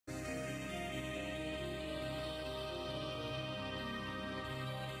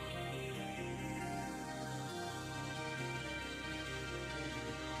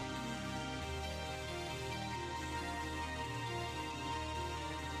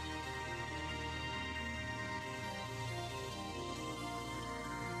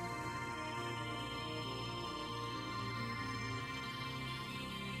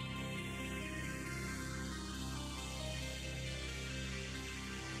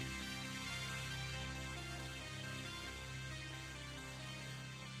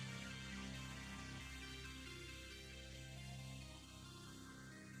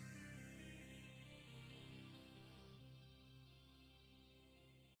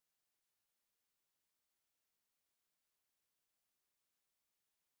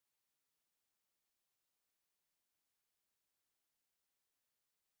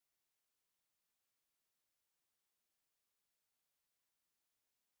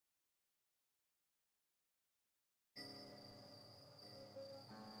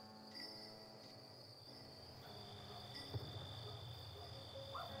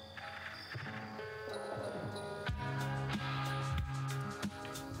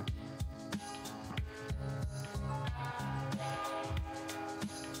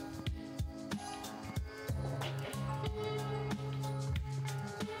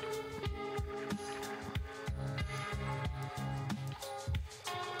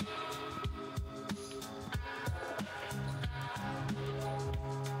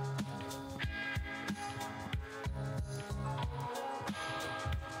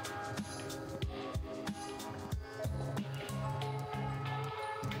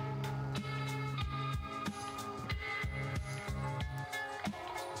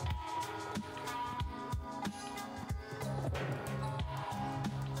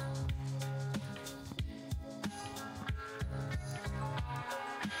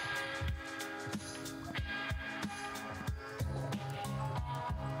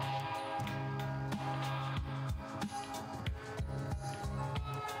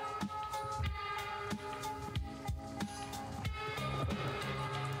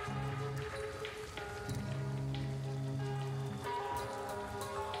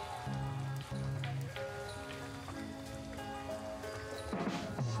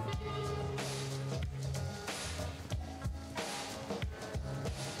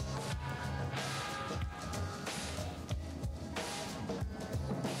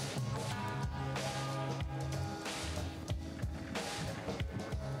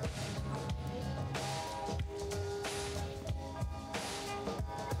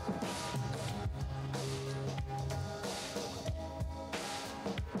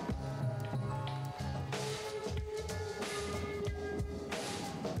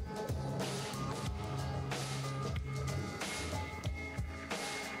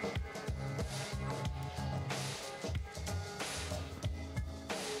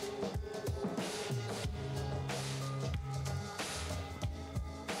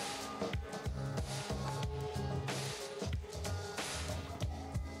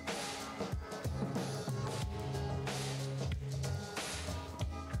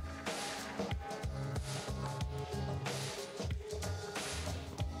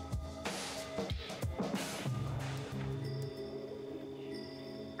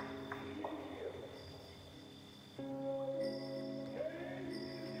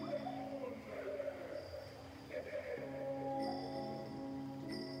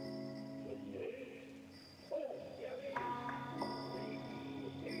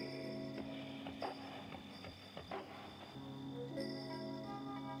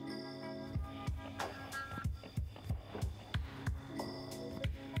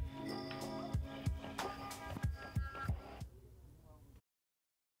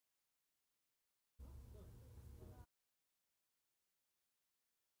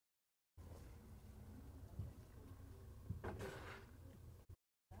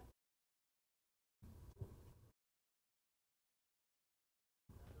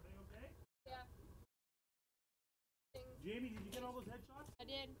Jamie, did you get all those headshots? I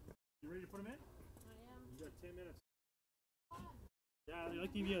did. You ready to put them in? I am. You got 10 minutes. Yeah, they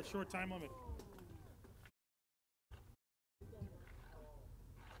like to give you a short time limit.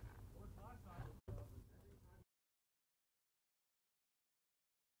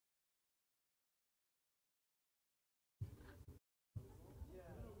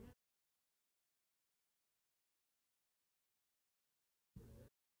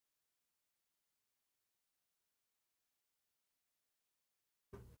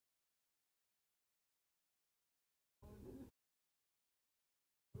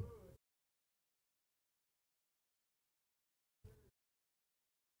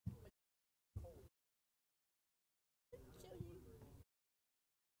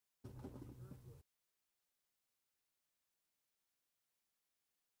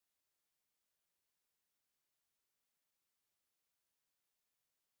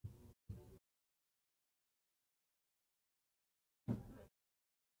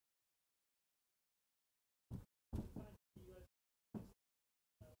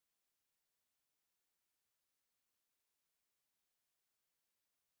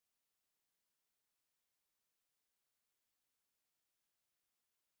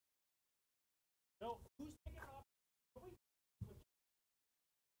 No, who's taking off? Wait.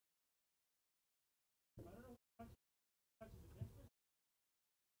 I don't know what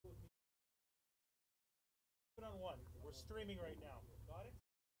put on one. We're streaming right now. Got it?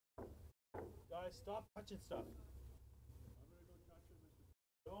 Guys, stop touching stuff. I'm gonna go touch it, Mr.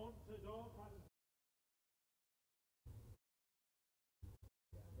 Don't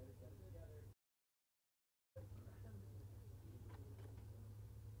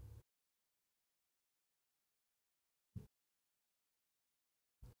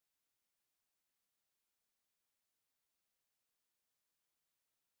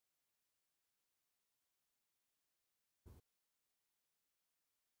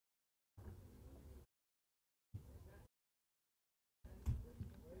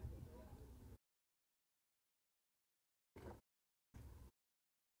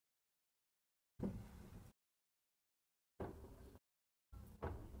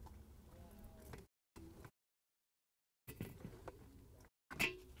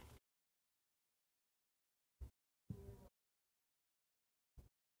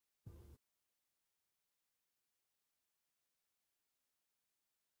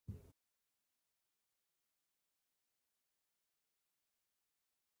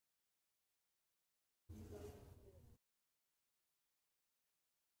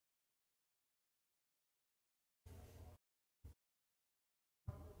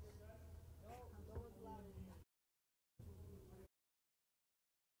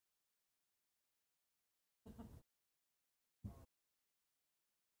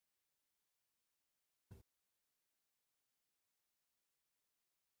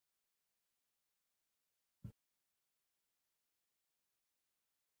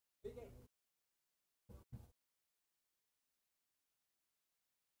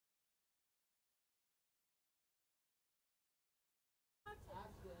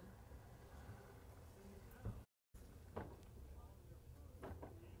touch it.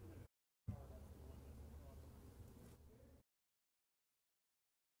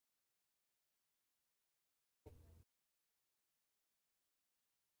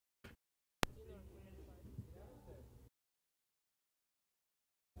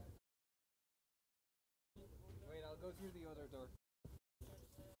 Wait, I'll go through the other door.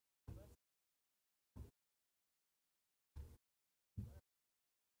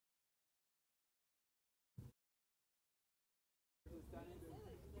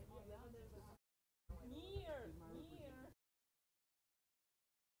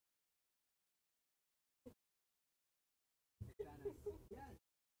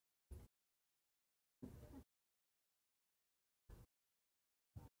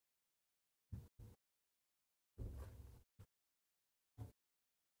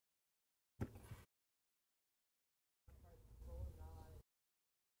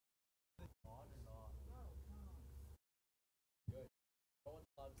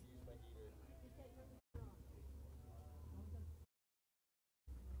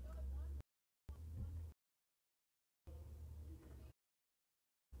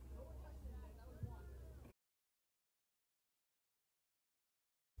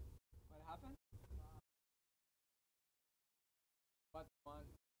 What happened? What one?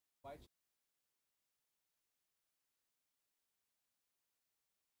 White.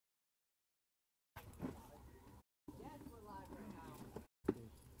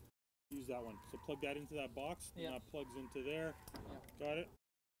 Use that one. So plug that into that box, and that plugs into there. Got it?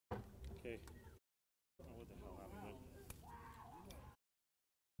 Okay. Oh, what the hell happened?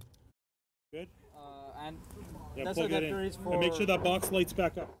 Good? And Yeah, that's plug what it in. adapter is for. And make sure that box lights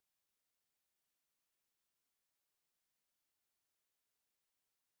back up.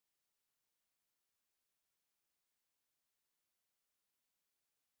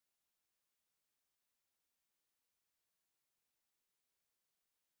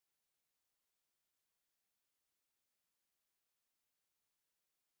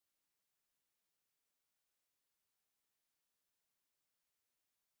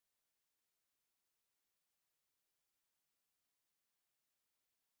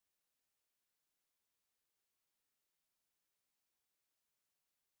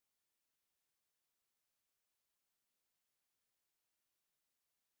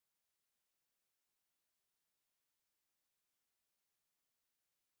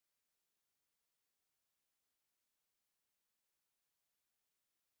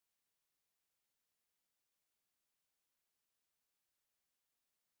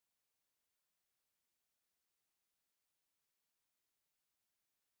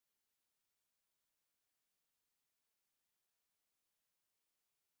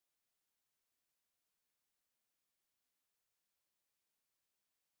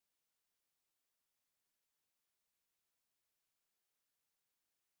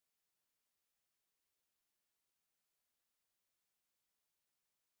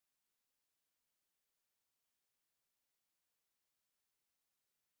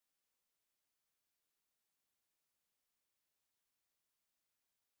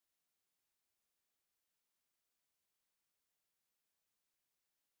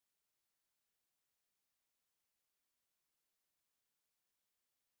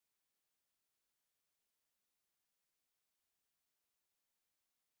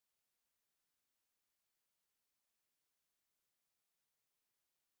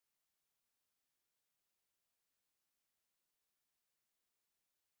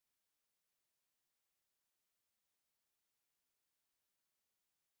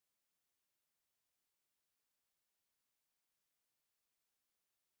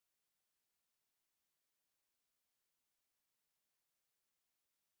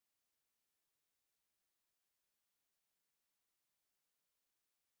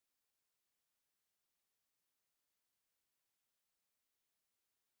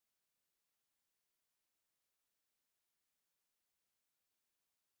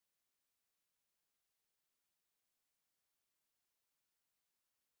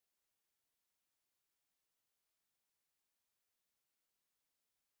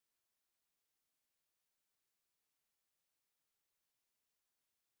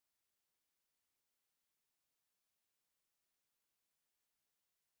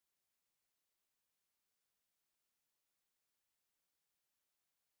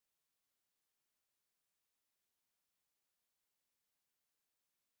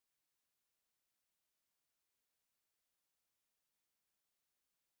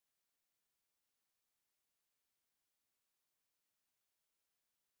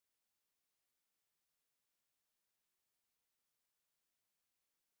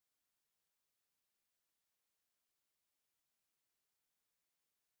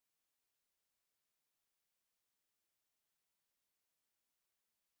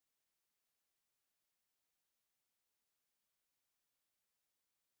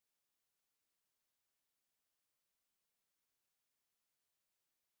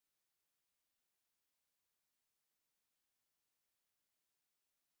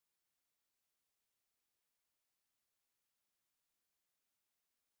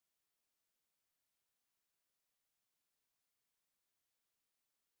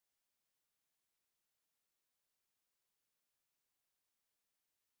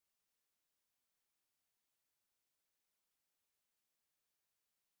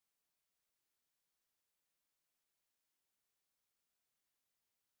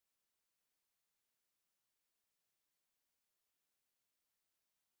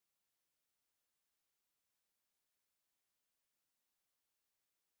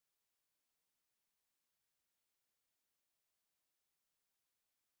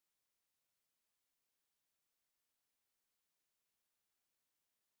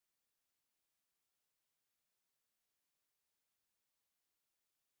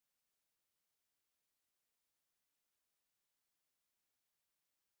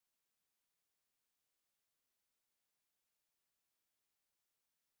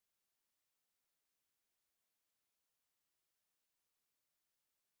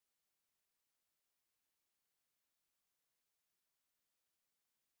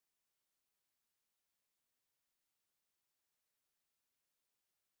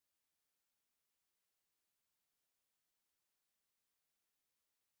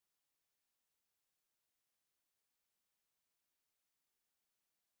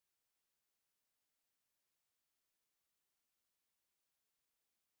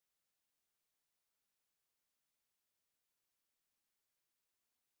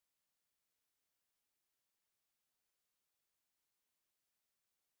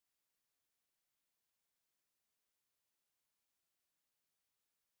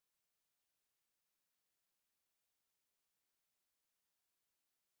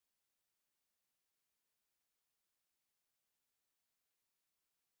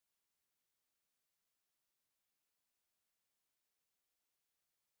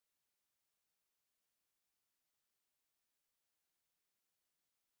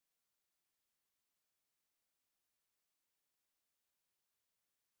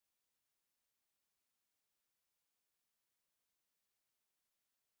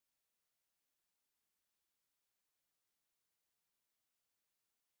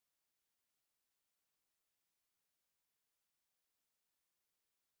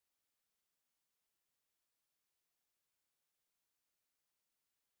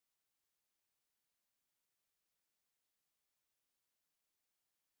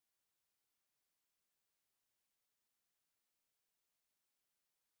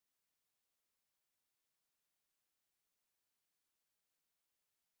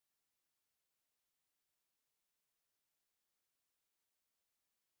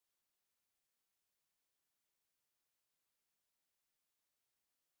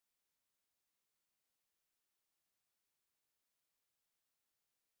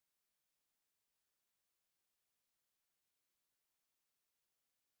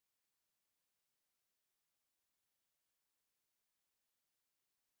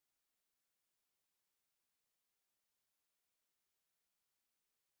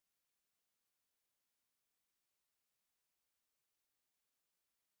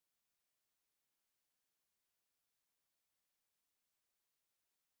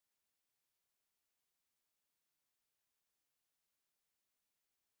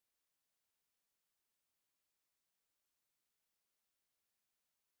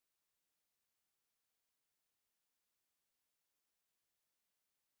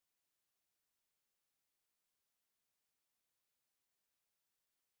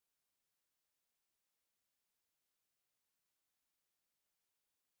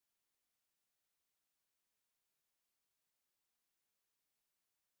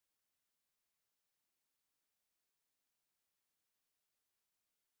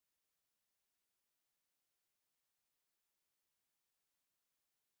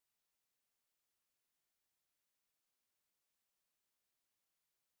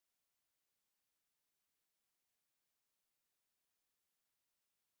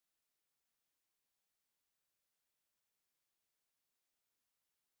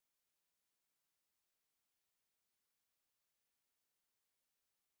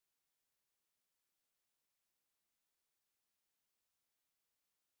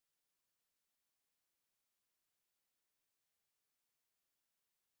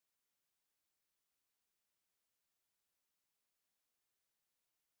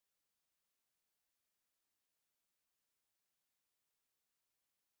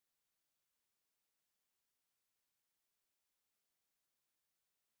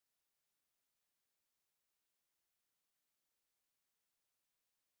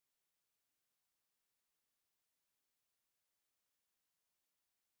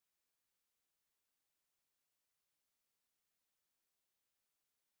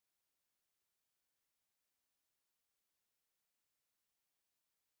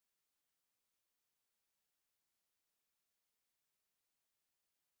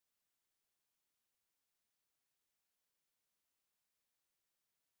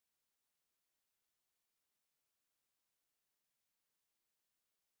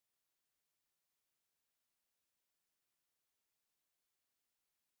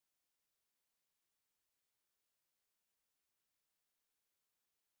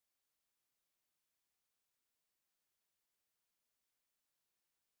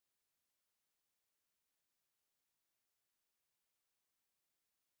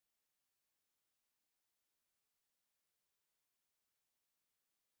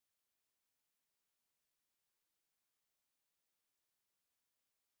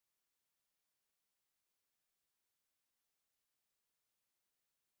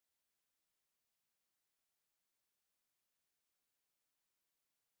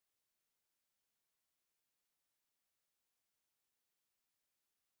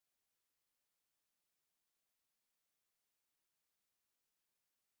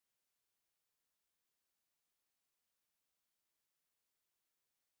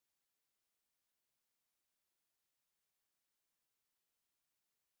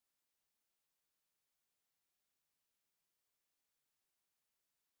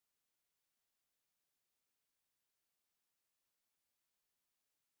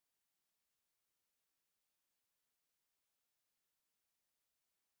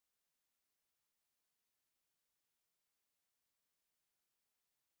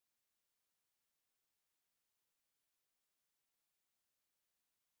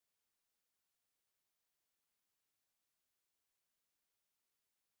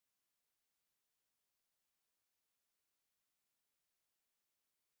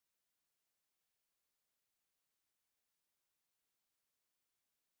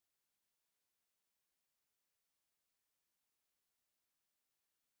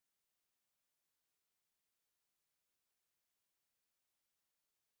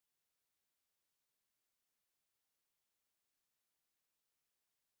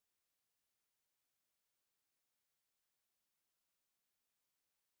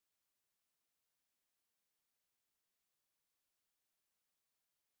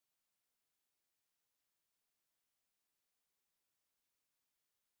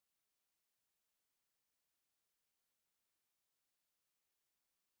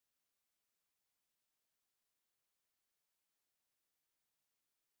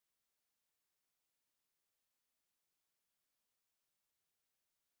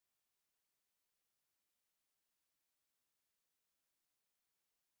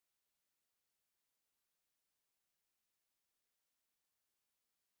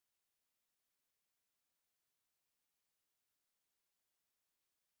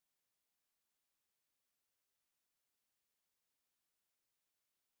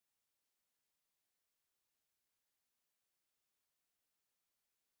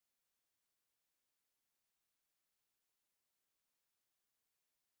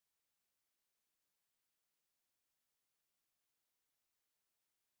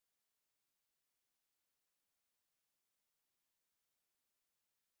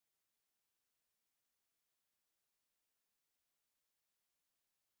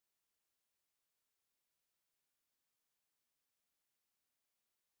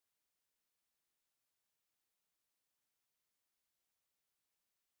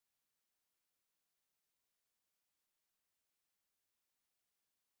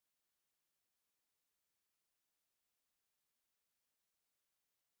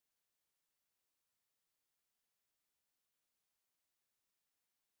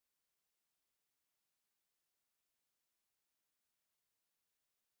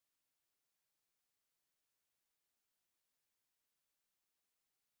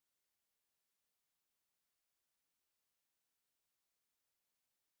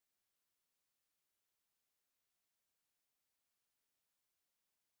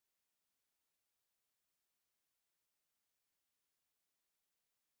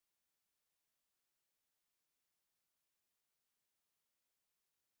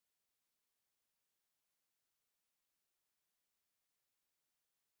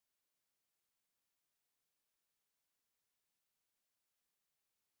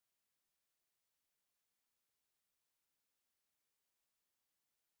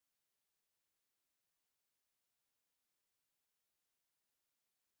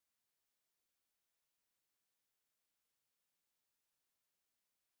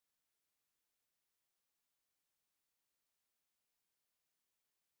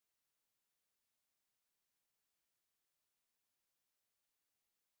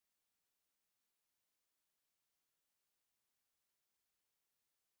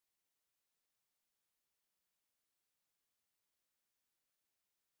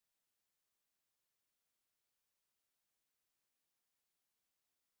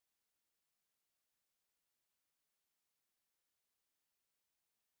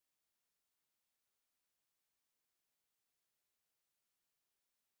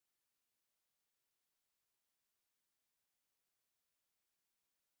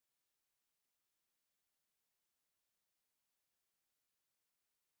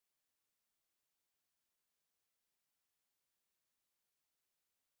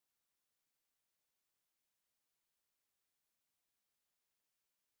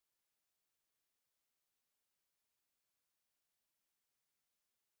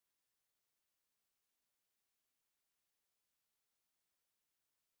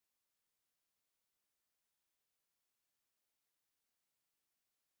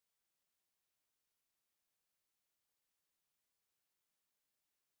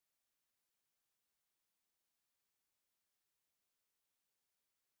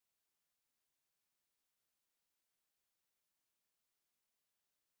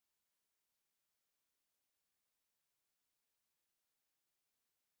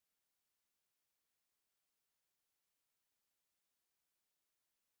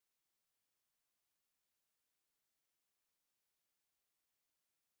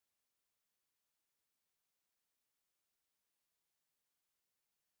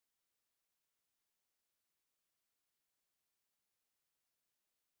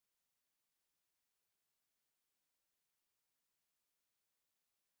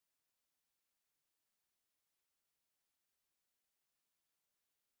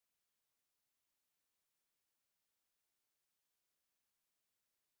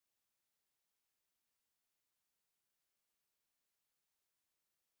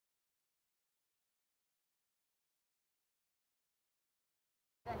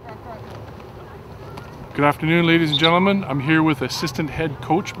 Good afternoon, ladies and gentlemen. I'm here with assistant head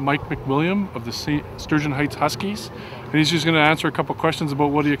coach Mike McWilliam of the Sturgeon Heights Huskies, and he's just going to answer a couple questions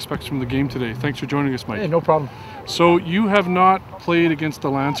about what he expects from the game today. Thanks for joining us, Mike. Hey, no problem. So you have not played against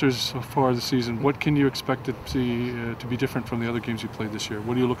the Lancers so far this season. What can you expect to be different from the other games you played this year?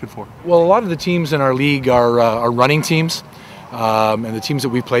 What are you looking for? Well, a lot of the teams in our league are running teams, and the teams that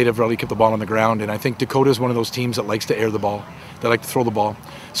we played have really kept the ball on the ground. And I think Dakota is one of those teams that likes to air the ball, that like to throw the ball.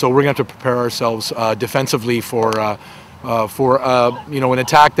 So we're going to have to prepare ourselves defensively for an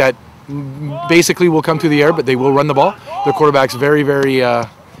attack that basically will come through the air, but they will run the ball. Their quarterback's very, very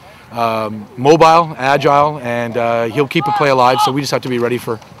mobile, agile, and he'll keep a play alive. So we just have to be ready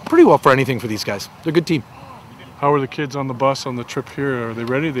for anything for these guys. They're a good team. How are the kids on the bus on the trip here? Are they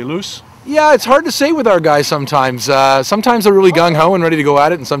ready? Are they loose? Yeah, it's hard to say with our guys sometimes. Sometimes they're really gung-ho and ready to go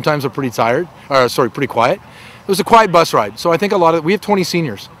at it, and sometimes they're pretty quiet. It was a quiet bus ride, so I think we have 20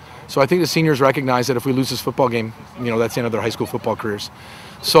 seniors. So I think the seniors recognize that if we lose this football game, that's the end of their high school football careers.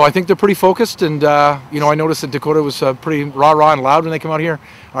 So I think they're pretty focused, and I noticed that Dakota was pretty rah-rah and loud when they come out here.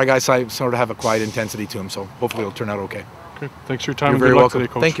 Our guys sort of have a quiet intensity to them, so hopefully it'll turn out okay. Okay, thanks for your time. You're and very good luck welcome.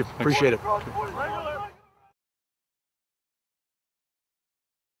 today, Coach. Thank you. Thanks. Appreciate it. Okay.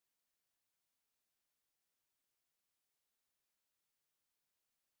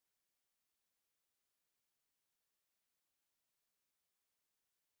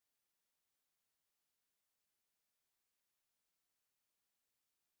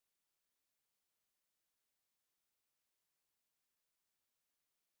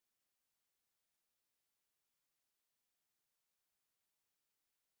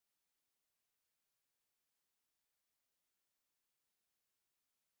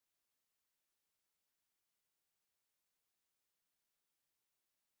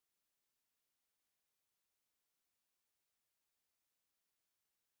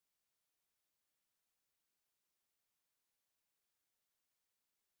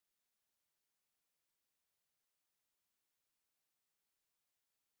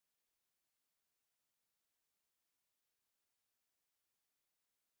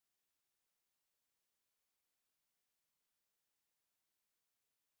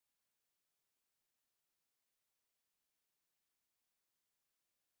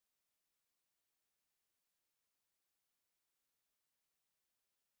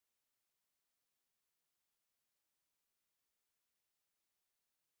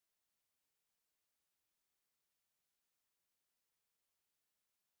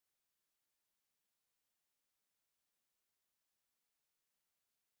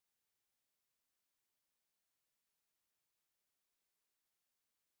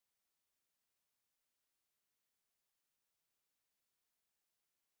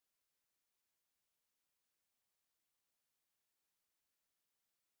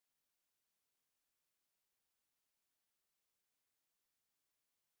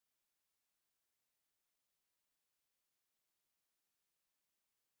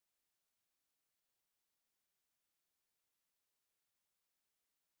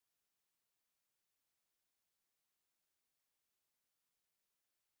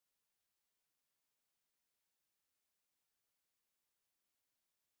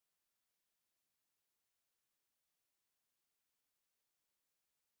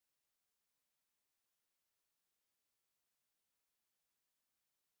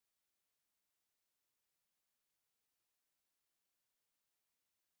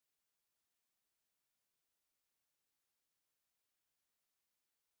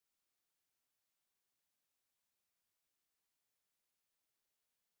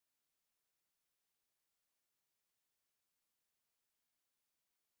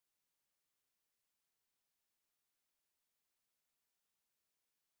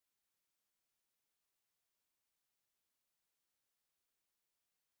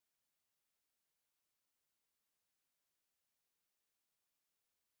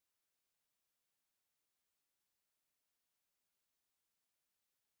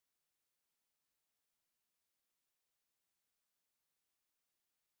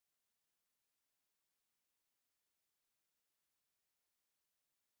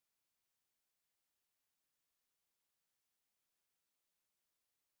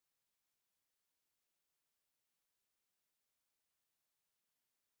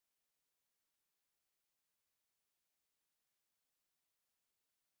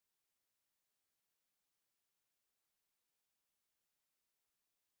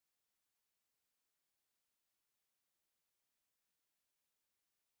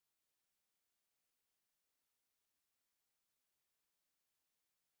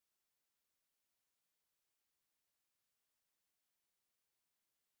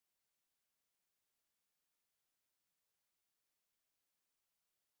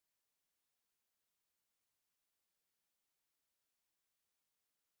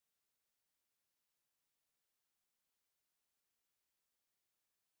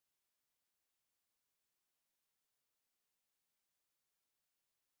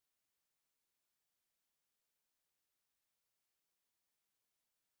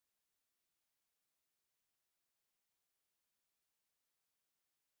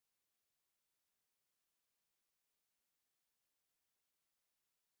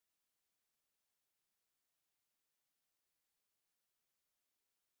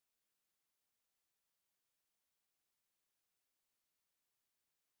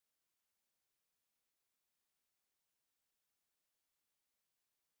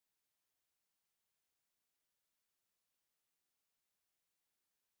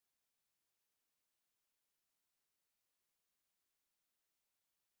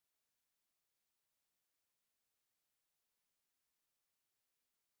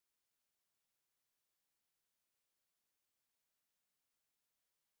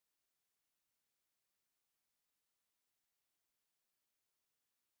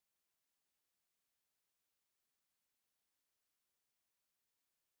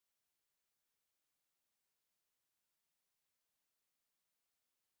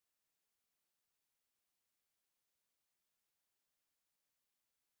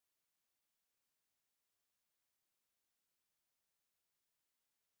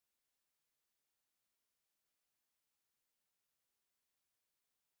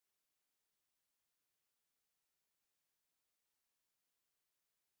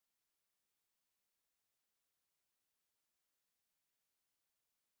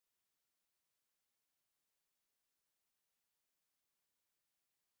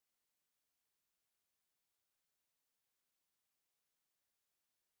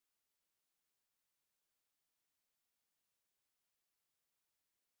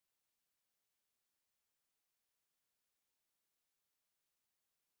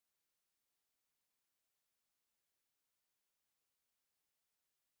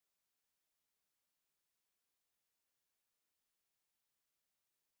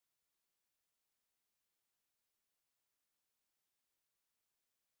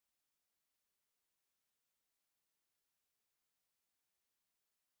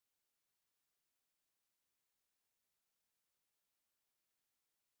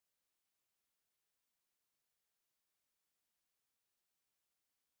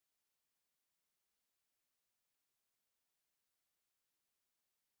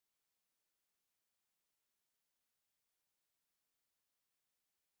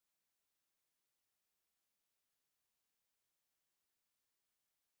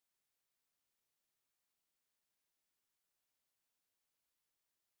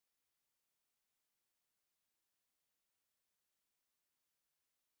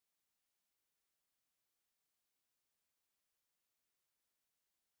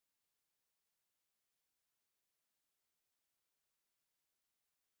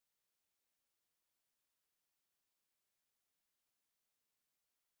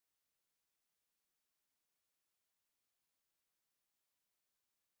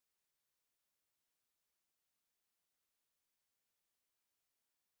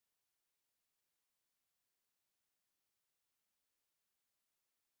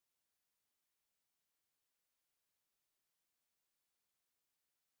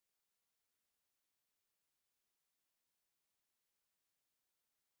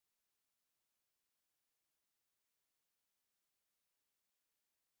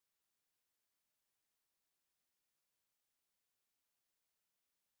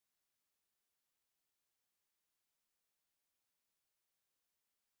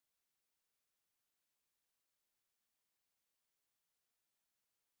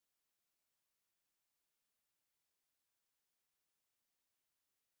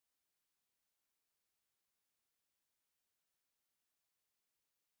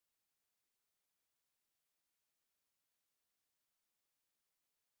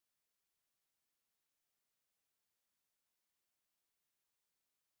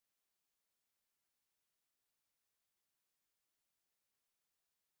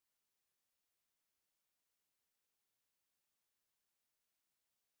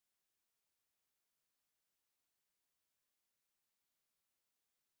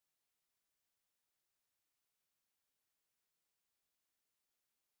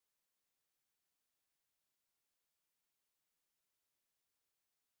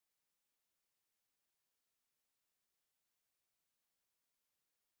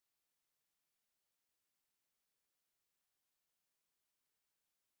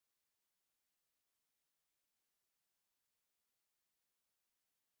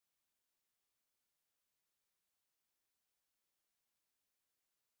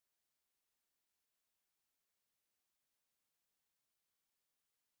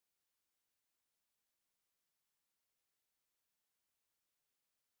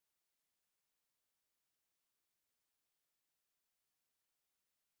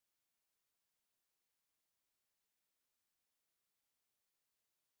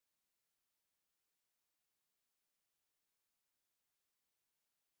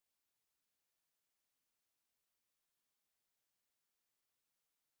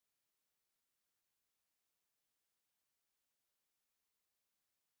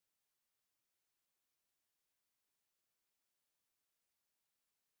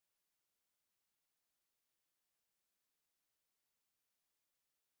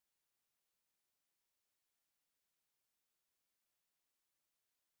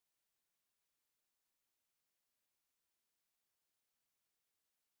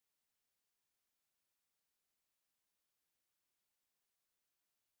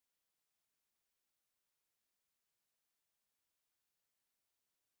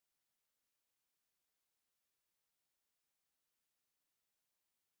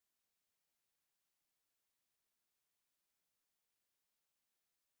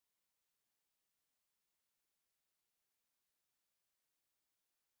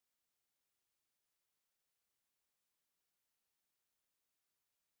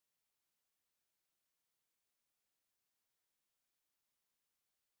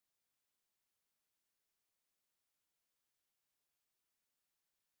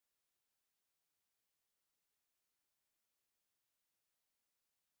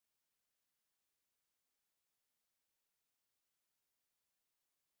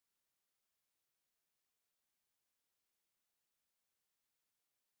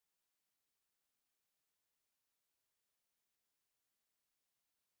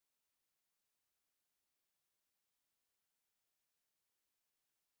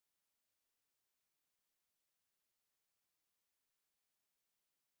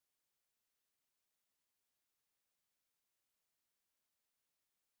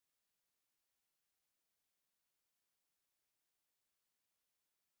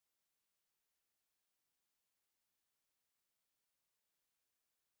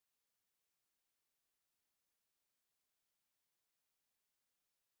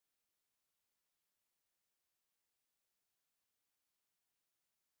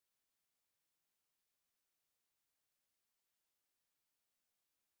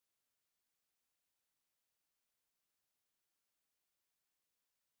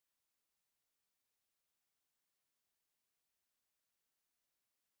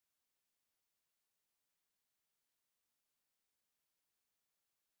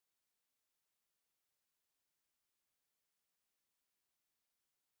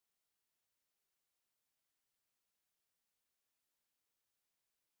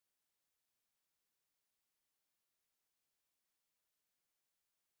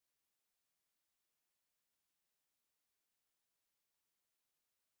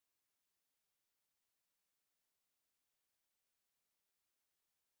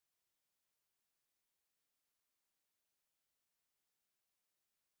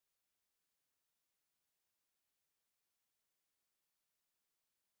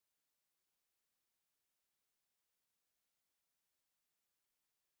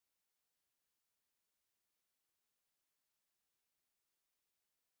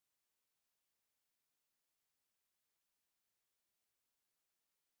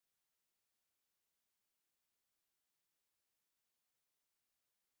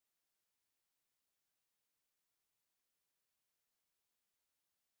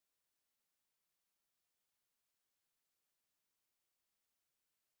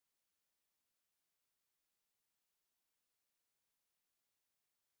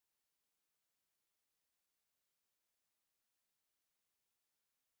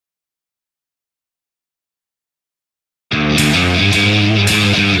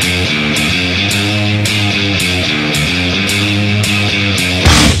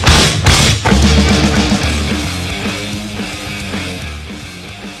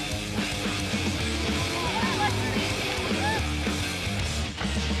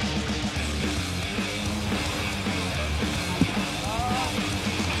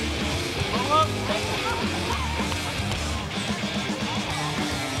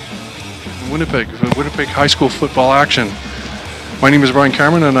 Winnipeg High School football action. My name is Brian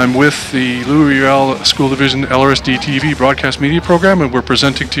Cameron, and I'm with the Louisville School Division LRSDTV broadcast media program, and we're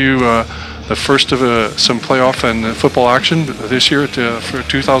presenting to you the first of some playoff and football action this year for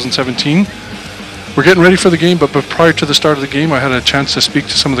 2017. We're getting ready for the game, but prior to the start of the game, I had a chance to speak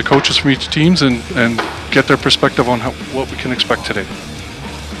to some of the coaches from each teams and get their perspective on what we can expect today.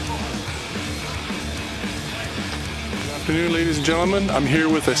 Good afternoon, ladies and gentlemen. I'm here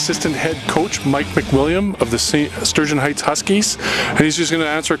with assistant head coach Mike McWilliam of the Sturgeon Heights Huskies, and he's just going to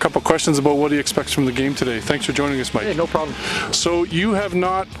answer a couple questions about what he expects from the game today. Thanks for joining us, Mike. Hey, no problem. So you have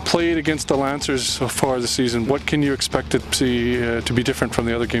not played against the Lancers so far this season. What can you expect to be different from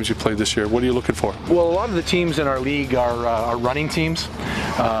the other games you played this year? What are you looking for? Well, a lot of the teams in our league are running teams,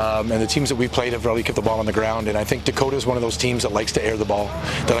 and the teams that we played have really kept the ball on the ground, and I think Dakota is one of those teams that likes to air the ball,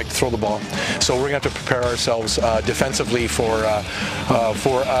 that like to throw the ball. So we're going to have to prepare ourselves defensively for an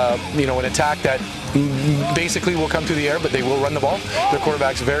attack that basically will come through the air, but they will run the ball. Their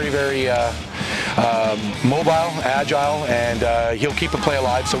quarterback's very, very mobile, agile, and he'll keep a play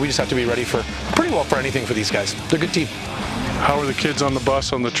alive. So we just have to be ready for pretty well for anything for these guys. They're a good team. How are the kids on the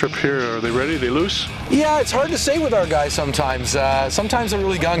bus on the trip here? Are they ready? Are they loose? Yeah, it's hard to say with our guys sometimes. Sometimes they're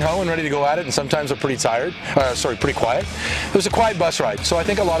really gung-ho and ready to go at it, and sometimes they're pretty tired. Pretty quiet. It was a quiet bus ride, so I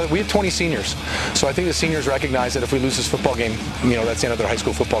think we have 20 seniors. So I think the seniors recognize that if we lose this football game, that's the end of their high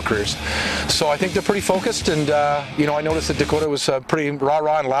school football careers. So I think they're pretty focused, and I noticed that Dakota was pretty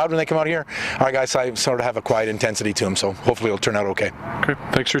rah-rah and loud when they come out here. Our guys sort of have a quiet intensity to them, so hopefully it'll turn out okay. Okay,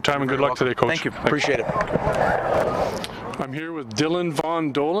 thanks for your time and good luck today, Coach. Thank you. Appreciate it. I'm here with Dylan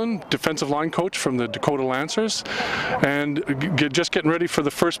Von Dolan, defensive line coach from the Dakota Lancers, and just getting ready for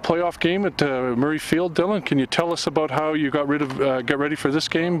the first playoff game at Murray Field. Dylan, can you tell us about how you got ready for this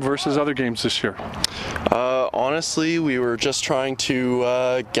game versus other games this year? Honestly, we were just trying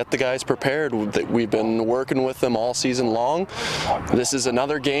to get the guys prepared. We've been working with them all season long. This is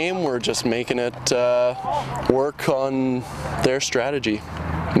another game. We're just making it work on their strategy,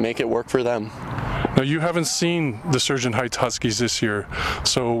 make it work for them. Now, you haven't seen the Sturgeon Heights Huskies this year,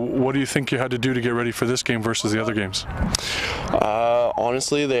 so what do you think you had to do to get ready for this game versus the other games?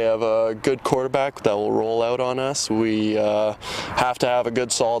 Honestly, they have a good quarterback that will roll out on us. We have to have a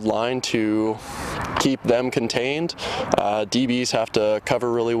good solid line to keep them contained. DBs have to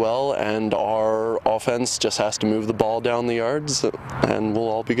cover really well, and our offense just has to move the ball down the yards, and we'll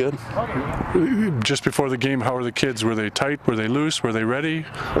all be good. Just before the game, how are the kids? Were they tight? Were they loose? Were they ready?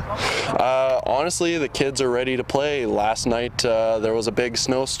 Honestly, the kids are ready to play. Last night there was a big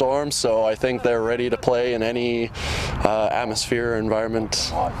snowstorm, so I think they're ready to play in any atmosphere or environment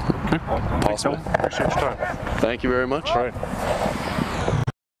possible. Appreciate your time. Thank you very much. All right.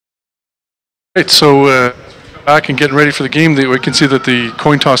 Right, so back and getting ready for the game, we can see that the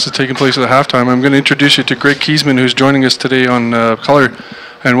coin toss is taking place at halftime. I'm going to introduce you to Greg Kiesman, who's joining us today on color,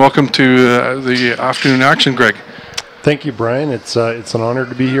 and welcome to the afternoon action, Greg. Thank you, Brian. It's an honor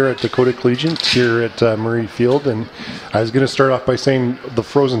to be here at Dakota Collegiate here at Murray Field, and I was going to start off by saying the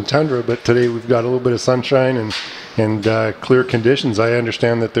frozen tundra, but today we've got a little bit of sunshine and clear conditions. I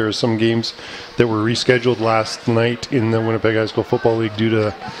understand that there are some games that were rescheduled last night in the Winnipeg High School Football League due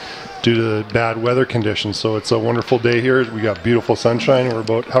to bad weather conditions. So it's a wonderful day here. We got beautiful sunshine. We're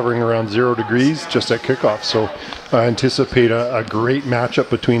about hovering around 0 degrees just at kickoff. So I anticipate a great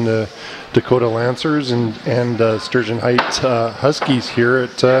matchup between the Dakota Lancers and Sturgeon Heights Huskies here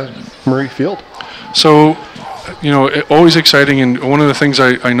at Murray Field. So, always exciting, and one of the things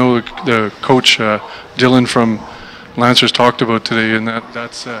I know the coach Dylan from Lancers talked about today, and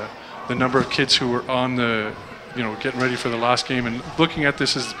that's the number of kids who were on the getting ready for the last game and looking at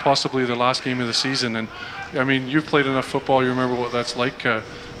this as possibly the last game of the season. And I mean, you've played enough football, you remember what that's like.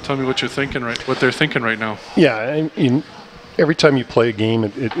 Tell me what you're thinking what they're thinking right now. Yeah, every time you play a game,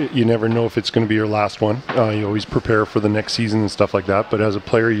 you never know if it's going to be your last one. You always prepare for the next season and stuff like that. But as a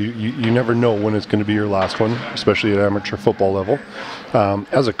player, you never know when it's going to be your last one, especially at amateur football level.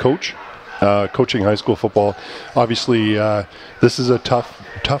 As a coach, coaching high school football, obviously this is a tough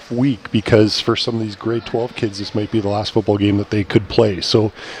week because for some of these grade 12 kids, this might be the last football game that they could play.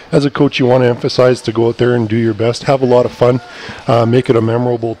 So as a coach, you want to emphasize to go out there and do your best, have a lot of fun, make it a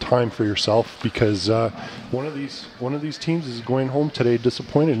memorable time for yourself, because one of these teams is going home today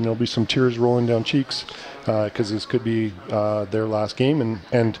disappointed, and there'll be some tears rolling down cheeks because this could be their last game.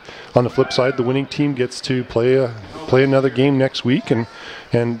 And on the flip side, the winning team gets to play play another game next week, and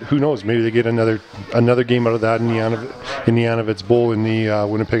who knows, maybe they get another game out of that in the Anavids Bowl in the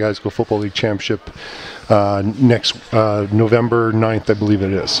Winnipeg High School Football League Championship next November 9th, I believe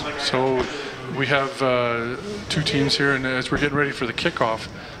it is. So we have two teams here, and as we're getting ready for the kickoff,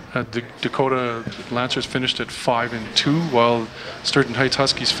 the Dakota Lancers finished at 5-2, while Sturgeon Heights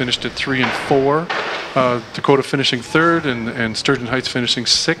Huskies finished at 3-4. Dakota finishing 3rd, and Sturgeon Heights finishing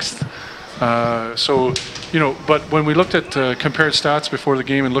 6th. So, you know, but when we looked at compared stats before the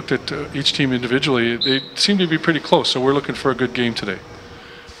game and looked at each team individually, they seem to be pretty close. So we're looking for a good game today.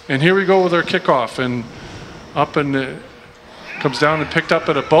 And here we go with our kickoff, and up and comes down and picked up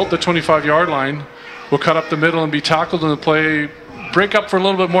at about the 25-yard line. Will cut up the middle and be tackled in the play. Break up for a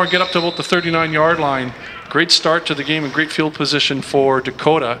little bit more, get up to about the 39-yard line. Great start to the game and great field position for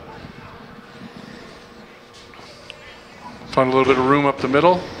Dakota. Found a little bit of room up the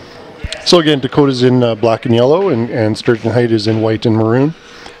middle. So again, Dakota's in black and yellow, and Sturgeon Heights is in white and maroon.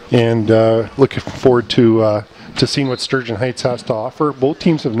 And looking forward to seeing what Sturgeon Heights has to offer. Both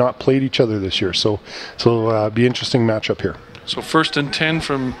teams have not played each other this year, so be an interesting matchup here. So 1st and 10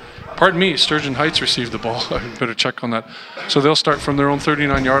 from, pardon me, Sturgeon Heights received the ball. I better check on that. So they'll start from their own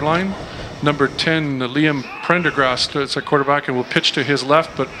 39-yard line. Number 10, Liam Prendergast, it's a quarterback, and will pitch to his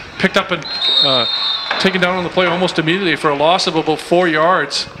left, but picked up and taken down on the play almost immediately for a loss of about 4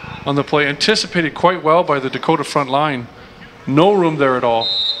 yards on the play. Anticipated quite well by the Dakota front line. No room there at all.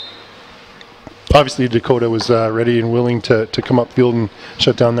 Obviously, Dakota was ready and willing to come upfield and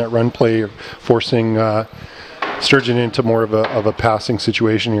shut down that run play, forcing Sturgeon into more of a passing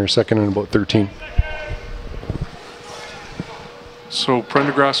situation here, 2nd and about 13. So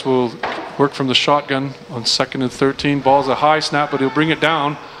Prendergast will work from the shotgun on 2nd and 13. Ball's a high snap, but he'll bring it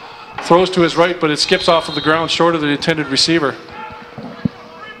down. Throws to his right, but it skips off of the ground short of the intended receiver.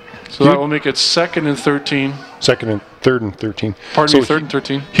 So that will make it 2nd and 13. 2nd and 3rd and 13. Pardon me, 3rd and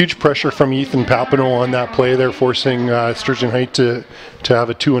 13. Huge pressure from Ethan Papineau on that play. They're forcing Sturgeon Heights to have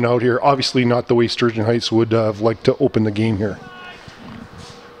a 2-and-out here. Obviously not the way Sturgeon Heights would have liked to open the game here.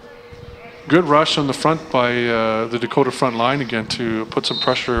 Good rush on the front by the Dakota front line again to put some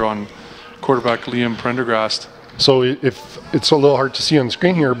pressure on quarterback Liam Prendergast. So if it's a little hard to see on the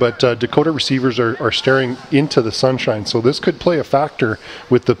screen here, but Dakota receivers are staring into the sunshine. So this could play a factor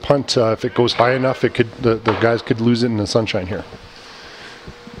with the punt. If it goes high enough, it could the guys could lose it in the sunshine here.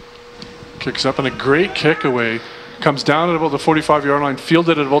 Kicks up and a great kick away. Comes down at about the 45-yard line,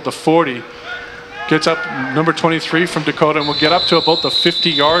 fielded at about the 40. Gets up number 23 from Dakota and will get up to about the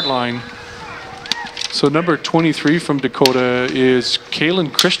 50-yard line. So number 23 from Dakota is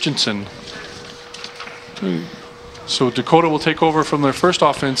Kalen Christensen. So Dakota will take over from their first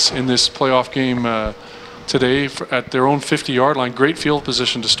offense in this playoff game today at their own 50-yard line. Great field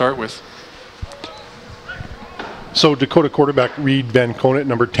position to start with. So Dakota quarterback Reed Van Conant,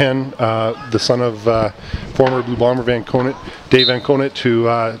 number 10, the son of former Blue Bomber Van Conant, Dave Van Conant, who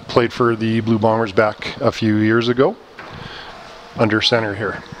played for the Blue Bombers back a few years ago, under center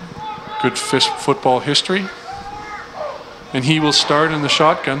here. Good football history. And he will start in the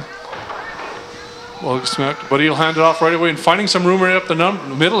shotgun. Well, but he'll hand it off right away, and finding some room right up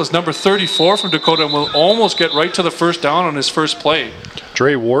the middle is number 34 from Dakota, and will almost get right to the first down on his first play.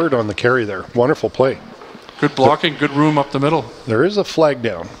 Dre Ward on the carry there. Wonderful play. Good blocking, good room up the middle. There is a flag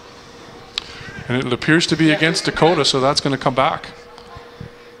down. And it appears to be against Dakota, so that's going to come back.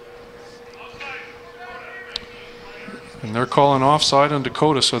 And they're calling offside on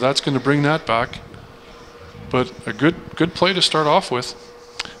Dakota, so that's going to bring that back. But a good play to start off with.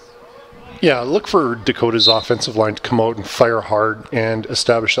 Yeah, look for Dakota's offensive line to come out and fire hard and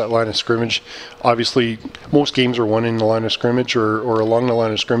establish that line of scrimmage. Obviously, most games are won in the line of scrimmage or along the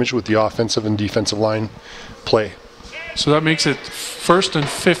line of scrimmage with the offensive and defensive line play. So that makes it 1st and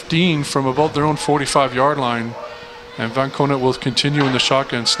 15 from about their own 45-yard line. And Van Conant will continue in the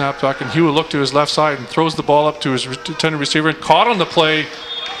shotgun, snap back, and he will look to his left side and throws the ball up to his intended receiver. And caught on the play.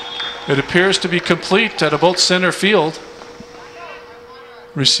 It appears to be complete at about center field.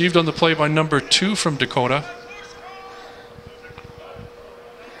 Received on the play by number 2 from Dakota,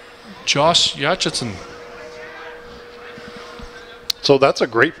 Josh Yatchison. So that's a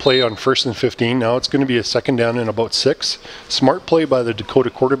great play on 1st and 15. Now it's going to be a 2nd down and about 6. Smart play by the Dakota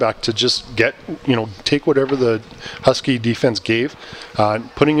quarterback to just take whatever the Husky defense gave,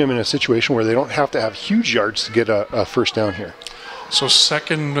 putting them in a situation where they don't have to have huge yards to get a first down here. So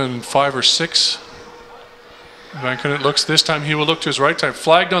 2nd and 5 or 6. Van Conant looks, this time he will look to his right side.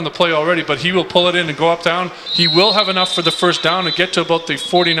 Flagged on the play already, but he will pull it in and go up down. He will have enough for the first down and get to about the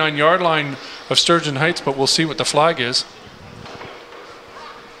 49-yard line of Sturgeon Heights, but we'll see what the flag is.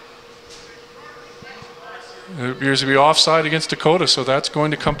 It appears to be offside against Dakota, so that's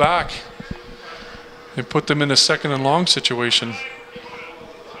going to come back and put them in a second and long situation.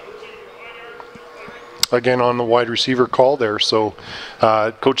 Again on the wide receiver call there, so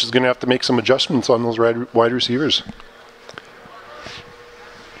coach is going to have to make some adjustments on those wide receivers.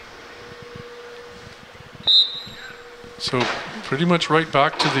 So pretty much right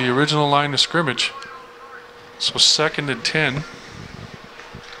back to the original line of scrimmage. So 2nd and 10.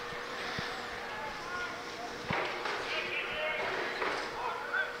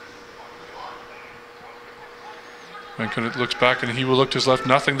 Vancouver looks back and he will look to his left,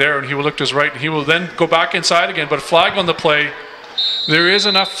 nothing there, and he will look to his right, and he will then go back inside again, but a flag on the play. There is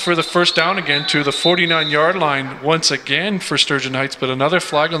enough for the first down again to the 49-yard line once again for Sturgeon Heights, but another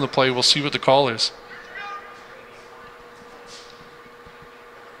flag on the play. We'll see what the call is.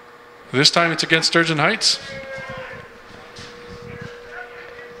 This time it's against Sturgeon Heights.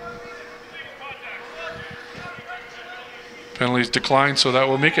 Penalties declined, so that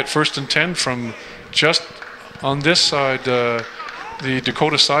will make it 1st and 10 from just on this side, the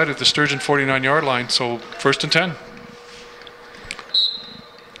Dakota side of the Sturgeon 49-yard line. So 1st and 10.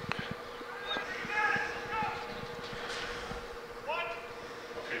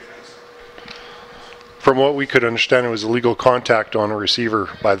 From what we could understand, it was illegal contact on a receiver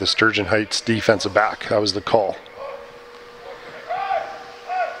by the Sturgeon Heights defensive back. That was the call.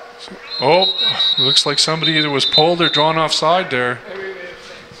 Oh, looks like somebody either was pulled or drawn offside there.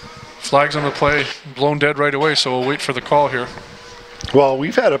 Flags on the play, blown dead right away, so we'll wait for the call here. Well,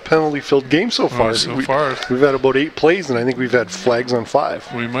 we've had a penalty-filled game so far. We've had about 8 plays, and I think we've had flags on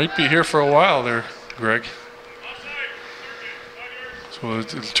 5. We might be here for a while there, Greg. So it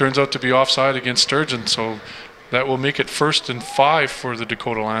turns out to be offside against Sturgeon, so that will make it 1st and 5 for the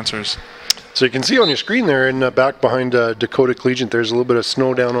Dakota Lancers. So you can see on your screen there, in back behind Dakota Collegiate, there's a little bit of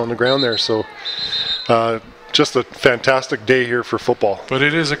snow down on the ground there. So just a fantastic day here for football. But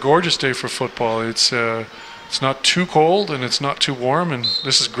it is a gorgeous day for football. It's not too cold and it's not too warm, and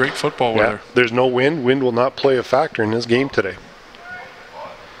this is great football weather. There's no wind. Wind will not play a factor in this game today.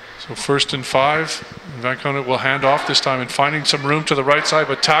 So 1st and 5. Vancouver will hand off this time and finding some room to the right side,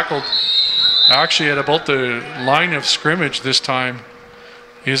 but tackled actually at about the line of scrimmage this time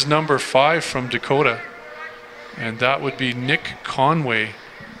is number 5 from Dakota, and that would be Nick Conway.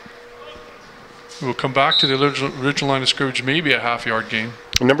 We'll come back to the original line of scrimmage, maybe a half-yard gain.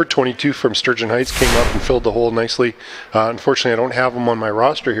 Number 22 from Sturgeon Heights came up and filled the hole nicely. Unfortunately, I don't have him on my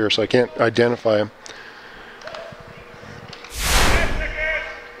roster here, so I can't identify him.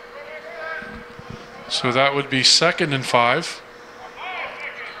 So that would be 2nd and 5.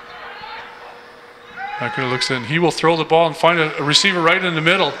 Dakota looks in. He will throw the ball and find a receiver right in the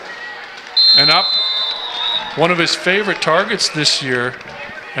middle. And up, one of his favorite targets this year,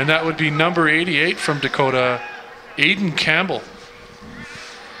 and that would be number 88 from Dakota, Aiden Campbell.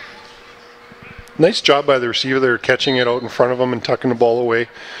 Nice job by the receiver there, catching it out in front of him and tucking the ball away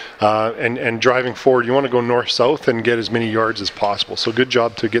and driving forward. You want to go north-south and get as many yards as possible. So good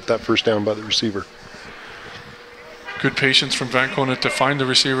job to get that first down by the receiver. Good patience from Vancouver to find the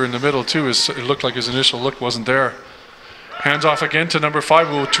receiver in the middle too. It looked like his initial look wasn't there. Hands off again to number 5,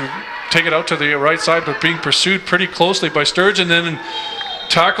 who will take it out to the right side, but being pursued pretty closely by Sturgeon, then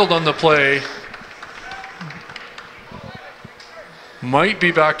tackled on the play. Might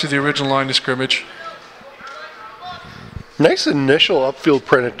be back to the original line of scrimmage. Nice initial upfield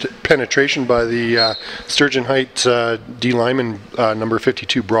penetration by the Sturgeon Heights D lineman, number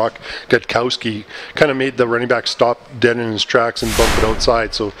 52, Brock Gutkowski. Kind of made the running back stop dead in his tracks and bump it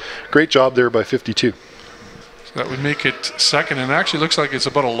outside. So great job there by 52. So that would make it 2nd, and actually looks like it's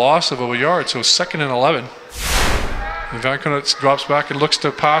about a loss of a yard. So 2nd and 11. And Vancouver drops back and looks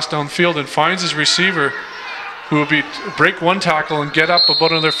to pass downfield and finds his receiver, who will break one tackle and get up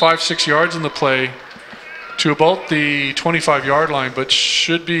about another 5-6 yards in the play to about the 25-yard line, but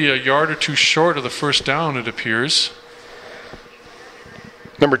should be a yard or two short of the first down, it appears.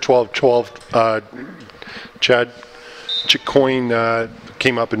 Number 12, Chad Chicoine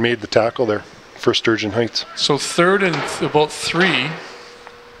came up and made the tackle there for Sturgeon Heights. So 3rd and about 3,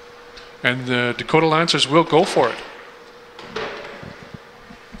 and the Dakota Lancers will go for it.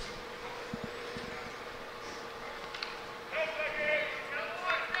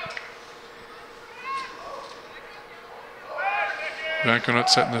 Vancouver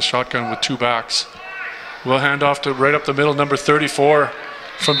setting the shotgun with 2 backs. We'll hand off to right up the middle. Number 34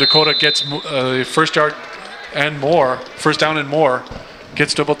 from Dakota gets first down and more.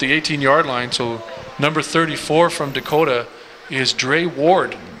 Gets to about the 18-yard line. So number 34 from Dakota is Dre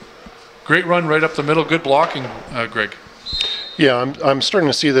Ward. Great run right up the middle. Good blocking, Greg. Yeah, I'm starting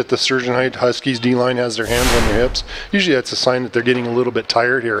to see that the Sturgeon Heights Huskies D-line has their hands on their hips. Usually that's a sign that they're getting a little bit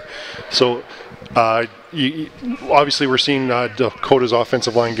tired here. So obviously we're seeing Dakota's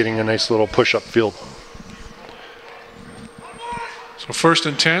offensive line getting a nice little push-up field. So 1st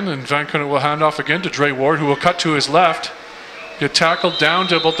and 10, and Vancouver will hand off again to Dre Ward, who will cut to his left. Get tackled down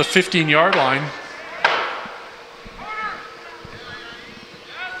to about the 15-yard line.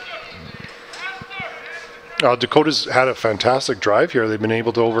 Dakota's had a fantastic drive here. They've been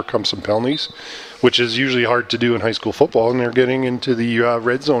able to overcome some penalties, which is usually hard to do in high school football, and they're getting into the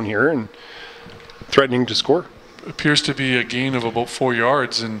red zone here and threatening to score. Appears to be a gain of about 4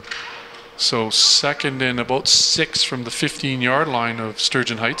 yards, and so 2nd and about 6 from the 15-yard line of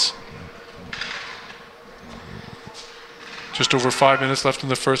Sturgeon Heights. Just over 5 minutes left in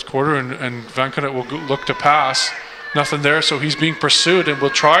the first quarter, and Vancouver will look to pass. Nothing there, so he's being pursued and will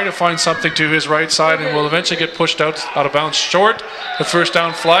try to find something to his right side and will eventually get pushed out of bounds short. The first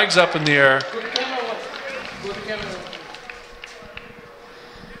down flag's up in the air.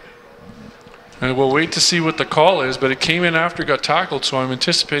 And we'll wait to see what the call is, but it came in after he got tackled, so I'm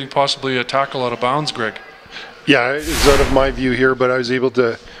anticipating possibly a tackle out of bounds, Greg. Yeah, it's out of my view here, but I was able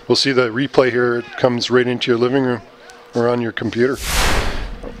to, we'll see the replay here. It comes right into your living room or on your computer.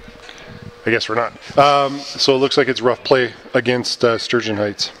 I guess we're not. So it looks like it's rough play against Sturgeon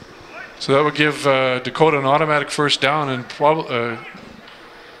Heights. So that would give Dakota an automatic first down, and probably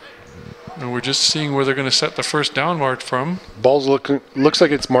and we're just seeing where they're going to set the first down mark from. Ball's looks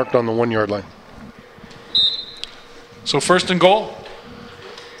like it's marked on the 1 yard line. So 1st and goal.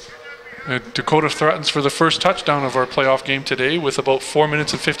 Dakota threatens for the first touchdown of our playoff game today with about 4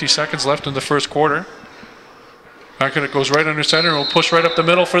 minutes and 50 seconds left in the first quarter. Vancouver goes right under center and will push right up the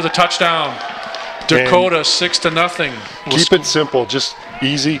middle for the touchdown. Dakota 6-0. Keep it simple, just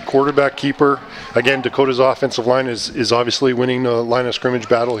easy quarterback keeper. Again, Dakota's offensive line is obviously winning the line of scrimmage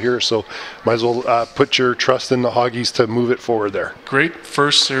battle here, so might as well put your trust in the Hoggies to move it forward there. Great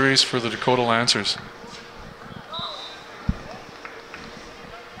first series for the Dakota Lancers.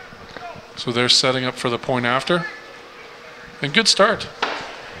 So they're setting up for the point after. And good start.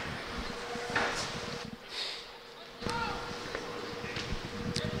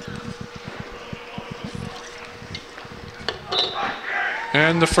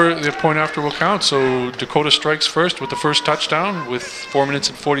 And the point after will count. So Dakota strikes first with the first touchdown with 4 minutes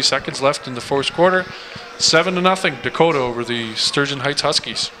and 40 seconds left in the first quarter. 7-0 Dakota over the Sturgeon Heights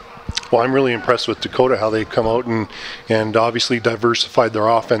Huskies. Well, I'm really impressed with Dakota, how they've come out and obviously diversified their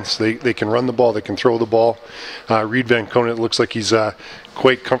offense. They can run the ball, they can throw the ball. Reed Vancouver, it looks like he's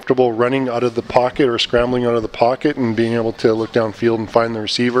quite comfortable running out of the pocket or scrambling out of the pocket and being able to look downfield and find the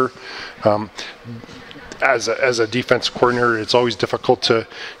receiver. As a defense coordinator, it's always difficult to,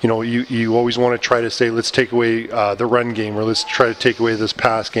 you always want to try to say, let's take away the run game or let's try to take away this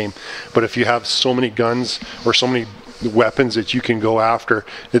pass game. But if you have so many guns or so many weapons that you can go after,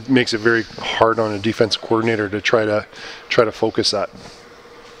 it makes it very hard on a defense coordinator to try to focus that.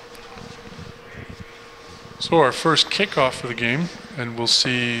 So our first kickoff for the game, and we'll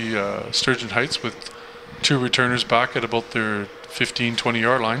see Sturgeon Heights with 2 returners back at about their 15-20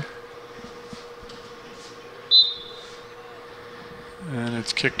 yard line. And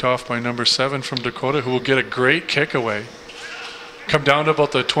it's kicked off by number 7 from Dakota, who will get a great kick away. Come down to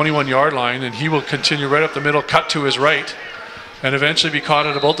about the 21-yard line, and he will continue right up the middle, cut to his right, and eventually be caught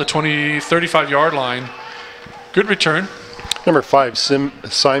at about the 35-yard line. Good return. Number 5,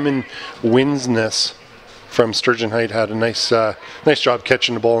 Simon Winsness from Sturgeon Heights had a nice job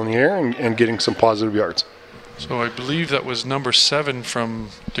catching the ball in the air and getting some positive yards. So I believe that was number 7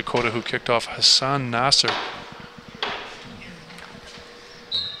 from Dakota who kicked off, Hassan Nasser.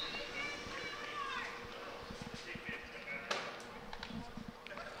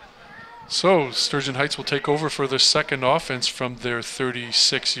 So Sturgeon Heights will take over for the second offense from their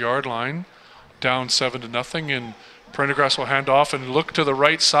 36-yard line, down 7-0, and Prendergrass will hand off and look to the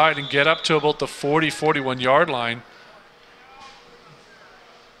right side and get up to about the 41-yard line.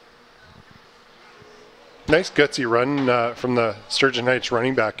 Nice gutsy run from the Sturgeon Heights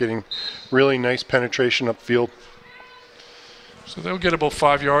running back, getting really nice penetration upfield. So they'll get about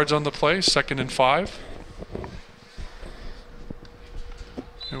 5 yards on the play, 2nd and 5.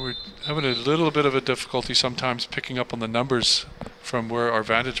 And we're having a little bit of a difficulty sometimes picking up on the numbers from where our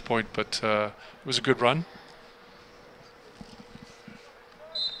vantage point, but it was a good run.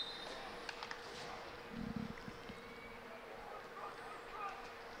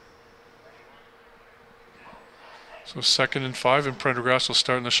 So 2nd and 5, and Prendergrass will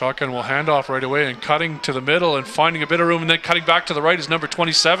start in the shotgun. We'll hand off right away and cutting to the middle and finding a bit of room, and then cutting back to the right is number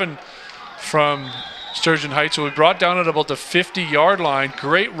 27 from Sturgeon Heights. So we brought down at about the 50-yard line.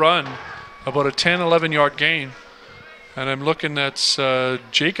 Great run, about a 10, 11-yard gain. And I'm looking at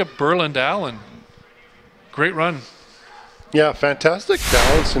Jacob Berland Allen. Great run. Yeah, fantastic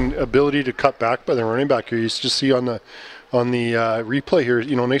balance and ability to cut back by the running back here. You just see on the replay here,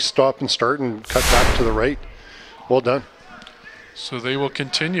 you know, nice stop and start and cut back to the right. Well done. So they will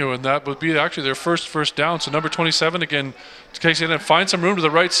continue, and that would be actually their first down. So number 27 again takes it and finds some room to the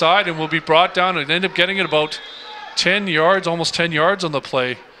right side and will be brought down and end up getting it about 10 yards, almost 10 yards on the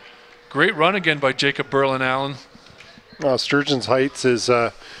play. Great run again by Jacob Berland Allen. Sturgeon's Heights has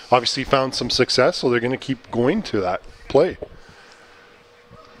obviously found some success, so they're going to keep going to that play.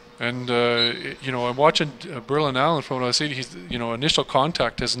 And, you know, I'm watching Berland Allen from what I see. He's, you know, initial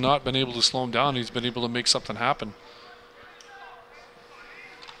contact has not been able to slow him down. He's been able to make something happen.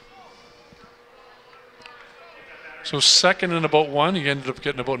 So second and about 1. He ended up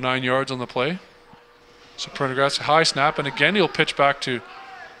getting about 9 yards on the play. So Prendergast, high snap, and again he'll pitch back to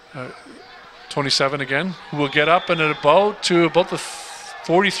 27 again, who will get up and at about the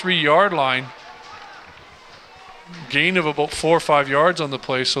 43-yard line. Gain of about 4 or 5 yards on the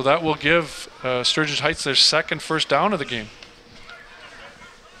play, so that will give Sturgeon Heights their second first down of the game.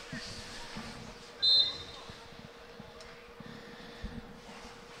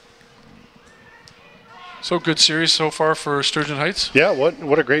 So good series so far for Sturgeon Heights. Yeah,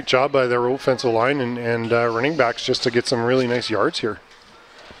 what a great job by their offensive line and running backs just to get some really nice yards here.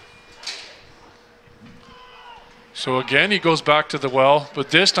 So again, he goes back to the well,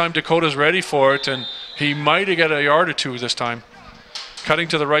 but this time Dakota's ready for it, and he might get a yard or two this time. Cutting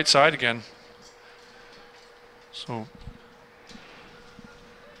to the right side again. So.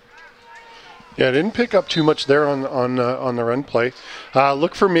 Yeah, didn't pick up too much there on the run play.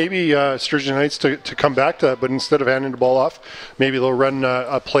 Look for maybe Sturgeon Heights to come back to that, but instead of handing the ball off, maybe they'll run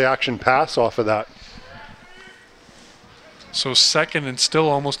a play action pass off of that. So second and still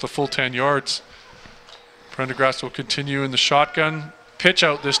almost a full 10 yards. Prendergast will continue in the shotgun. Pitch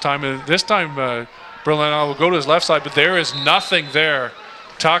out this time. And this time, Berland will go to his left side, but there is nothing there.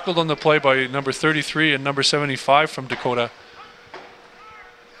 Tackled on the play by number 33 and number 75 from Dakota.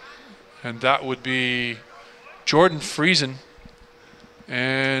 And that would be Jordan Friesen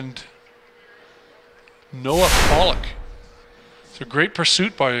and Noah Pollock. It's a great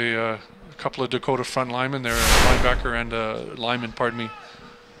pursuit by a couple of Dakota front linemen there, a linebacker and a lineman, pardon me.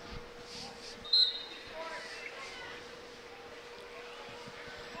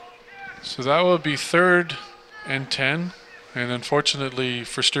 So that will be 3rd and 10. And unfortunately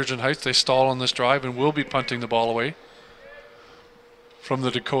for Sturgeon Heights, they stall on this drive and will be punting the ball away from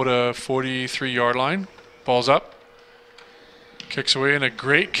the Dakota 43-yard line. Ball's up. Kicks away, and a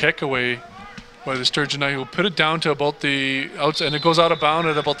great kick away by the Sturgeon Heights. Who put it down to about the outside, and it goes out of bounds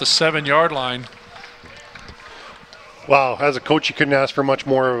at about the 7-yard line. Wow, as a coach, you couldn't ask for much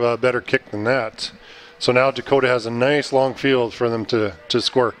more of a better kick than that. So now Dakota has a nice long field for them to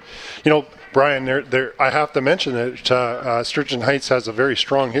score. You know, Brian, I have to mention that Sturgeon Heights has a very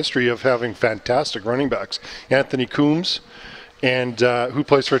strong history of having fantastic running backs. Anthony Coombs, and who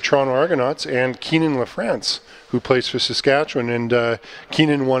plays for Toronto Argonauts, and Keenan LaFrance, who plays for Saskatchewan. And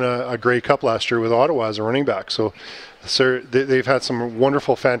Keenan won a Grey Cup last year with Ottawa as a running back. So they've had some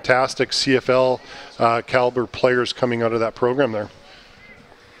wonderful, fantastic CFL caliber players coming out of that program there.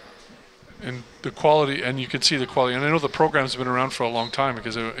 And the quality, and you can see the quality. And I know the program's been around for a long time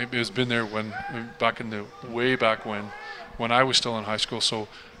because it has been there way back when I was still in high school. So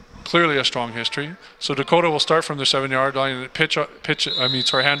clearly a strong history. So Dakota will start from the 7-yard line and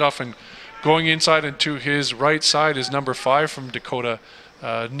handoff, and going inside and to his right side is number 5 from Dakota,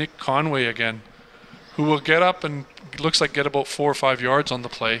 Nick Conway again, who will get up and looks like get about 4 or 5 yards on the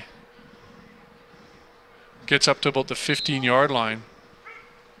play. Gets up to about the 15-yard line.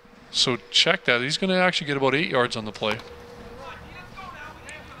 So check that. He's going to actually get about 8 yards on the play.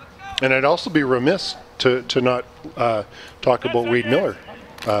 And I'd also be remiss to not talk about Wade Miller,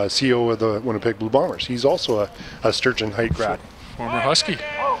 CEO of the Winnipeg Blue Bombers. He's also a Sturgeon Heights grad. Former Husky.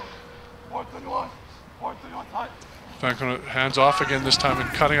 Hands off again this time and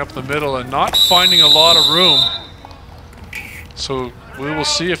cutting up the middle and not finding a lot of room. So we will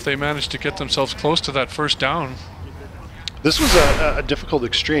see if they manage to get themselves close to that first down. This was a difficult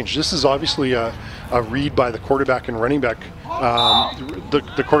exchange. This is obviously a read by the quarterback and running back.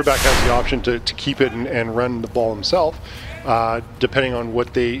 The quarterback has the option to keep it and run the ball himself, depending on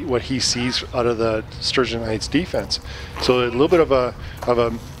what he sees out of the Sturgeon Heights defense. So a little bit of a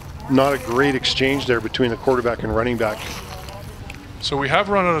not a great exchange there between the quarterback and running back. So we have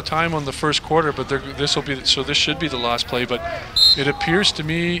run out of time on the first quarter, but this should be the last play. But it appears to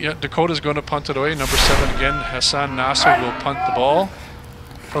me Dakota's going to punt it away. Number 7 again, Hassan Nasser will punt the ball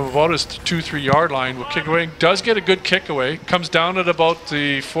from about his 2-3 yard line. Will kick away. Does get a good kick away. Comes down at about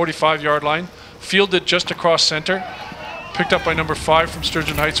the 45 yard line. Fielded just across center. Picked up by number 5 from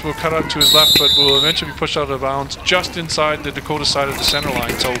Sturgeon Heights. Will cut out to his left, but will eventually be pushed out of bounds just inside the Dakota side of the center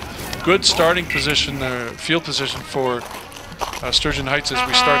line. So good starting position, field position for Sturgeon Heights as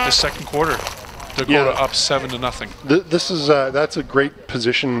we start the second quarter. Dakota up 7-0. This is that's a great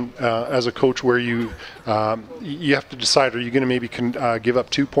position as a coach, where you have to decide: are you going to maybe give up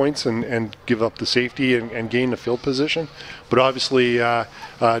 2 points and give up the safety and gain the field position? But obviously,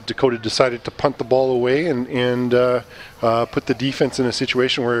 Dakota decided to punt the ball away and put the defense in a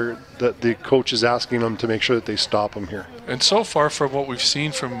situation where the coach is asking them to make sure that they stop them here. And so far, from what we've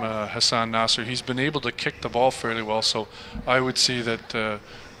seen from Hassan Nasser, he's been able to kick the ball fairly well. So I would see that.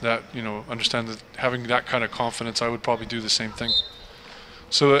 Understand that having that kind of confidence, I would probably do the same thing.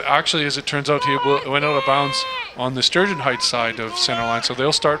 So actually, as it turns out, he went out of bounds on the Sturgeon Heights side of center line. So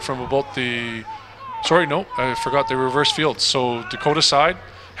they'll start from about the, I forgot the reverse field. So Dakota side,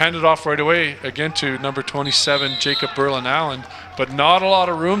 handed off right away again to number 27, Jacob Berlin-Allen, but not a lot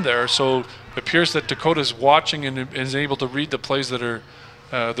of room there. So it appears that Dakota's watching and is able to read the plays that are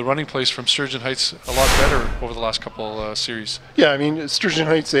the running plays from Sturgeon Heights a lot better over the last couple series. Yeah, I mean, Sturgeon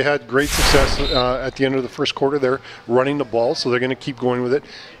Heights, they had great success at the end of the first quarter. They're running the ball, so they're going to keep going with it.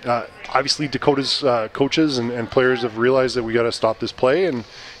 Obviously, Dakota's coaches and players have realized that we got to stop this play, and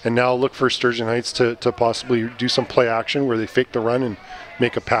now look for Sturgeon Heights to possibly do some play action where they fake the run and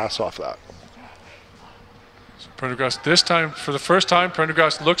make a pass off that. So Prendergast, this time, for the first time,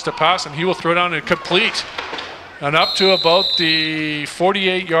 Prendergast looks to pass, and he will throw down and complete. And up to about the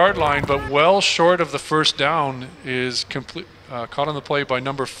 48 yard line, but well short of the first down, is caught on the play by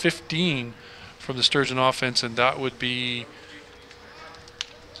number 15 from the Sturgeon offense, and that would be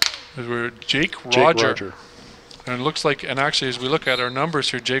Jake Roger. And it looks like, and actually as we look at our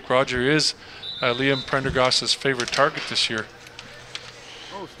numbers here, Jake Roger is Liam Prendergast's favorite target this year.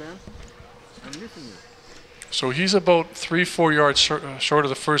 Oh, Stan, I'm missing you. So he's about 3-4 yards short of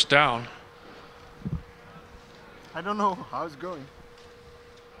the first down. I don't know how it's going.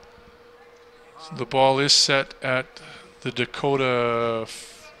 So the ball is set at the Dakota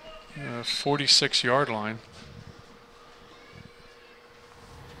 46 yard line.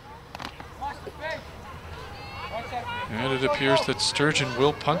 And it appears that Sturgeon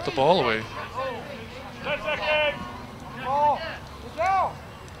will punt the ball away.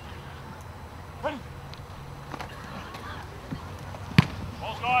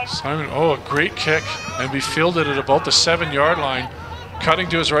 Simon, a great kick, and be fielded at about the 7 yard line. Cutting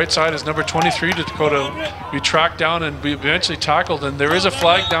to his right side is number 23 to Dakota. Be tracked down and be eventually tackled, and there is a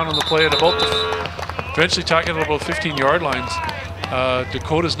flag down on the play at about eventually tackled at about 15 yard lines.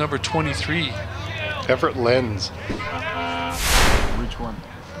 Dakota's number 23. Everett Lenz. Which one?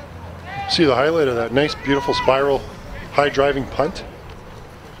 See the highlight of that nice, beautiful spiral, high driving punt.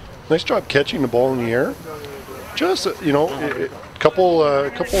 Nice job catching the ball in the air. Just couple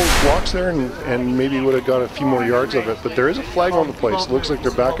blocks there, and maybe would have got a few more yards of it. But there is a flag on the place. It looks like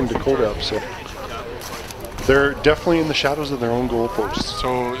they're backing Dakota up, so they're definitely in the shadows of their own goalposts.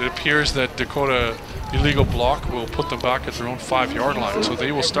 So it appears that Dakota illegal block will put them back at their own 5 yard line. So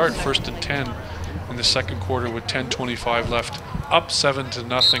they will start 1st and 10 in the second quarter with 10:25 left, up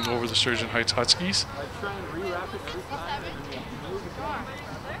 7-0 over the Sturgeon Heights Huskies.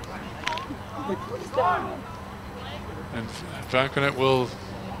 And Vanconet will,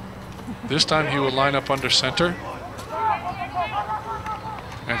 this time he will line up under center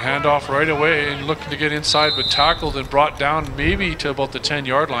and hand off right away and looking to get inside, but tackled and brought down maybe to about the 10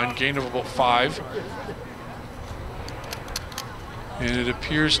 yard line, gain of about 5. And it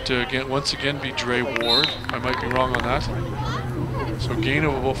appears to once again be Dre Ward. I might be wrong on that. So gain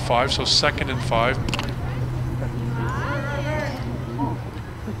of about 5, so 2nd and 5.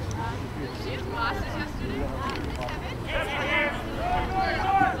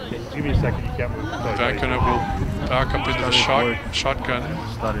 Give me a second, you can't move. Vanconet will back up into the shotgun.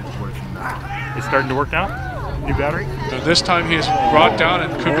 Started working. It's starting to work now? New battery? And this time he is brought down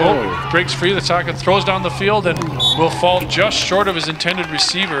and breaks free of the tackle, throws down the field, and will fall just short of his intended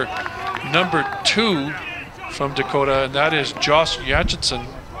receiver, number 2 from Dakota, and that is Josh Yatchinson.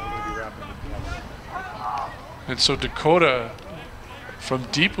 And so Dakota, from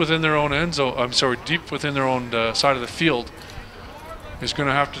deep within their own end zone, deep within their own side of the field, is going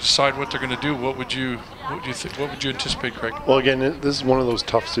to have to decide what they're going to do. What would you anticipate, Craig? Well, again, this is one of those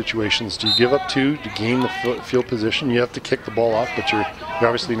tough situations. Do you give up 2 to gain the field position? You have to kick the ball off, but you're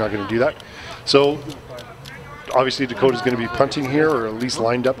obviously not going to do that. So obviously Dakota's going to be punting here, or at least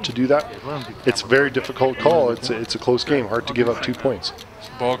lined up to do that. It's a very difficult call. It's a close game. Hard to give up 2 points.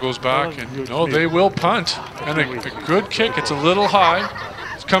 Ball goes back, and no, they will punt. And a good kick. It's a little high.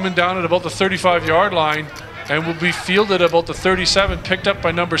 It's coming down at about the 35-yard line, and will be fielded about the 37, picked up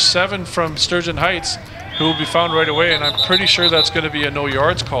by number 7 from Sturgeon Heights, who will be found right away. And I'm pretty sure that's going to be a no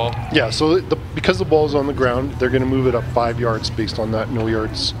yards call. Yeah, so because the ball is on the ground, they're going to move it up 5 yards based on that no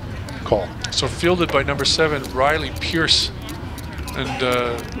yards call. So fielded by number 7, Riley Pierce.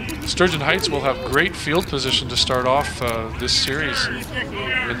 And Sturgeon Heights will have great field position to start off this series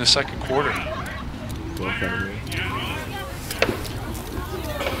in the second quarter.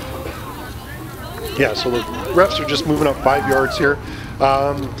 Yeah, so the refs are just moving up 5 yards here.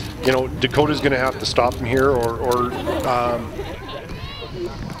 You know, Dakota's going to have to stop him here, or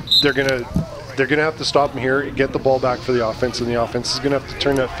they're going to have to stop him here, get the ball back for the offense, and the offense is going to have to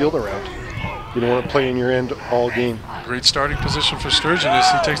turn that field around. You don't want to play in your end all game. Great starting position for Sturgeon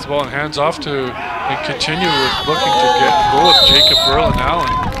as he takes the ball and hands off to and continue with looking to get goal of Jacob Berlin Allen,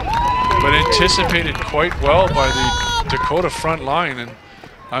 but anticipated quite well by the Dakota front line. And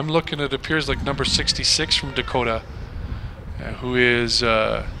I'm looking at, it appears like number 66 from Dakota, who is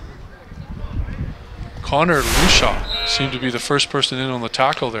Connor Lushaw, seemed to be the first person in on the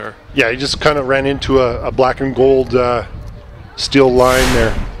tackle there. Yeah, he just kind of ran into a black and gold steel line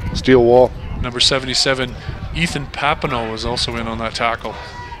there, steel wall. Number 77, Ethan Papineau, was also in on that tackle.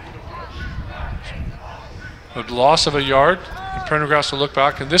 A loss of a yard, and Prendergast will look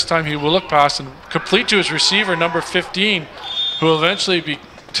back, and this time he will look past and complete to his receiver, number 15, who will eventually be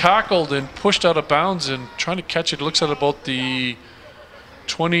tackled and pushed out of bounds and trying to catch it. It looks at about the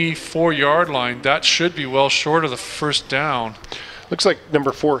 24-yard line. That should be well short of the first down. Looks like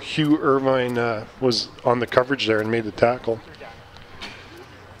number 4, Hugh Irvine, was on the coverage there and made the tackle.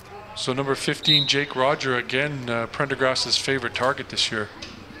 So number 15, Jake Roger, again, Prendergast's favorite target this year.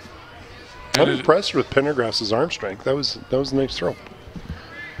 I'm impressed with Prendergast's arm strength. That was a nice throw.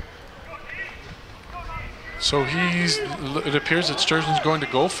 So it appears that Sturgeon's going to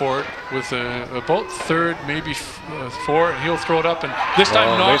go for it with about 3rd, maybe 4, and he'll throw it up, and this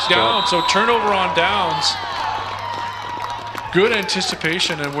time knocked down. So turnover on downs. Good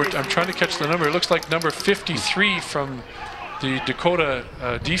anticipation, and I'm trying to catch the number. It looks like number 53 from the Dakota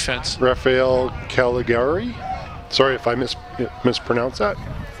defense. Rafael Caligari. Sorry if I mispronounced that.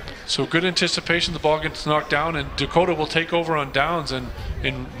 So good anticipation. The ball gets knocked down, and Dakota will take over on downs and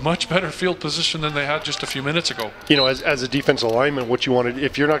in much better field position than they had just a few minutes ago. You know, as a defensive lineman, what you want to,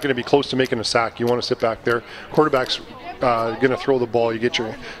 if you're not going to be close to making a sack, you want to sit back there. Quarterback's going to throw the ball. You get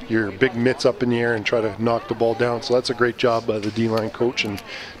your big mitts up in the air and try to knock the ball down. So that's a great job by the D-line coach and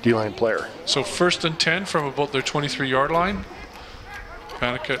D-line player. So 1st and 10 from about their 23-yard line.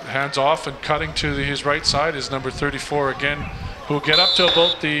 Panica hands off, and cutting to his right side is number 34 again, who will get up to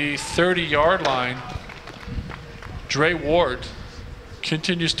about the 30-yard line. Dre Ward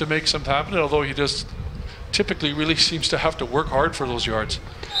continues to make something happen, although he does typically really seems to have to work hard for those yards.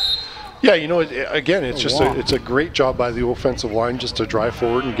 Yeah, you know, again, it's just it's a great job by the offensive line just to drive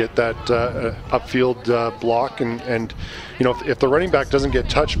forward and get that upfield block, and you know, if the running back doesn't get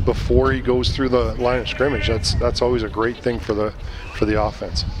touched before he goes through the line of scrimmage, that's always a great thing for the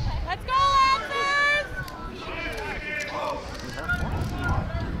offense. Let's go, Lancers!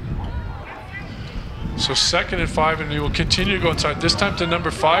 So 2nd and 5, and he will continue to go inside. This time to number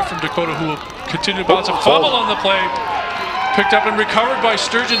 5 from Dakota, who will continue to bounce a fumble on the play. Picked up and recovered by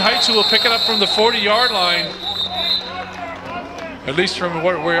Sturgeon Heights, who will pick it up from the 40-yard line. At least from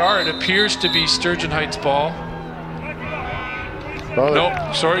where we are, it appears to be Sturgeon Heights' ball.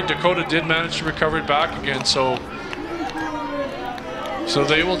 Nope, sorry, Dakota did manage to recover it back again, so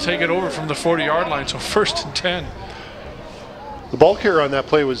they will take it over from the 40-yard line, so 1st and 10. The ball carrier on that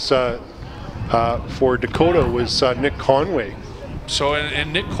play was, for Dakota, was Nick Conway. So,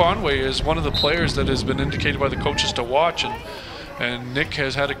 and Nick Conway is one of the players that has been indicated by the coaches to watch, and Nick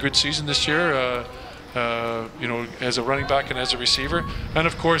has had a good season this year, you know, as a running back and as a receiver. And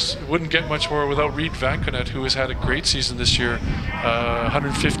of course, wouldn't get much more without Reed Vanconet, who has had a great season this year,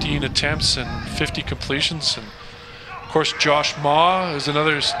 115 attempts and 50 completions. And of course, Josh Maw is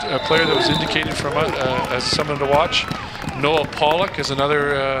another player that was indicated from as someone to watch. Noah Pollock is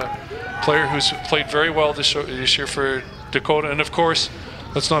another player who's played very well this year for Dakota. And of course,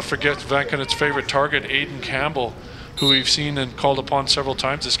 let's not forget Vanconet's favorite target, Aiden Campbell, who we've seen and called upon several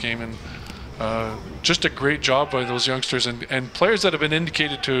times this game. And just a great job by those youngsters and players that have been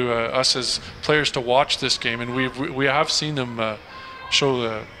indicated to us as players to watch this game, and we have seen them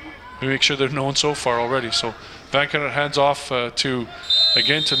show we make sure they're known so far already. So Vancouver hands off to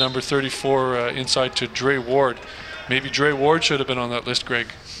number 34 inside to Dre Ward. Maybe Dre Ward should have been on that list, Greg.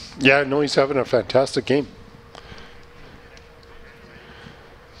 Yeah, no, he's having a fantastic game.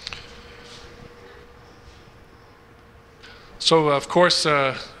 So, of course, we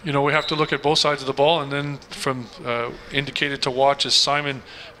have to look at both sides of the ball, and then from indicated to watch is Simon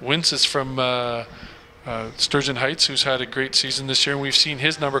Winces from Sturgeon Heights, who's had a great season this year, and we've seen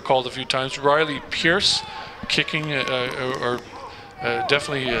his number called a few times. Riley Pierce, kicking,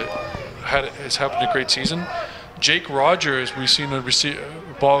 definitely has having a great season. Jake Roger, as we've seen a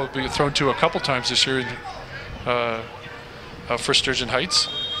ball be thrown to a couple times this year for Sturgeon Heights.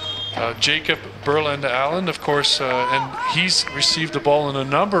 Jacob Berland Allen, of course, and he's received the ball on a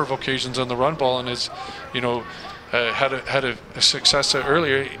number of occasions on the run ball, and has, had a success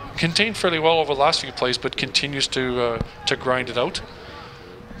earlier. Contained fairly well over the last few plays, but continues to grind it out.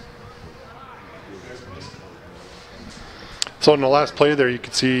 So in the last play there, you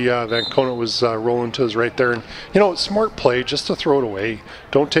could see Vancouver was rolling to his right there. And, smart play just to throw it away.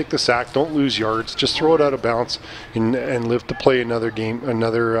 Don't take the sack. Don't lose yards. Just throw it out of bounds and live to play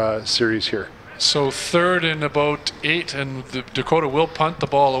another series here. So 3rd and about 8, and Dakota will punt the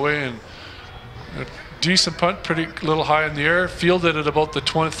ball away. And a decent punt, pretty little high in the air. Fielded at about the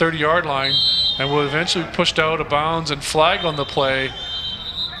 30-yard line, and will eventually be pushed out of bounds and flag on the play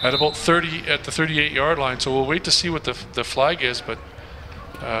at about 30 at the 38-yard line. So we'll wait to see what the flag is. But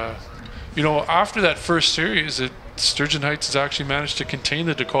after that first series, Sturgeon Heights has actually managed to contain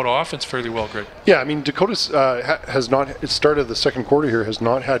the Dakota offense fairly well, Greg. Yeah, I mean, Dakota's has not, it started the second quarter here, has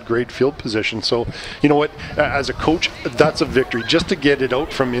not had great field position. So, you know what, as a coach, that's a victory. Just to get it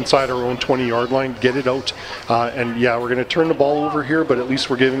out from inside our own 20-yard line, get it out. And yeah, we're going to turn the ball over here, but at least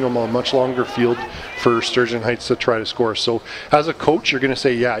we're giving them a much longer field for Sturgeon Heights to try to score. So as a coach, you're going to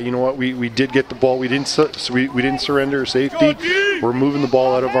say, yeah, you know what, we did get the ball. We didn't surrender safety. We're moving the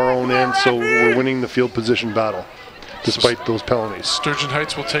ball out of our own end, so we're winning the field position battle despite those penalties. Sturgeon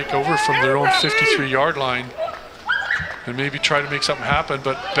Heights will take over from their own 53-yard line and maybe try to make something happen.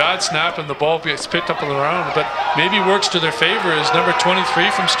 But bad snap, and the ball gets picked up on the ground, but maybe works to their favor as number 23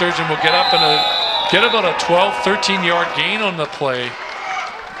 from Sturgeon will get up and get about a 12, 13-yard gain on the play.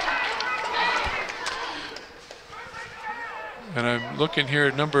 And I'm looking here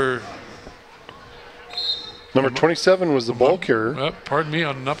at number 27 was the ball carrier. Pardon me,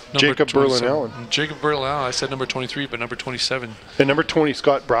 on number Jacob Berlin Allen. Jacob Berlin Allen. I said number 23, but number 27. And number 20,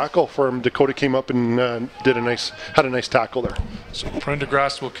 Scott Brackle from Dakota, came up and had a nice tackle there. So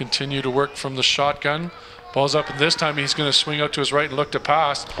Prendergast will continue to work from the shotgun. Ball's up, and this time he's going to swing out to his right and look to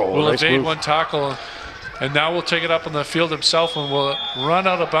pass. Will nice evade move. One tackle, and now we'll take it up on the field himself, and will run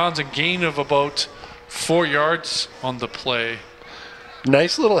out of bounds, a gain of about 4 yards on the play.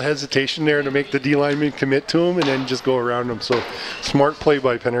 Nice little hesitation there to make the D lineman commit to him and then just go around him. So smart play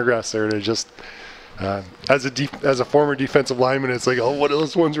by Pendergrass there to just, as a former defensive lineman, it's like, oh, what are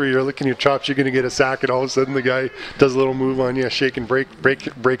those ones where you're licking your chops, you're going to get a sack, and all of a sudden the guy does a little move on you, shake and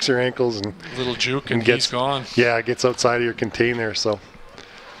breaks your ankles. And a little juke and he's gone. Yeah, gets outside of your contain there. So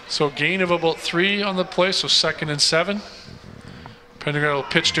gain of about 3 on the play, so 2nd and 7. Pendergrass will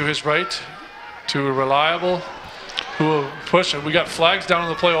pitch to his right to a reliable, who will push, and we got flags down on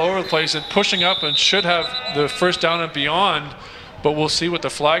the play all over the place and pushing up, and should have the first down and beyond, but we'll see what the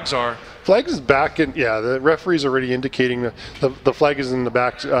flags are. Flag is back, and yeah, the referee's already indicating the flag is in the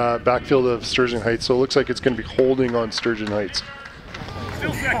backfield of Sturgeon Heights, so it looks like it's going to be holding on Sturgeon Heights.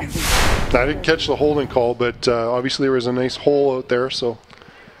 I didn't catch the holding call, but obviously there was a nice hole out there, so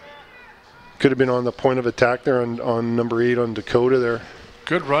could have been on the point of attack there on number 8 on Dakota there.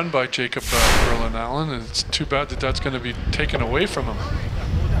 Good run by Jacob Berlin Allen, and it's too bad that that's going to be taken away from him.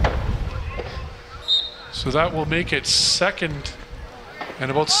 So that will make it 2nd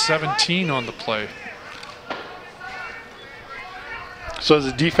and about 17 on the play. So as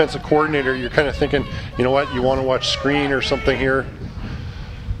a defensive coordinator, you're kind of thinking, you know what, you want to watch screen or something here.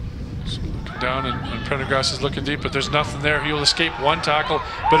 So looking down, and Prendergrass is looking deep, but there's nothing there. He'll escape one tackle,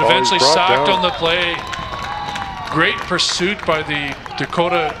 but eventually sacked on the play. Great pursuit by the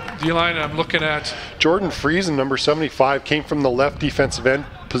Dakota D-line. I'm looking at Jordan Friesen, number 75, came from the left defensive end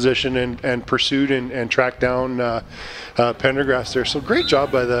position and pursued and tracked down Pendergrass there. So great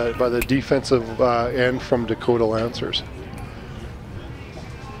job by the defensive end from Dakota Lancers.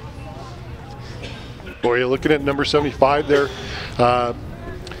 Boy, you're looking at number 75 there.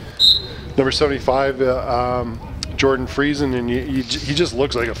 Number 75, Jordan Friesen, and he just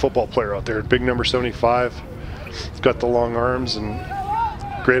looks like a football player out there. Big number 75. He's got the long arms and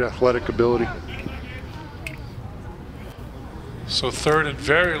great athletic ability. So third and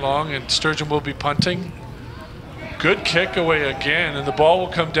very long, and Sturgeon will be punting. Good kick away again, and the ball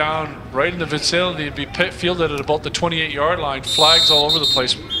will come down right in the vicinity and be fielded at about the 28-yard line. Flags all over the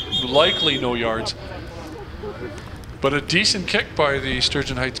place, likely no yards. But a decent kick by the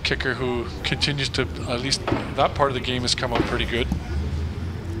Sturgeon Heights kicker, who continues to, at least that part of the game has come out pretty good.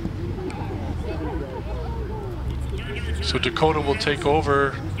 So Dakota will take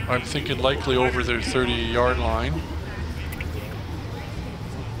over, I'm thinking likely over their 30-yard line.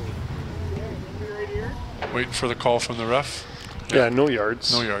 Waiting for the call from the ref. Yeah, no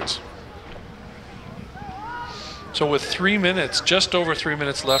yards. No yards. So with 3 minutes, just over 3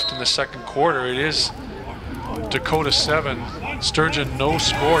 minutes left in the second quarter, it is Dakota 7, Sturgeon no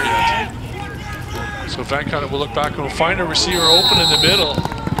score yet. So Vancouver will look back and will find a receiver open in the middle.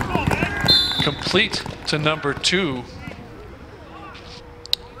 Complete to number 2,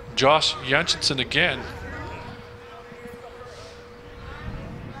 Josh Janchensen again.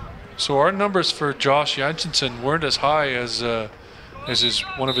 So our numbers for Josh Janchensen weren't as high as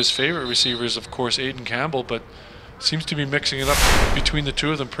one of his favorite receivers, of course, Aiden Campbell, but seems to be mixing it up between the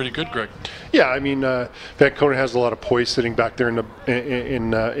two of them pretty good, Greg. Yeah, I mean, Dakota has a lot of poise sitting back there in the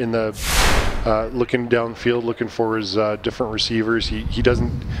looking downfield, looking for his different receivers. He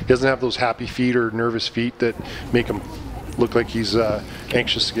doesn't have those happy feet or nervous feet that make him look like he's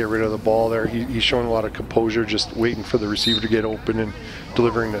anxious to get rid of the ball there. He's showing a lot of composure, just waiting for the receiver to get open and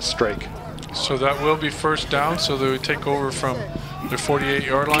delivering a strike. So that will be first down, so they would take over from their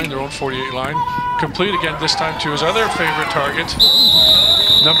 48-yard line, their own 48 line. Complete again, this time to his other favorite target,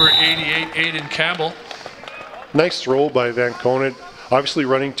 number 88, Aiden Campbell. Nice throw by Vancouver. Obviously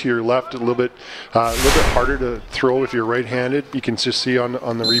running to your left a little bit harder to throw if you're right-handed. You can just see on the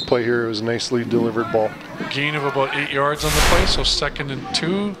replay here, it was a nicely delivered ball. Gain of about 8 yards on the play, so 2nd and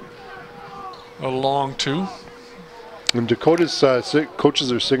 2, a long 2. And Dakota's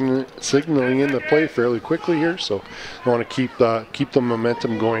coaches are signaling in the play fairly quickly here, so they want to keep the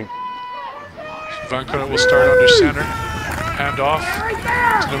momentum going. Vancouver will start under center, hand off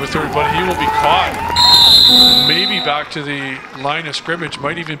to number 30, but he will be caught. Maybe back to the line of scrimmage,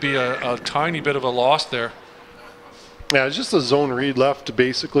 might even be a tiny bit of a loss there. Yeah, it's just a zone read left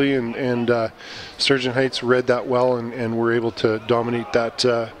basically, and Sturgeon Heights read that well and were able to dominate that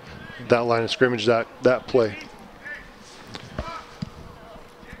line of scrimmage, that play.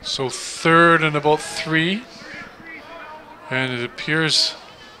 So 3rd and about 3, and it appears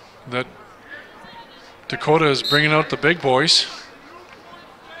that Dakota is bringing out the big boys.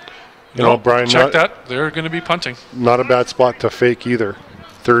 You know, Brian, check that. They're going to be punting. Not a bad spot to fake either.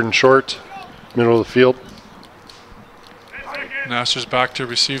 3rd and short, middle of the field. Nasser's back to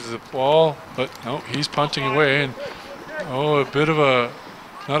receive the ball, but no, he's punting away, and a bit of a,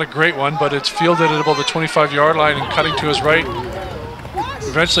 not a great one, but it's fielded at about the 25-yard line and cutting to his right.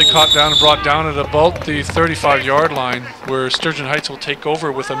 Eventually caught down and brought down at about the 35-yard line, where Sturgeon Heights will take over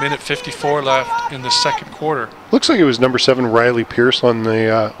with 1:54 left in the second quarter. Looks like it was number 7 Riley Pierce on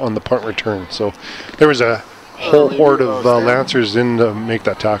the punt return. So there was a whole horde of Lancers in to make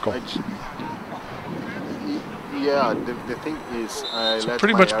that tackle. Yeah, the thing is, so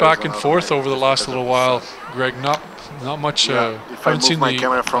pretty much back and forth over the last little while, Greg. Not much. Haven't seen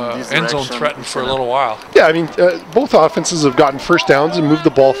the end zone threatened for a little while. Yeah, I mean, both offenses have gotten first downs and moved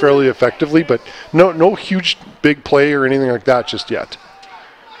the ball fairly effectively, but no huge big play or anything like that just yet.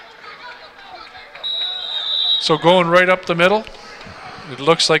 So going right up the middle, it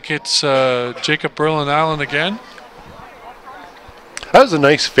looks like it's Jacob Berlin-Allen again. That was a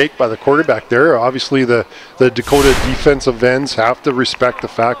nice fake by the quarterback there. Obviously, the Dakota defensive ends have to respect the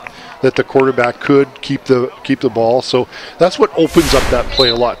fact that the quarterback could keep the ball. So that's what opens up that play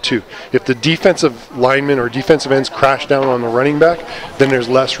a lot too. If the defensive linemen or defensive ends crash down on the running back, then there's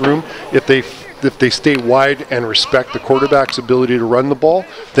less room. If they stay wide and respect the quarterback's ability to run the ball,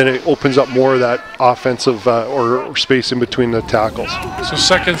 then it opens up more of that offensive or space in between the tackles. So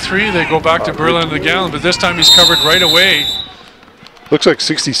 2nd 3, they go back to Berlin-Allen, but this time he's covered right away. Looks like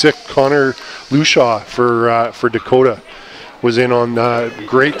 66 Connor Lushaw for Dakota was in on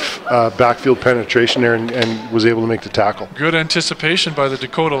great backfield penetration there and was able to make the tackle. Good anticipation by the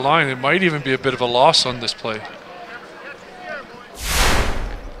Dakota line. It might even be a bit of a loss on this play.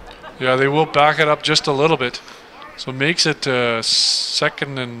 Yeah, they will back it up just a little bit. So makes it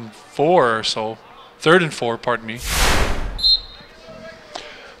 2nd and 4 or so. 3rd and 4, pardon me.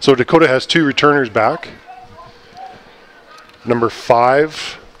 So Dakota has 2 returners back. Number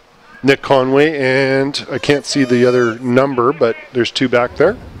 5 Nick Conway, and I can't see the other number, but there's 2 back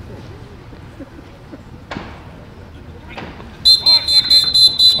there.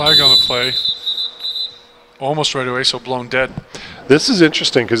 Flag on the play. Almost right away, so blown dead. This is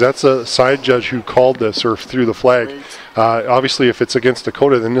interesting because that's a side judge who called this or threw the flag. Obviously, if it's against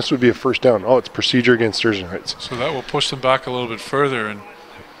Dakota, then this would be a first down. Oh, it's procedure against Sturgeon Heights. So that will push them back a little bit further. And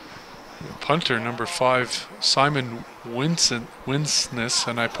punter number 5, Simon Winsness,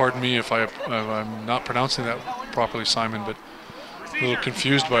 and pardon me if I'm not pronouncing that properly, Simon, but a little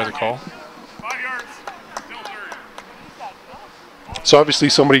confused by the call. So obviously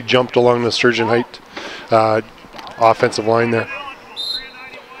somebody jumped along the Sturgeon Heights offensive line there.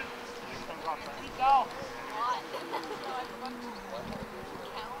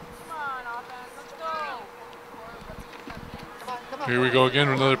 Here we go again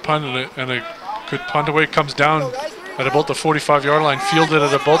with another punt, and a good punt away. Comes down at about the 45-yard line, fielded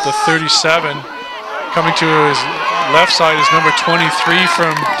at about the 37. Coming to his left side is number 23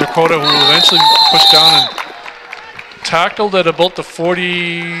 from Dakota, who will eventually push down and tackled at about the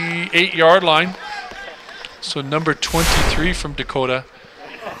 48-yard line. So number 23 from Dakota,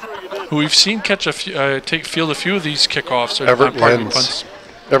 who we've seen catch field a few of these kickoffs.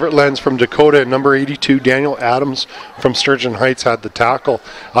 Everett Lenz from Dakota, and number 82, Daniel Adams from Sturgeon Heights had the tackle.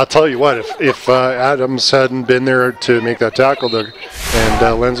 I'll tell you what, if Adams hadn't been there to make that tackle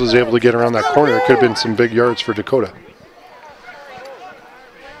and Lenz was able to get around that corner, it could have been some big yards for Dakota.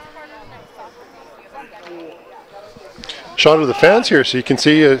 Shot of the fans here, so you can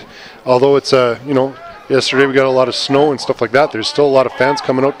see, although it's, yesterday we got a lot of snow and stuff like that, there's still a lot of fans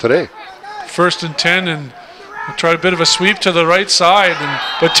coming out today. 1st and 10, and we'll try a bit of a sweep to the right side,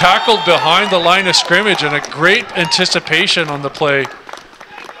 but tackled behind the line of scrimmage, and a great anticipation on the play.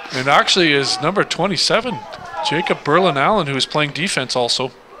 And actually is number 27, Jacob Berlin-Allen, who is playing defense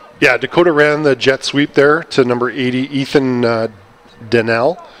also. Yeah, Dakota ran the jet sweep there to number 80, Ethan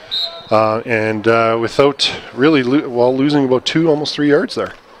Dennell. Without really losing about almost 3 yards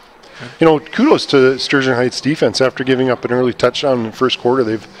there. Kudos to Sturgeon Heights defense after giving up an early touchdown in the first quarter.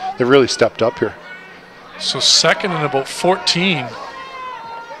 They've really stepped up here. So 2nd and about 14.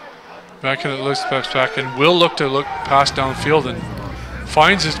 Back and it looks back and will look pass downfield and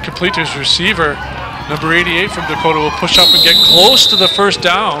finds his complete to his receiver. Number 88 from Dakota will push up and get close to the first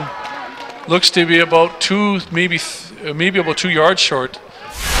down. Looks to be about maybe about 2 yards short.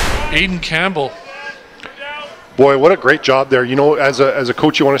 Aiden Campbell. Boy, what a great job there. As a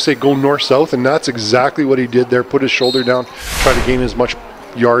coach, you want to say go north-south, and that's exactly what he did there. Put his shoulder down, try to gain as much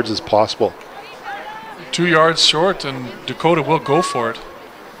yards as possible. 2 yards short, and Dakota will go for it.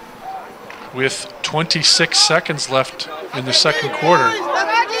 With 26 seconds left in the second quarter.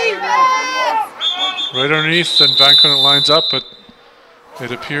 Right underneath, and Van Kunnert lines up, but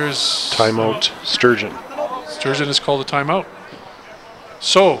it appears... Timeout, Sturgeon. Sturgeon has called a timeout.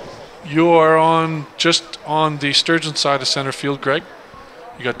 So, you are just on the Sturgeon side of center field, Greg.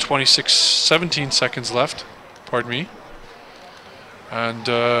 You got 17 seconds left, pardon me. And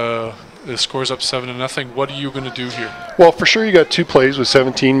the score's up 7-0. What are you going to do here? Well, for sure you got 2 plays with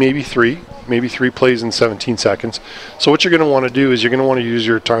 17, maybe 3 plays in 17 seconds. So what you're going to want to do is you're going to want to use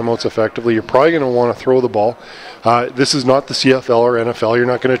your timeouts effectively. You're probably going to want to throw the ball. This is not the CFL or NFL. You're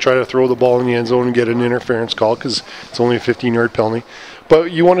not going to try to throw the ball in the end zone and get an interference call because it's only a 15-yard penalty.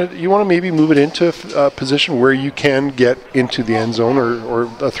 But you want to maybe move it into a position where you can get into the end zone or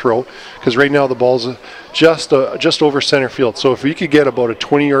a throw, because right now the ball's just over center field. So if we could get about a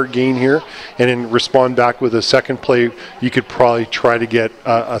 20-yard gain here and then respond back with a second play, you could probably try to get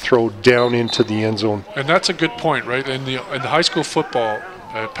a throw down into the end zone. And that's a good point, right? In the high school football,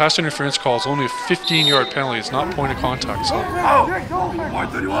 pass interference call is only a 15-yard penalty. It's not point of contact. So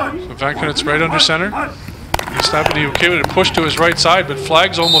Van Kunnert's right under center. He's snapping. He okay with a push to his right side, but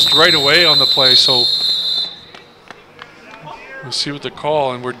flag's almost right away on the play. So we'll see what the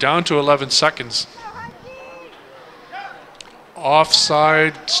call, and we're down to 11 seconds.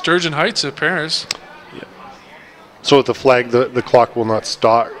 Offside, Sturgeon Heights, it appears. Yeah. So with the flag, the clock will not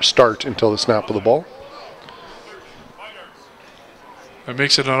start until the snap of the ball. That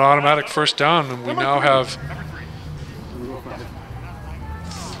makes it an automatic first down, and we now have...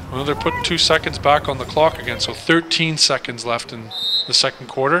 Well, they're putting 2 seconds back on the clock again, so 13 seconds left in the second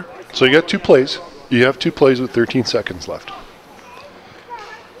quarter. So you got 2 plays. You have 2 plays with 13 seconds left.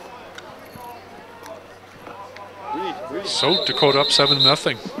 So Dakota up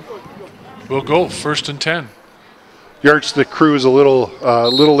 7-0. We'll go 1st and 10. Yards to the crew is a little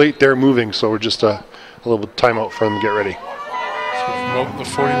late there moving, so we're just a little timeout for them to get ready. So from about the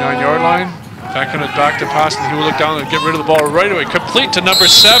 49-yard line, Back on it, back to pass, and he will look down and get rid of the ball right away. Complete to number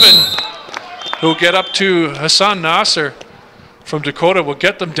 7, who'll get up to Hassan Nasser from Dakota. Will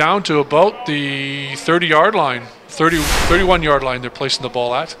get them down to about the 30-yard line, 31-yard line they're placing the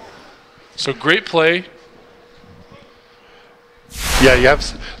ball at. So great play. Yeah, you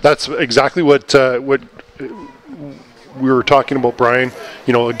have. That's exactly what we were talking about, Brian.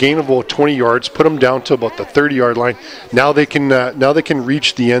 You know, a gain of about 20 yards, put them down to about the 30-yard line. Now they can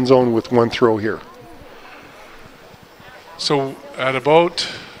reach the end zone with one throw here. So at about,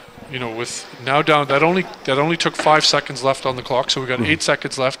 you know, with now down, that only took 5 seconds left on the clock. So we got 8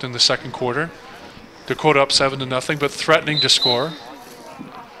 seconds left in the second quarter. Dakota up 7-0, but threatening to score.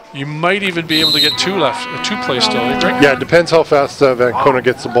 You might even be able to get 2 left, 2 plays still, right? Yeah, it depends how fast Vancona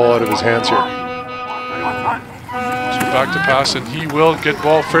gets the ball out of his hands here. So back to pass, and he will get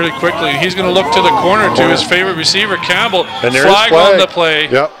ball fairly quickly. And he's going to look to the corner to his favorite receiver, Campbell. And there's flag on the play.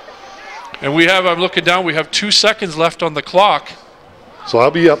 Yep. And I'm looking down, we have 2 seconds left on the clock. So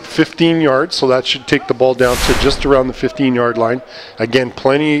I'll be up 15 yards, so that should take the ball down to just around the 15-yard line. Again,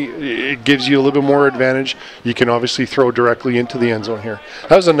 it gives you a little bit more advantage. You can obviously throw directly into the end zone here.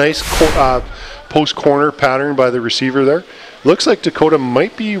 That was a nice post-corner pattern by the receiver there. Looks like Dakota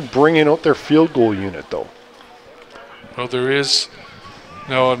might be bringing out their field goal unit, though. Well, there is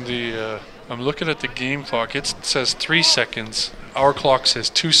now on the. I'm looking at the game clock. It says 3 seconds. Our clock says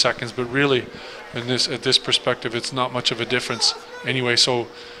 2 seconds, but really, at this perspective, it's not much of a difference anyway. So,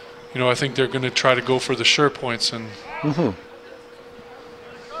 you know, I think they're going to try to go for the sure points, and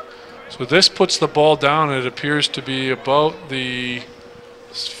so this puts the ball down. It appears to be about the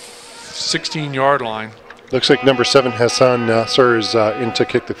 16-yard line. Looks like number 7 Hassan Nasser is in to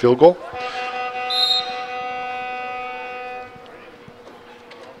kick the field goal.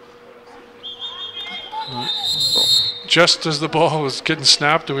 Just as the ball was getting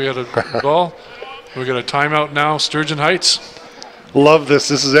snapped, we had a ball. We got a timeout now, Sturgeon Heights. Love this.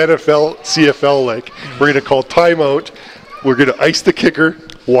 This is NFL, CFL like. We're going to call timeout. We're going to ice the kicker.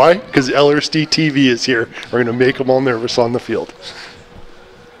 Why? Because LRSDTV is here. We're going to make them all nervous on the field.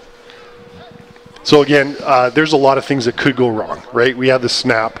 So again, there's a lot of things that could go wrong, right? We have the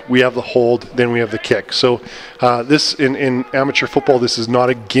snap, we have the hold, then we have the kick. So this in amateur football, this is not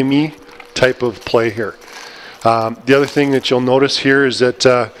a gimme type of play here. The other thing that you'll notice here is that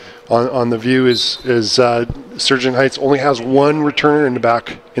on the view is Sturgeon Heights only has 1 returner in the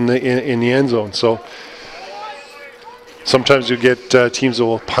back in the end zone. So sometimes you get teams that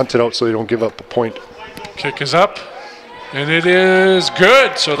will punt it out so they don't give up a point. Kick is up, and it is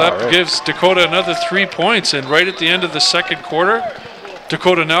good. So that gives Dakota another 3 points. And right at the end of the second quarter,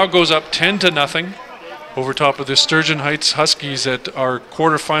 Dakota now goes up 10-0 over top of the Sturgeon Heights Huskies at our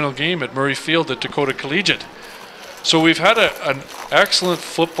quarterfinal game at Murray Field at Dakota Collegiate. So we've had an excellent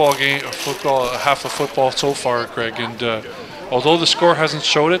football game, half of football so far, Greg. And although the score hasn't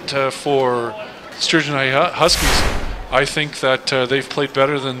showed it for Sturgeon Heights Huskies, I think that they've played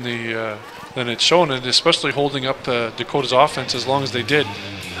better than it's shown, and especially holding up Dakota's offense as long as they did,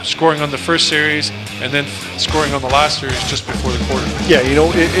 scoring on the first series and then scoring on the last series just before the quarter. Yeah, you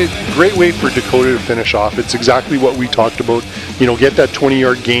know, great way for Dakota to finish off. It's exactly what we talked about. You know, get that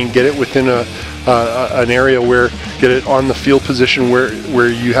 20-yard gain, get it within an area where, get it on the field position where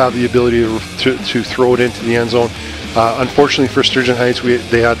you have the ability to throw it into the end zone. Unfortunately for Sturgeon Heights,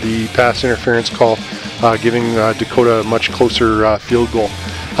 they had the pass interference call, giving Dakota a much closer field goal.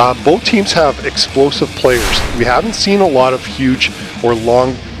 Both teams have explosive players. We haven't seen a lot of huge or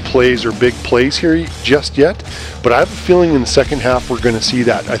long plays or big plays here just yet, but I have a feeling in the second half we're going to see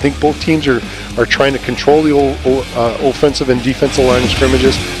that. I think both teams are trying to control the offensive and defensive line of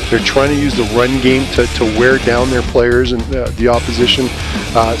scrimmages. They're trying to use the run game to wear down their players and the opposition.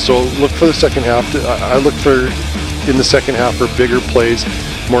 So look for the second half. I look for in the second half for bigger plays,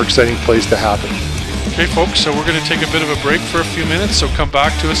 more exciting plays to happen. Okay, folks, so we're going to take a bit of a break for a few minutes, so come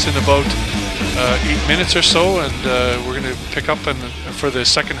back to us in about 8 minutes or so, and we're going to pick up for the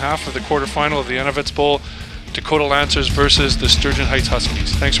second half of the quarterfinal of the NFX Bowl, Dakota Lancers versus the Sturgeon Heights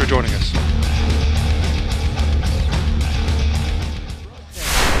Huskies. Thanks for joining us.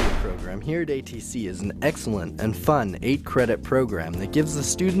 Program here at ATC is an excellent and fun 8-credit program that gives the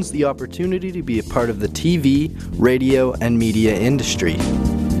students the opportunity to be a part of the TV, radio, and media industry.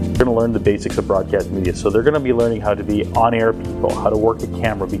 They're going to learn the basics of broadcast media, so they're going to be learning how to be on-air people, how to work a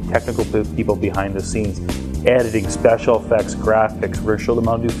camera, be technical people behind the scenes, editing, special effects, graphics. We're going to show them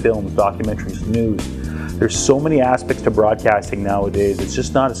how to do films, documentaries, news. There's so many aspects to broadcasting nowadays. It's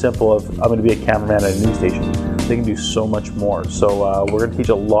just not as simple of, I'm going to be a cameraman at a news station. They can do so much more. So we're going to teach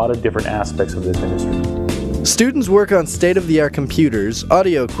a lot of different aspects of this industry. Students work on state-of-the-art computers,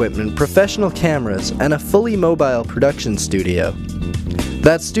 audio equipment, professional cameras, and a fully mobile production studio.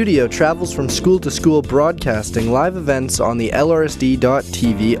 That studio travels from school to school broadcasting live events on the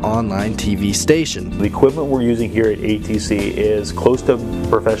LRSD.TV online TV station. The equipment we're using here at ATC is close to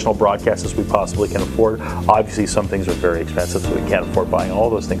professional broadcast as we possibly can afford. Obviously some things are very expensive, so we can't afford buying all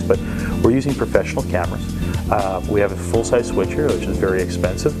those things, but we're using professional cameras. We have a full-size switcher, which is very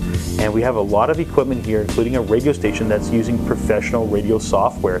expensive, and we have a lot of equipment here, including a radio station that's using professional radio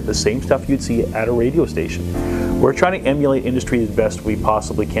software, the same stuff you'd see at a radio station. We're trying to emulate industry as best we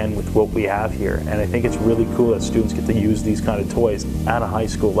possibly can with what we have here, and I think it's really cool that students get to use these kind of toys at a high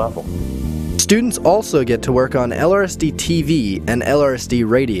school level. Students also get to work on LRSD-TV and LRSD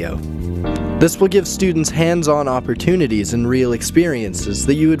radio. This will give students hands-on opportunities and real experiences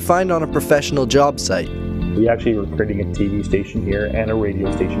that you would find on a professional job site. We actually are creating a TV station here and a radio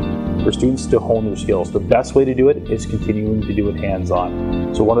station for students to hone their skills. The best way to do it is continuing to do it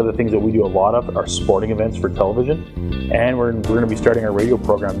hands-on. So one of the things that we do a lot of are sporting events for television, and we're going to be starting our radio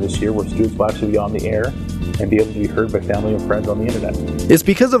program this year where students will actually be on the air and be able to be heard by family and friends on the internet. It's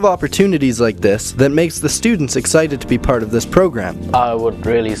because of opportunities like this that makes the students excited to be part of this program. I would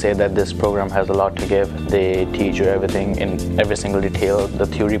really say that this program has a lot to give. They teach you everything in every single detail, the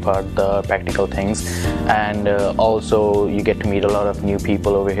theory part, the practical things, and also you get to meet a lot of new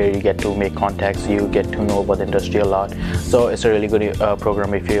people over here. You get to make contacts, you get to know about the industry a lot. So it's a really good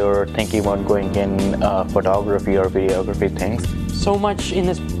program if you're thinking about going in photography or videography things. So much in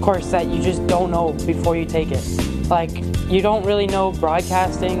this course that you just don't know before you take it. Like, you don't really know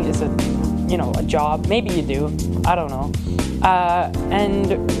broadcasting is a job. Maybe you do, I don't know.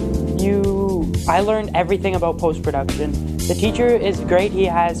 I learned everything about post-production. The teacher is great, he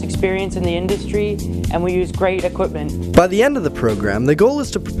has experience in the industry, and we use great equipment. By the end of the program, the goal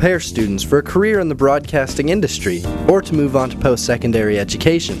is to prepare students for a career in the broadcasting industry, or to move on to post-secondary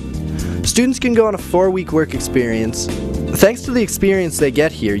education. Students can go on a 4-week work experience. Thanks to the experience they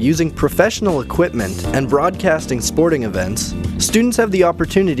get here using professional equipment and broadcasting sporting events, students have the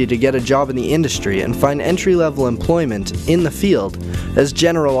opportunity to get a job in the industry and find entry-level employment in the field as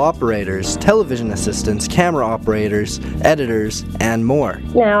general operators, television assistants, camera operators, editors, and more.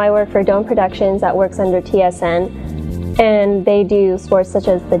 Now I work for Dome Productions that works under TSN, and they do sports such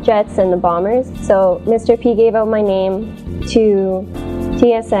as the Jets and the Bombers. So Mr. P gave out my name to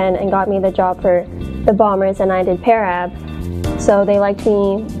TSN and got me the job for the Bombers, and I did Parab. So they liked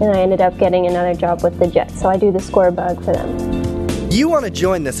me, and I ended up getting another job with the Jets. So I do the score bug for them. You want to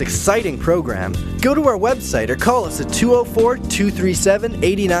join this exciting program? Go to our website or call us at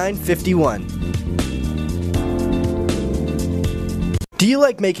 204-237-8951. Do you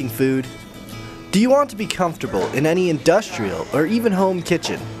like making food? Do you want to be comfortable in any industrial or even home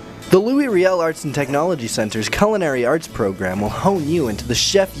kitchen? The Louis Riel Arts and Technology Center's Culinary Arts program will hone you into the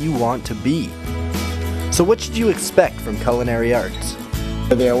chef you want to be. So what should you expect from Culinary Arts?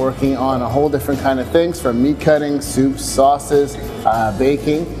 They are working on a whole different kind of things, from meat cutting, soups, sauces,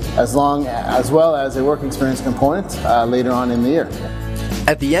 baking, as well as a work experience component later on in the year.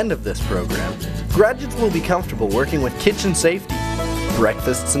 At the end of this program, graduates will be comfortable working with kitchen safety,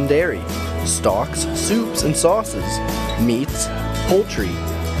 breakfasts and dairy, stocks, soups and sauces, meats, poultry,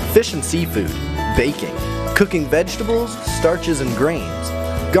 fish and seafood, baking, cooking vegetables, starches and grains,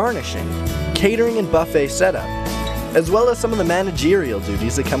 garnishing, catering and buffet setup, as well as some of the managerial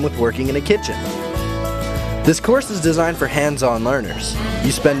duties that come with working in a kitchen. This course is designed for hands-on learners.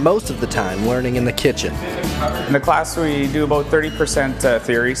 You spend most of the time learning in the kitchen. In the class we do about 30%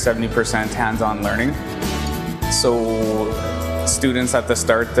 theory, 70% hands-on learning. So students at the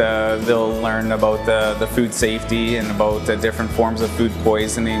start, they'll learn about the food safety and about the different forms of food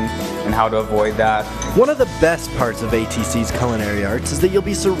poisoning and how to avoid that. One of the best parts of ATC's Culinary Arts is that you'll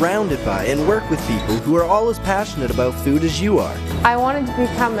be surrounded by and work with people who are all as passionate about food as you are. I wanted to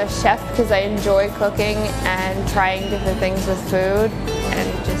become a chef because I enjoy cooking and trying different things with food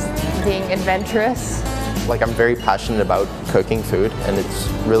and just being adventurous. Like, I'm very passionate about cooking food, and it's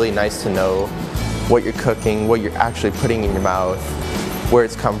really nice to know what you're cooking, what you're actually putting in your mouth, where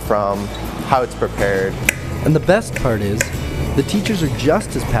it's come from, how it's prepared. And the best part is, the teachers are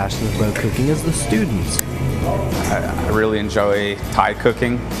just as passionate about cooking as the students. I really enjoy Thai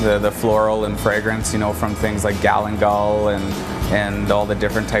cooking, the floral and fragrance, from things like galangal and all the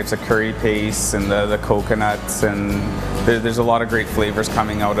different types of curry pastes and the coconuts, and there's a lot of great flavors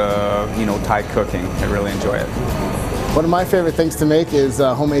coming out of Thai cooking. I really enjoy it. One of my favorite things to make is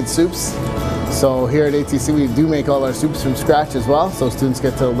homemade soups. So here at ATC we do make all our soups from scratch as well, so students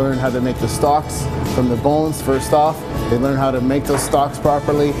get to learn how to make the stocks, from the bones first off. They learn how to make those stocks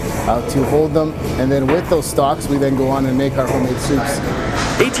properly, how to hold them, and then with those stocks we then go on and make our homemade soups.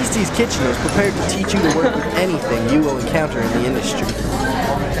 ATC's kitchen is prepared to teach you to work with anything you will encounter in the industry.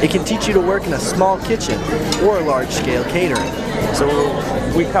 It can teach you to work in a small kitchen or a large-scale catering. So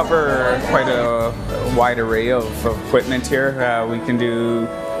we cover quite a wide array of equipment here. We can do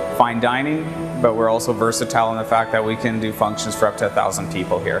fine dining, but we're also versatile in the fact that we can do functions for up to 1,000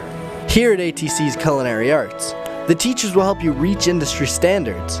 people here. Here at ATC's Culinary Arts, the teachers will help you reach industry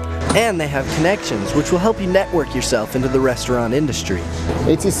standards, and they have connections which will help you network yourself into the restaurant industry.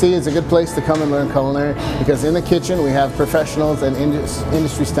 ATC is a good place to come and learn culinary because in the kitchen we have professionals and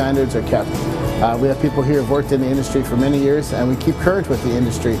industry standards are kept. We have people here who have worked in the industry for many years, and we keep current with the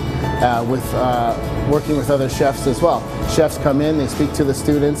industry with working with other chefs as well. Chefs come in, they speak to the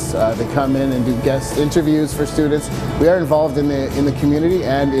students, they come in and do guest interviews for students. We are involved in the community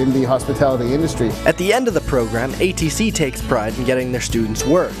and in the hospitality industry. At the end of the program, ATC takes pride in getting their students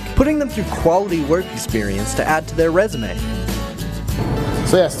work, putting them through quality work experience to add to their resume.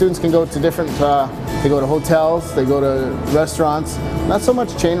 So yeah, students can go to different, they go to hotels, they go to restaurants, not so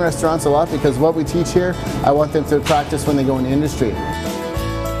much chain restaurants a lot, because what we teach here, I want them to practice when they go in industry.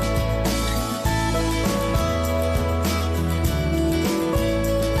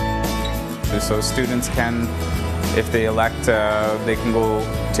 So students can, if they elect, they can go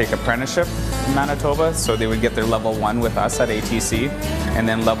take apprenticeship in Manitoba, so they would get their level 1 with us at ATC, and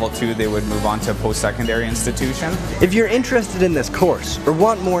then level 2 they would move on to a post-secondary institution. If you're interested in this course or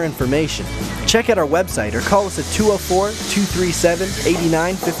want more information, check out our website or call us at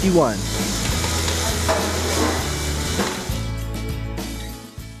 204-237-8951.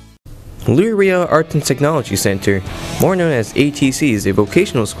 Louisville Arts and Technology Center, more known as ATC, is a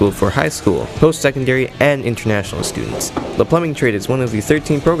vocational school for high school, post-secondary, and international students. The plumbing trade is one of the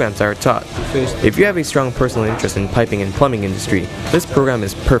 13 programs that are taught. If you have a strong personal interest in piping and plumbing industry, this program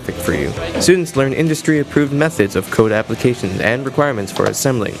is perfect for you. Students learn industry-approved methods of code applications and requirements for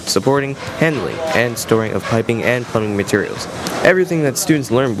assembling, supporting, handling, and storing of piping and plumbing materials. Everything that students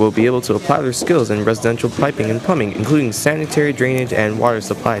learn will be able to apply their skills in residential piping and plumbing, including sanitary, drainage, and water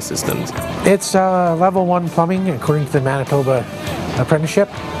supply systems. It's level 1 plumbing according to the Manitoba apprenticeship,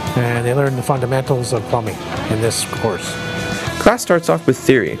 and they learn the fundamentals of plumbing in this course. Class starts off with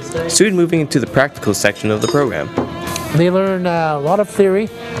theory, soon moving into the practical section of the program. They learn a lot of theory,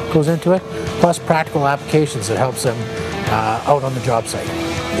 goes into it, plus practical applications that helps them out on the job site.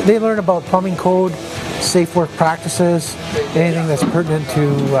 They learn about plumbing code, safe work practices, anything that's pertinent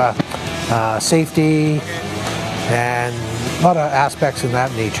to safety, and a lot of aspects in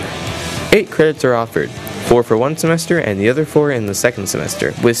that nature. 8 credits are offered, 4 for one semester and the other 4 in the second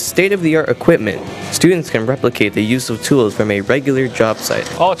semester. With state-of-the-art equipment, students can replicate the use of tools from a regular job site.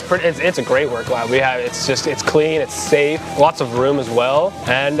 Oh, it's a great work lab. It's clean, it's safe, lots of room as well,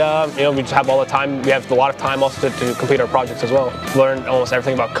 and we just have all the time. We have a lot of time also to complete our projects as well. Learn almost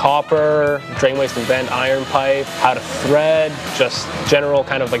everything about copper, drain waste and vent, iron pipe, how to thread, just general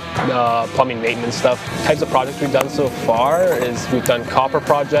kind of like plumbing maintenance stuff. Types of projects we've done so far is we've done copper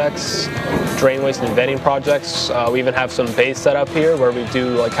projects, drain waste and venting projects. We even have some bays set up here where we do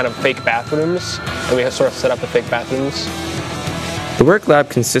like kind of fake bathrooms, and we have sort of set up the fake bathrooms. The work lab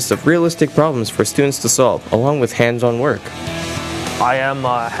consists of realistic problems for students to solve, along with hands-on work. I am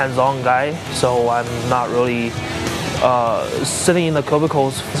a hands-on guy, so I'm not really sitting in the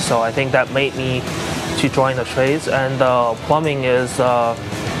cubicles, so I think that made me to join the trades. And plumbing is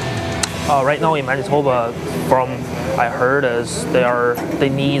right now in Manitoba, from I heard, is they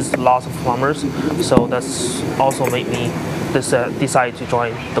need lots of plumbers, so that's also made me decide to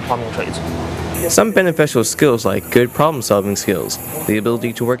join the plumbing trades. Some beneficial skills like good problem-solving skills, the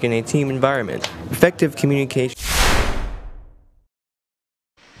ability to work in a team environment, effective communication.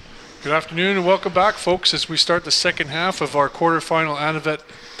 Good afternoon and welcome back, folks, as we start the second half of our quarterfinal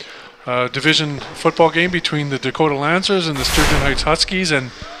Anavet division football game between the Dakota Lancers and the Sturgeon Heights Huskies.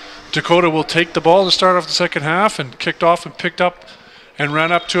 And Dakota will take the ball to start off the second half, and kicked off and picked up and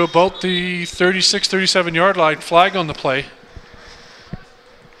ran up to about the 36-37 yard line. Flag on the play.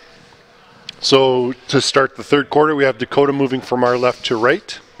 So to start the third quarter, we have Dakota moving from our left to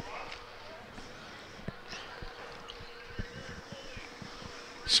right.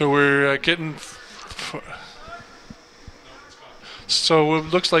 So we're getting... So it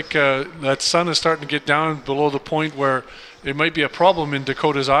looks like that sun is starting to get down below the point where it might be a problem in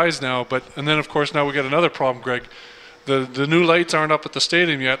Dakota's eyes now. And then, of course, now we got another problem, Greg. The new lights aren't up at the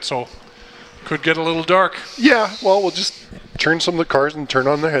stadium yet, so could get a little dark. Yeah, well, we'll just turn some of the cars and turn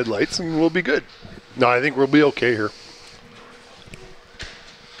on the headlights, and we'll be good. No, I think we'll be okay here.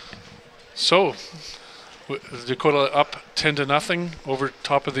 So, Dakota up 10-0 over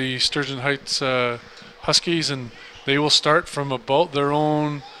top of the Sturgeon Heights Huskies, and they will start from about their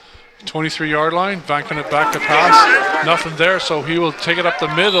own 23-yard line. Banking it back to pass. Nothing there, so he will take it up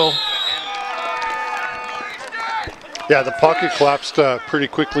the middle. Yeah, the pocket collapsed pretty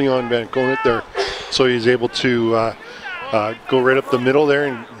quickly on Van Conant there, so he's able to go right up the middle there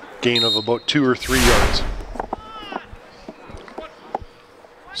and gain of about 2 or 3 yards.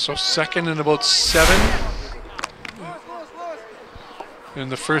 So second and about 7 in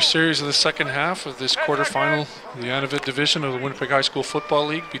the first series of the second half of this quarterfinal, the Anavid division of the Winnipeg High School Football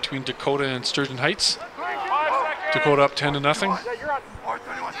League between Dakota and Sturgeon Heights. Dakota up 10-0.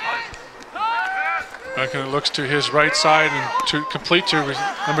 Duncan looks to his right side and to complete to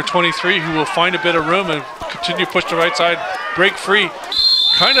number 23, who will find a bit of room and continue to push the right side, break free.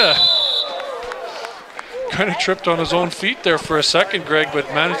 Kind of tripped on his own feet there for a second, Greg, but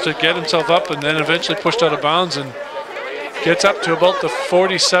managed to get himself up and then eventually pushed out of bounds and gets up to about the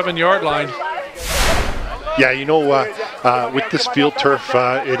 47-yard line. Yeah, you know, with this field turf,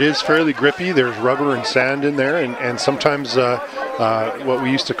 it is fairly grippy. There's rubber and sand in there, and sometimes what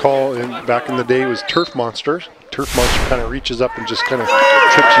we used to call back in the day was turf monsters. Turf monster kind of reaches up and just kind of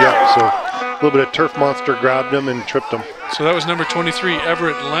trips you up. So a little bit of turf monster grabbed him and tripped him. So that was number 23,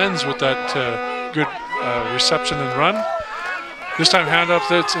 Everett Lenz, with that good reception and run. This time hand up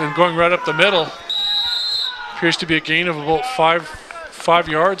and going right up the middle. Appears to be a gain of about five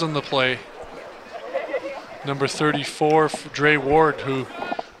yards on the play. Number 34, Dre Ward, who,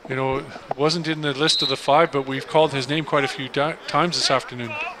 you know, wasn't in the list of the 5, but we've called his name quite a few times this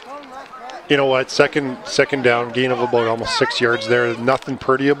afternoon. You know what? Second down, gain of about almost 6 yards there. Nothing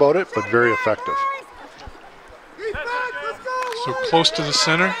pretty about it, but very effective. So close to the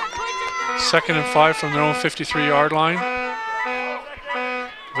center. 2nd and 5 from their own 53-yard line.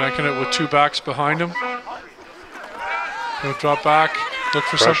 Banking it with 2 backs behind him. He'll drop back, look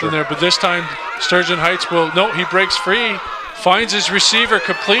for something there, but this time Sturgeon Heights will, no, he breaks free, finds his receiver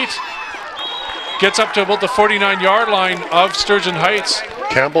complete, gets up to about the 49-yard line of Sturgeon Heights.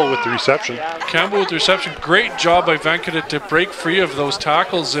 Campbell with the reception. Campbell with the reception. Great job by Vankata to break free of those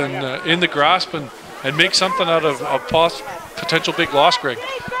tackles and in the grasp and make something out of a potential big loss, Greg.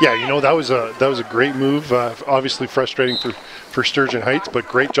 Yeah, you know, that was a great move. Obviously frustrating for Sturgeon Heights, but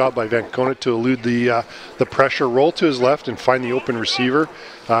great job by Van Conant to elude the pressure, roll to his left, and find the open receiver,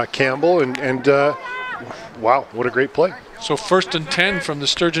 Campbell, and wow, what a great play. So 1st and 10 from the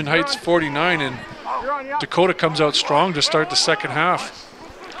Sturgeon Heights 49, and Dakota comes out strong to start the second half.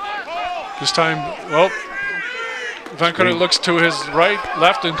 This time, well, Van Conant looks to his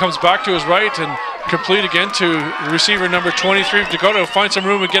left, and comes back to his right, and complete again to receiver number 23 of Dakota, who finds some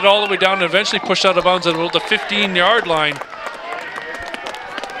room and get all the way down and eventually push out of bounds at about the 15-yard line.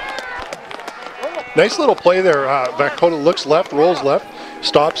 Nice little play there. Van Conant looks left, rolls left,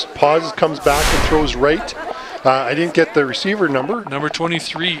 stops, pauses, comes back and throws right. I didn't get the receiver number. Number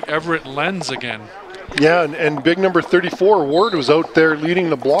 23, Everett Lenz again. Yeah, and big number 34, Ward, was out there leading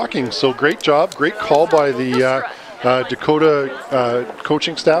the blocking. So great job, great call by the Dakota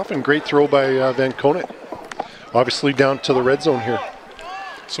coaching staff, and great throw by Van Conant. Obviously down to the red zone here.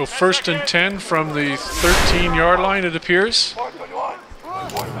 So 1st and 10 from the 13-yard line, it appears.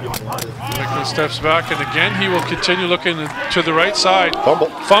 Michael steps back, and again he will continue looking to the right side.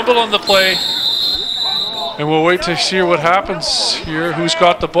 Fumble on the play. And we'll wait to see what happens here. Who's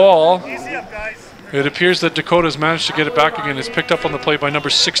got the ball? It appears that Dakota's managed to get it back again. It's picked up on the play by number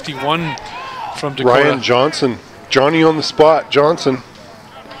 61 from Dakota. Ryan Johnson. Johnny on the spot, Johnson.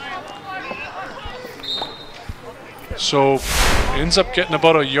 So ends up getting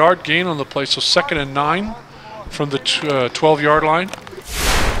about a yard gain on the play. So 2nd and 9 from the 12-yard line.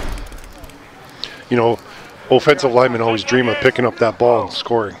 You know, offensive linemen always dream of picking up that ball and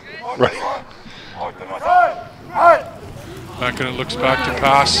scoring. Right. Back, and it looks back to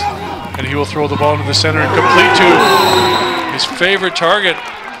pass, and he will throw the ball into the center and complete to his favorite target,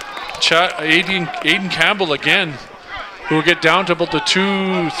 Aiden Campbell again, who will get down to about the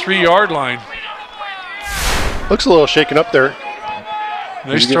 2-3 yard line. Looks a little shaken up there.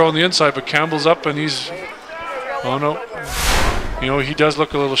 Nice throw on the inside, but Campbell's up, and he's, oh no. You know, he does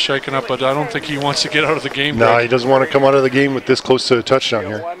look a little shaken up, but I don't think he wants to get out of the game. No, he doesn't want to come out of the game with this close to a touchdown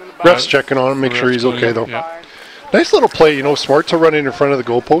here. Ref's checking on him, make sure he's okay though. Yeah. Nice little play, you know, smart to run in front of the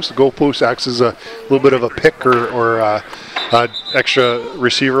goalpost. The goalpost acts as a little bit of a pick or extra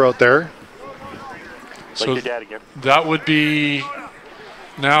receiver out there. So that would be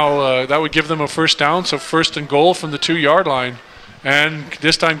now, that would give them a first down, so 1st and goal from the 2-yard line. And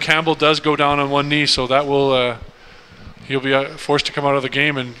this time Campbell does go down on one knee, so that will, he'll be forced to come out of the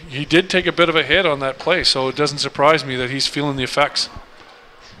game. And he did take a bit of a hit on that play, so it doesn't surprise me that he's feeling the effects.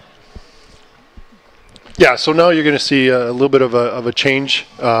 Yeah, so now you're going to see a little bit of a change.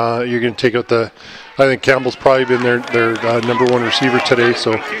 You're going to take out I think Campbell's probably been their number one receiver today,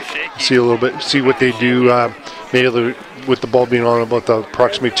 so see a little bit, see what they do. Maybe with the ball being on about the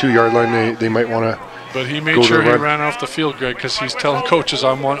approximate 2-yard line, they might want to. But he made sure he ran off the field, Greg, because he's telling coaches,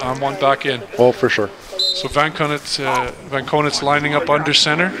 I'm one back in. Oh, for sure. So Van Conit's lining up under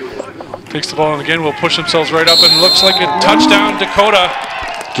center. Takes the ball, and again will push themselves right up, and looks like a touchdown, Dakota.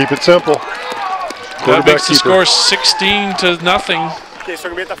 Keep it simple. That makes the score 16-0. Okay, so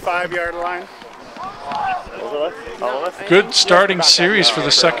we're going to be at the 5-yard line. Good starting series for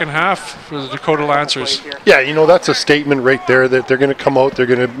the second half for the Dakota Lancers. Yeah, you know, that's a statement right there that they're going to come out, they're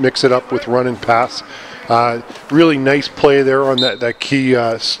going to mix it up with run and pass. Really nice play there on that key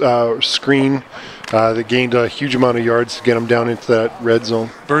screen that gained a huge amount of yards to get them down into that red zone.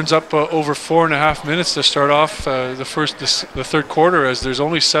 Burns up over 4.5 minutes to start off the third quarter, as there's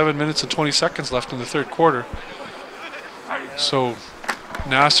only 7 minutes and 20 seconds left in the third quarter. So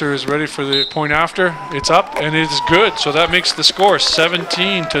Nasser is ready for the point after. It's up, and it is good. So that makes the score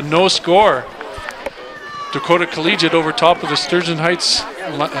 17-0 score. Dakota Collegiate over top of the Sturgeon Heights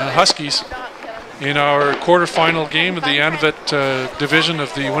Huskies in our quarterfinal game of the Anavet division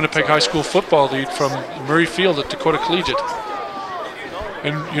of the Winnipeg High School Football League from Murray Field at Dakota Collegiate.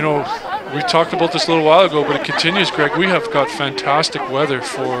 And, you know, we talked about this a little while ago, but it continues, Greg. We have got fantastic weather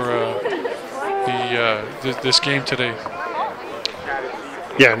for this game today.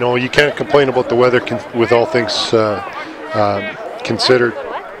 Yeah, no, you can't complain about the weather with all things considered.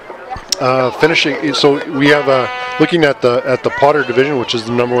 Finishing, so we have looking at the Potter division, which is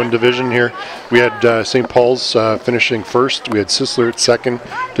the #1 division here. We had St. Paul's finishing first. We had Sisler at second,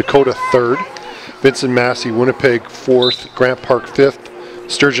 Dakota third, Vincent Massey, Winnipeg fourth, Grant Park fifth,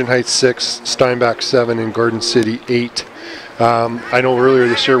 Sturgeon Heights sixth, Steinbach 7, and Garden City 8. I know earlier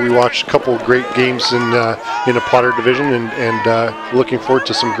this year we watched a couple of great games in the Potter division, and looking forward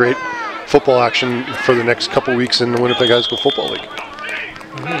to some great football action for the next couple of weeks in the Winnipeg High School Football League.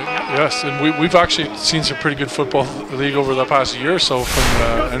 Yes, and we've actually seen some pretty good football league over the past year or so.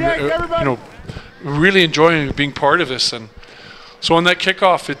 You know, really enjoying being part of this. And so on that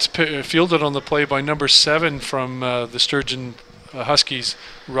kickoff, it's fielded on the play by number 7 from the Sturgeon Huskies,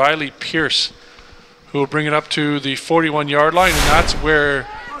 Riley Pierce, who will bring it up to the 41-yard line, and that's where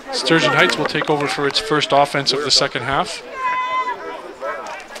Sturgeon Heights will take over for its first offense of the second half.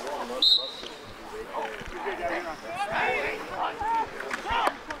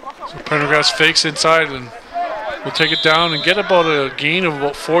 So Prendergast fakes inside and will take it down and get about a gain of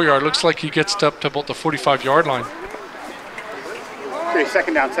about 4 yards. Looks like he gets up to about the 45-yard line. Okay,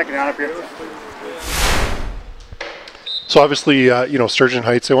 second down up here. So obviously, you know, Sturgeon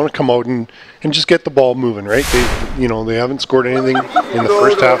Heights, they want to come out and just get the ball moving, right? They haven't scored anything in the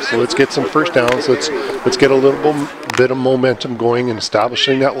first half, so let's get some first downs. Let's get a little bit of momentum going and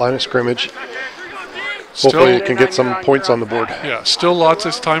establishing that line of scrimmage. Hopefully, it can get some points on the board. Yeah, still lots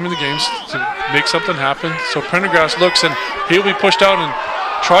of time in the games to make something happen. So Prendergast looks, and he'll be pushed out and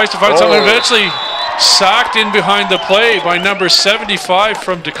tries to find something. Eventually, sacked in behind the play by number 75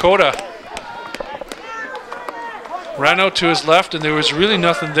 from Dakota. Ran out to his left, and there was really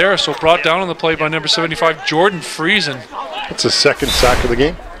nothing there, so brought down on the play by number 75, Jordan Friesen. That's his second sack of the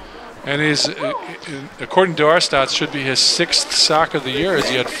game. And according to our stats, should be his 6th sack of the year, as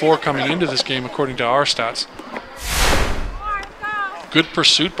he had 4 coming into this game, according to our stats. Good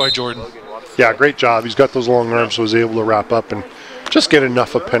pursuit by Jordan. Yeah, great job. He's got those long arms, so he was able to wrap up and just get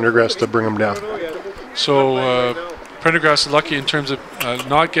enough of Prendergast to bring him down. So Prendergast is lucky in terms of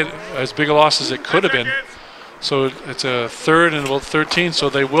not getting as big a loss as it could have been. So it's a 3rd and about 13, so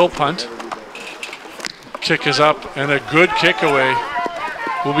they will punt. Kick is up, and a good kick away.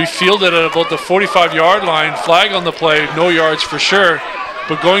 Will be fielded at about the 45-yard line. Flag on the play, no yards for sure,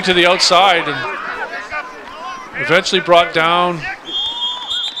 but going to the outside and eventually brought down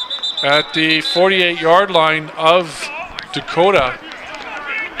at the 48-yard line of Dakota.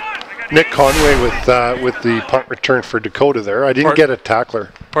 Nick Conway with the punt return for Dakota there. I didn't get a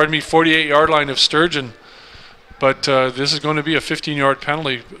tackler. Pardon me, 48-yard line of Sturgeon. But this is going to be a 15-yard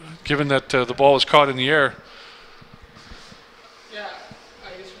penalty, given that the ball was caught in the air. Yeah, I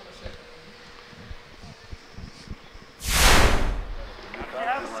just want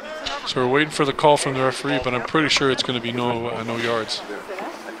to say. So we're waiting for the call from the referee, but I'm pretty sure it's going to be no yards.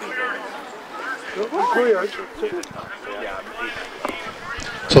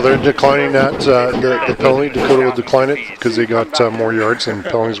 So they're declining that the penalty. Dakota will decline it because they got more yards than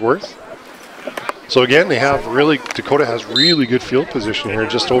penalty's worth. So again, Dakota has really good field position here,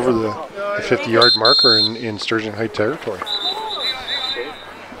 just over the 50-yard marker in Sturgeon Heights territory.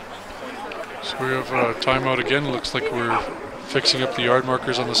 So we have a timeout again. Looks like we're fixing up the yard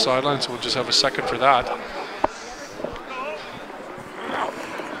markers on the sideline, so we'll just have a second for that.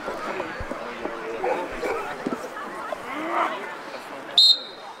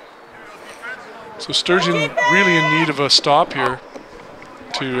 So Sturgeon really in need of a stop here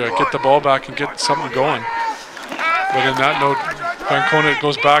to get the ball back and get something going. But in that note, Vancona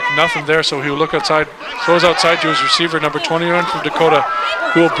goes back, nothing there, so he'll look outside, throws outside to his receiver, number 21 from Dakota,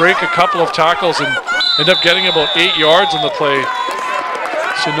 who will break a couple of tackles and end up getting about 8 yards on the play.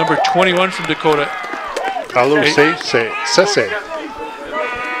 So number 21 from Dakota. Sese.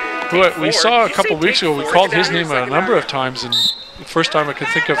 Who we saw a couple weeks ago. We called his name a number of times, and the first time I could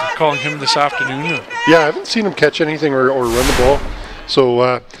think of calling him this afternoon. Yeah, I haven't seen him catch anything or run the ball. So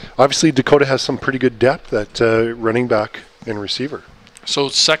obviously Dakota has some pretty good depth at running back and receiver. So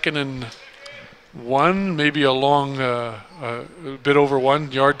 2nd and 1, maybe a long, a bit over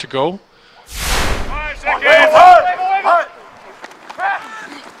 1 yard to go.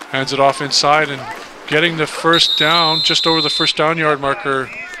 Hands it off inside and getting the first down, just over the first down yard marker.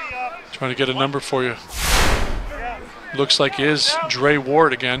 Trying to get a number for you. Looks like is Dre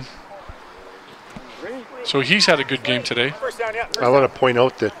Ward again. So he's had a good game today. I want to point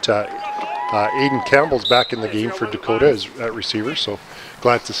out that Aiden Campbell's back in the game for Dakota as at receiver, so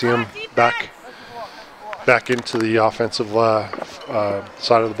glad to see him back into the offensive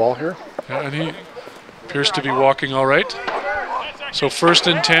side of the ball here. Yeah, and he appears to be walking all right. So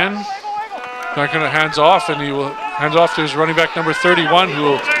 1st and 10. Not going to hands off, and he will hands off to his running back number 31, who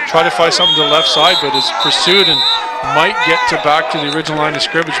will try to find something to the left side, but is pursued and might get back to the original line of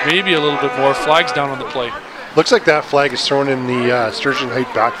scrimmage, maybe a little bit more. Flags down on the play. Looks like that flag is thrown in the Sturgeon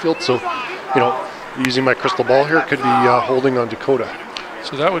Heights backfield, so, you know, using my crystal ball here, it could be holding on Dakota.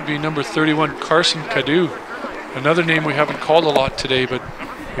 So that would be number 31, Carson Cadu. Another name we haven't called a lot today, but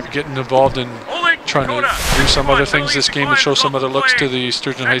maybe getting involved in trying to do some other things this game and show some other looks to the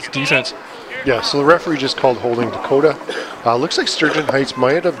Sturgeon Heights defense. Yeah, so the referee just called holding Dakota. Looks like Sturgeon Heights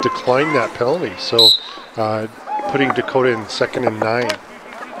might have declined that penalty, so putting Dakota in 2nd and 9.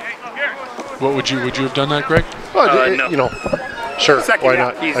 What would you have done that, Greg? Well, No. you know, sure, why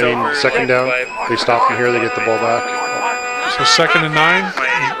not? I mean, 2nd down, they stop from here, they get the ball back. So 2nd and 9.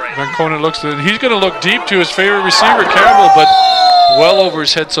 Vancona looks, and he's going to look deep to his favorite receiver, Campbell, but well over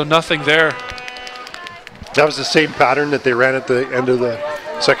his head, so nothing there. That was the same pattern that they ran at the end of the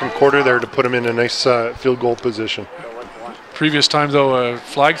 2nd quarter there to put him in a nice field goal position. Previous time, though, a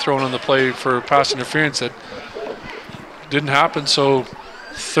flag thrown on the play for pass interference that didn't happen. So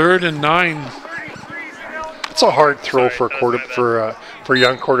 3rd and 9. It's a hard throw for a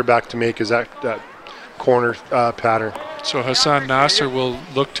young quarterback to make, is that corner pattern. So Hassan Nasser will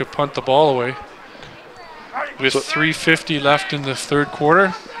look to punt the ball away. With 3:50 left in the 3rd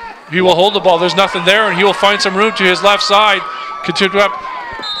quarter. He will hold the ball. There's nothing there, and he will find some room to his left side. Continue up,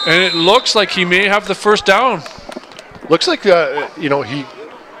 and it looks like he may have the first down. Looks like, you know,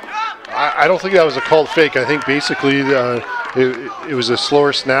 I don't think that was a called fake. I think basically it was a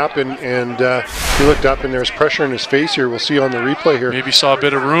slower snap, and he looked up, and there's pressure in his face here. We'll see on the replay here. Maybe saw a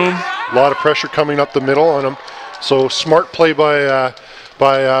bit of room. A lot of pressure coming up the middle on him. So smart play by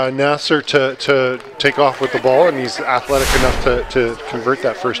Nasser to take off with the ball, and he's athletic enough to convert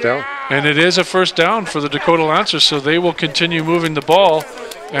that first down. And it is a first down for the Dakota Lancers, so they will continue moving the ball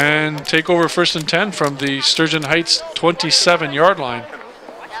and take over 1st and 10 from the Sturgeon Heights 27-yard line.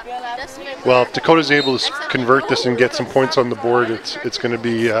 Well, if Dakota's able to convert this and get some points on the board, it's going to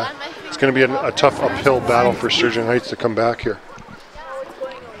be a tough uphill battle for Sturgeon Heights to come back here.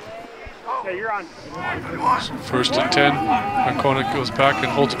 1st and 10. Vancona goes back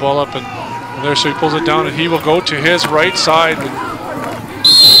and holds the ball up, and there, so he pulls it down, and he will go to his right side and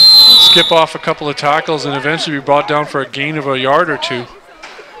skip off a couple of tackles and eventually be brought down for a gain of a yard or 2. A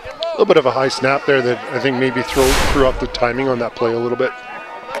little bit of a high snap there that I think maybe threw off the timing on that play a little bit.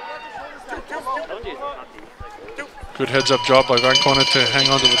 Good heads-up job by Vancona to hang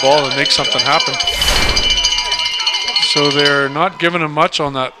onto the ball and make something happen. So they're not giving him much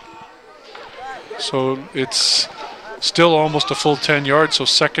on that. So it's still almost a full 10 yards, so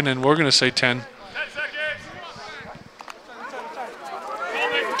 2nd and we're going to say 10.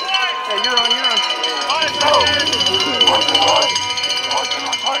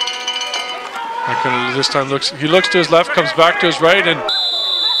 This time he looks to his left, comes back to his right, and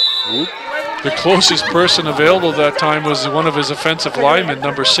the closest person available that time was one of his offensive linemen,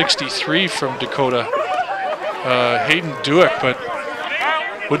 number 63 from Dakota, Hayden Duick, but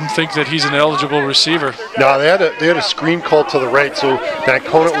wouldn't think that he's an eligible receiver. No, they had a screen called to the right, so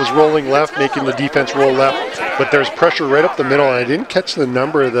Dakota was rolling left, making the defense roll left, but there's pressure right up the middle, and I didn't catch the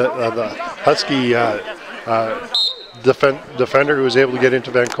number of the Husky defender who was able to get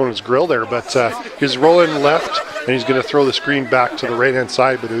into Vancona's grill there, but he's rolling left, and he's going to throw the screen back to the right-hand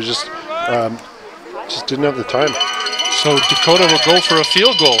side, but it was just didn't have the time. So Dakota will go for a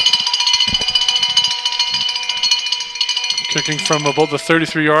field goal. Kicking from about the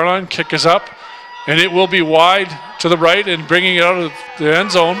 33-yard line, kick is up, and it will be wide to the right and bringing it out of the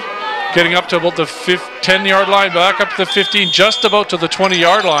end zone, getting up to about the 10-yard line, back up to the 15, just about to the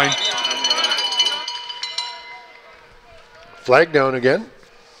 20-yard line. Flag down again.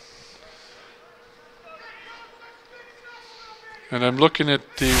 And I'm looking at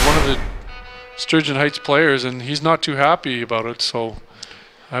one of the Sturgeon Heights players, and he's not too happy about it, so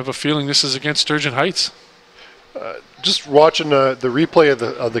I have a feeling this is against Sturgeon Heights. Just watching the replay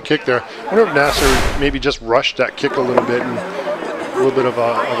of the kick there, I wonder if Nasser maybe just rushed that kick a little bit, and a little bit of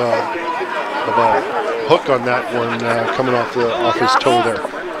a hook on that one coming off his toe there.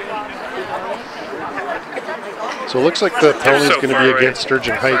 So it looks like the penalty is going to be against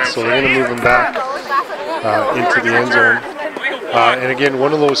Sturgeon Heights, so they're going to move him back into the end zone. And again,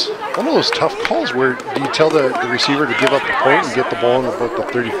 one of those tough calls where do you tell the receiver to give up the point and get the ball in about the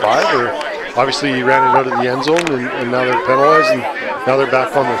 35, or obviously he ran it out of the end zone and now they're penalized and now they're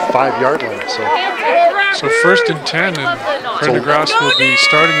back on the 5-yard line. So first and 10, and Prendergast will be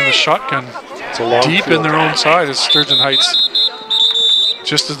starting in the shotgun deep in their own side as Sturgeon Heights.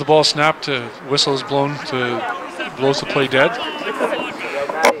 Just as the ball snapped, whistle is blown blows the play dead.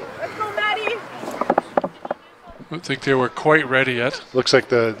 I don't think they were quite ready yet. Looks like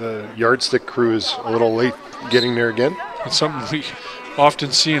the yardstick crew is a little late getting there again. It's something we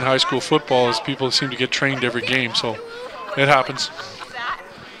often see in high school football is people seem to get trained every game, so it happens.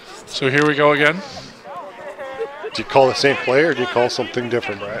 So here we go again. Do you call the same play or do you call something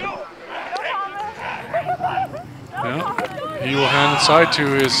different, Brian? Yeah, he will hand inside to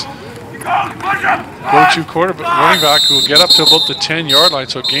his go-to running back, who will get up to about the 10-yard line,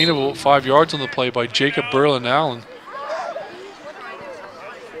 so a gain of about 5 yards on the play by Jacob Berlin-Allen.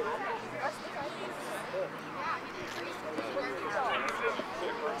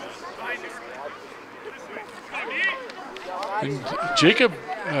 And Jacob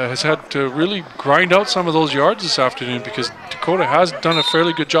has had to really grind out some of those yards this afternoon because Dakota has done a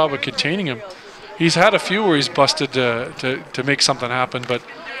fairly good job of containing him. He's had a few where he's busted to make something happen, but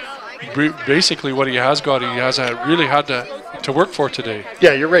basically what he has got, he has really had to work for today.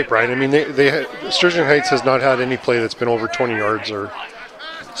 Yeah, you're right, Brian. I mean, Sturgeon Heights has not had any play that's been over 20 yards or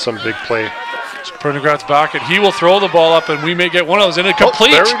some big play. So Prendergast's back, and he will throw the ball up, and we may get one of those, and it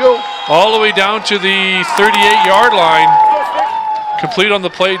complete. There we go. All the way down to the 38-yard line. Complete on the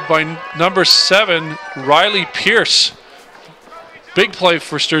play by number 7, Riley Pierce. Big play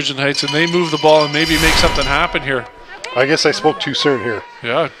for Sturgeon Heights, and they move the ball and maybe make something happen here. I guess I spoke too soon here.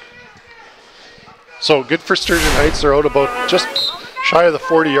 Yeah. So good for Sturgeon Heights. They're out about just shy of the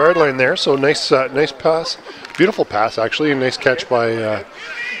 40-yard line there. So nice pass. Beautiful pass, actually. A nice catch by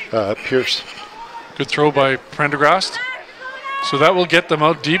Pierce. Good throw by Prendergast. So that will get them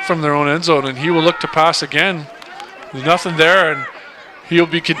out deep from their own end zone, and he will look to pass again. There's nothing there, and he'll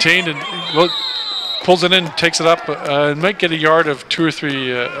be contained and pulls it in, takes it up, and might get a yard of 2 or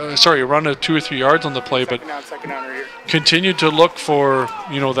 3, a run of 2 or 3 yards on the play, but continued to look for,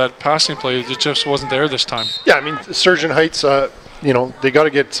 that passing play. It just wasn't there this time. Yeah, I mean, Sturgeon Heights, they got to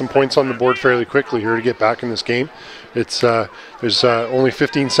get some points on the board fairly quickly here to get back in this game. It's there's only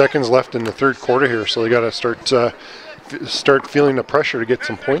 15 seconds left in the third quarter here, so they got to start feeling the pressure to get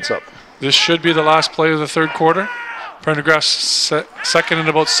some points up. This should be the last play of the third quarter. Prendergast second and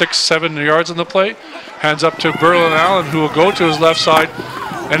about 6-7 yards on the play. Hands up to Berlin-Allen, who will go to his left side.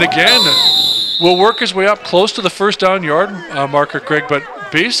 And again, will work his way up close to the first down yard marker, Greg, but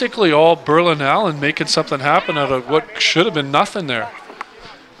basically all Berlin-Allen making something happen out of what should have been nothing there.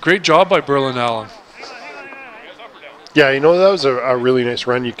 Great job by Berlin-Allen. Yeah, that was a really nice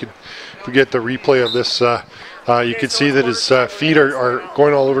run. If you get the replay of this, you could see that his feet are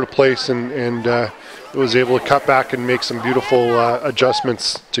going all over the place, and was able to cut back and make some beautiful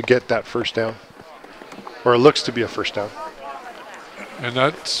adjustments to get that first down. Or it looks to be a first down. And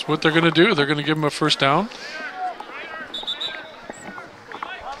that's what they're going to do. They're going to give him a first down.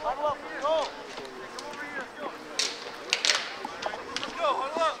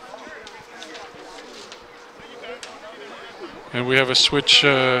 And we have a switch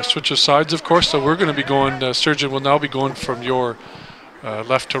of sides, of course. So we're going to be going, Sturgeon will now be going from your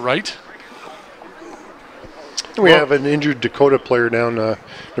left to right. We have an injured Dakota player down,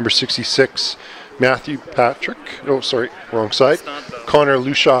 number 66, Matthew Patrick. Oh, sorry, wrong side. Connor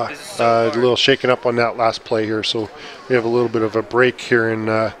Lushaw, a little shaken up on that last play here, so we have a little bit of a break here in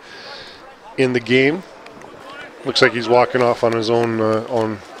the game. Looks like he's walking off on his own.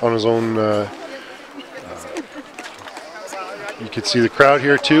 You can see the crowd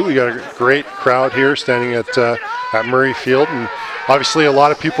here too. We got a great crowd here standing at Murray Field, and obviously a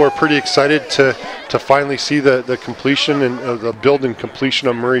lot of people are pretty excited to finally see the completion and the build and completion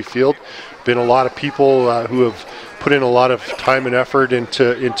of Murray Field. Been a lot of people who have put in a lot of time and effort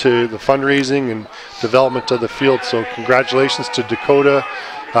into the fundraising and development of the field. So congratulations to Dakota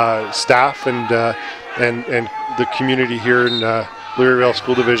staff and the community here in Louisville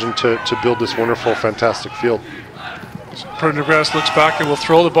School Division to build this wonderful, fantastic field. Prendergast looks back and will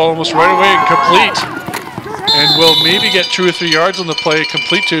throw the ball almost right away and complete. And will maybe get 2 or 3 yards on the play,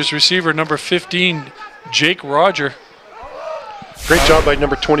 complete to his receiver, number 15, Jake Roger. Great job by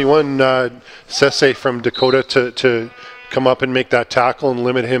number 21, Sese from Dakota to come up and make that tackle and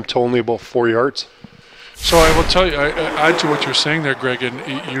limit him to only about 4 yards. So I will tell you, I add to what you're saying there, Greg,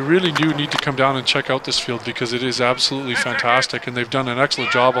 and you really do need to come down and check out this field because it is absolutely fantastic, and they've done an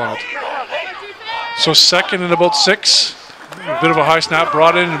excellent job on it. So 2nd and about 6, a bit of a high snap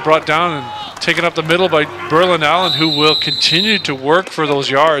brought in and brought down and taken up the middle by Berlin Allen, who will continue to work for those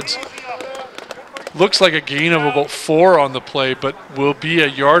yards. Looks like a gain of about 4 on the play, but will be a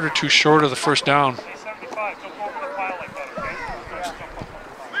yard or 2 short of the first down.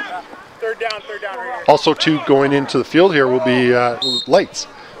 Third down right here. Also, too, going into the field here will be lights.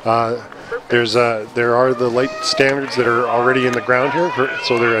 There are the light standards that are already in the ground here,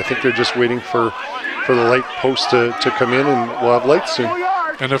 so I think they're just waiting for the light post to come in, and we'll have lights soon.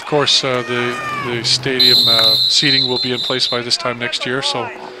 And of course, the stadium seating will be in place by this time next year, so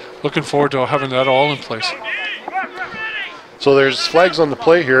looking forward to having that all in place. So there's flags on the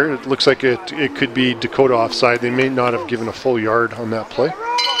play here. It looks like it could be Dakota offside. They may not have given a full yard on that play.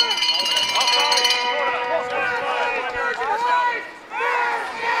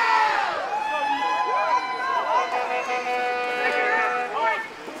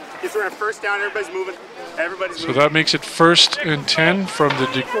 First down, everybody's moving. So that makes it 1st and 10 from the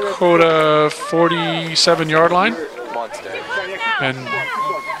Dakota 47-yard line. And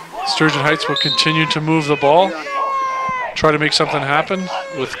Sturgeon Heights will continue to move the ball, try to make something happen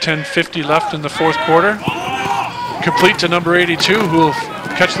with 10:50 left in the 4th quarter. Complete to number 82, who will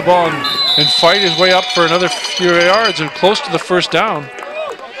catch the ball and fight his way up for another few yards and close to the first down.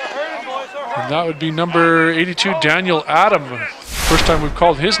 And that would be number 82, Daniel Adam. First time we've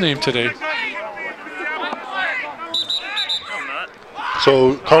called his name today.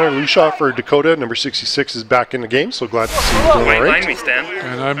 So Connor Lushaw for Dakota, number 66, is back in the game, so glad to see him doing all right.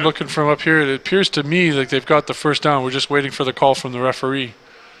 And I'm looking from up here. It appears to me like they've got the first down. We're just waiting for the call from the referee.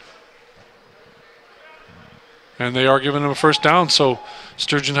 And they are giving him a first down, so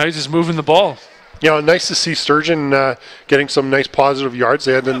Sturgeon Heights is moving the ball. Yeah, nice to see Sturgeon getting some nice positive yards.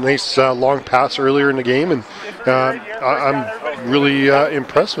 They had a nice long pass earlier in the game, and I'm really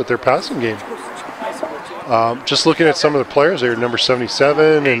impressed with their passing game. Just looking at some of the players there, number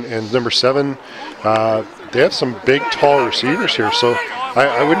 77 and number 7, they have some big, tall receivers here, so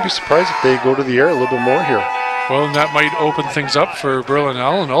I wouldn't be surprised if they go to the air a little bit more here. Well, and that might open things up for Berlin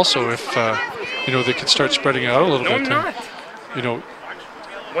Allen also if, they can start spreading it out a little bit. And,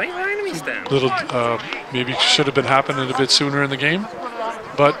 why are you lying to me, Stan? Maybe should have been happening a bit sooner in the game,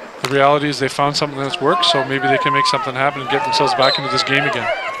 but the reality is they found something that's worked, so maybe they can make something happen and get themselves back into this game again.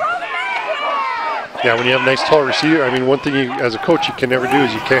 Yeah, when you have a nice tall receiver, one thing as a coach you can never do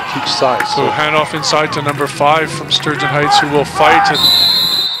is you can't teach size. So handoff inside to number 5 from Sturgeon Heights, who will fight and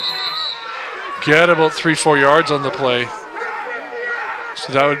get about 3-4 yards on the play.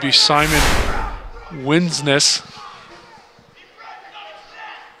 So that would be Simon Winsness.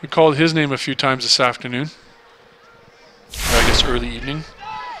 We called his name a few times this afternoon. I guess early evening.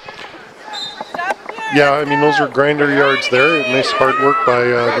 Yeah, those are grinder yards there. Nice hard work by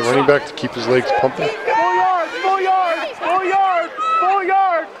the running back to keep his legs pumping. Full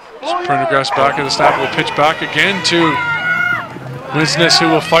yard. Prendergast back at the snap, will pitch back again to Winsness, who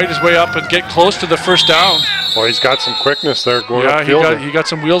will fight his way up and get close to the first down. Well, he's got some quickness there going upfield. Yeah, he got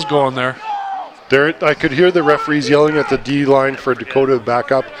some wheels going there. I could hear the referees yelling at the D line for Dakota to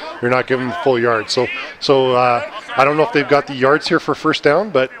back up. They're not giving him full yard. So I don't know if they've got the yards here for first down,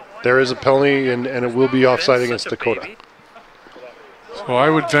 but there is a penalty, and it will be offside against Dakota. So I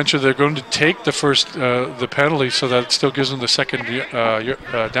would venture they're going to take the penalty, so that it still gives them the second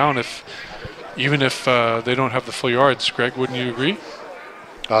down, even if they don't have the full yards. Greg, wouldn't you agree?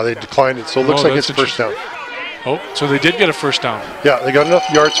 They declined it, so it looks like it's first down. Oh, so they did get a first down. Yeah, they got enough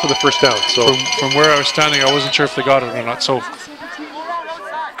yards for the first down. So from where I was standing, I wasn't sure if they got it or not. So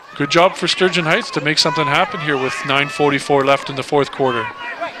good job for Sturgeon Heights to make something happen here with 9:44 left in the fourth quarter.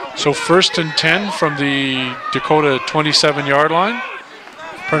 So 1st and 10 from the Dakota 27-yard line.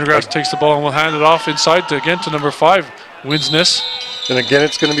 Prendergast takes the ball and will hand it off inside to number 5, Winsness. And again,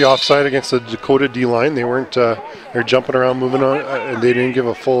 it's going to be offside against the Dakota D-line. They weren't, they're jumping around, moving on, and they didn't give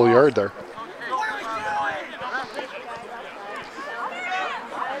a full yard there.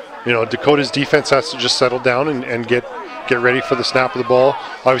 You know, Dakota's defense has to just settle down and get ready for the snap of the ball.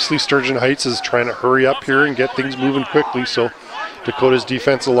 Obviously, Sturgeon Heights is trying to hurry up here and get things moving quickly, so Dakota's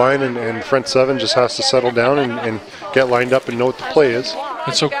defensive line and front 7 just has to settle down and get lined up and know what the play is.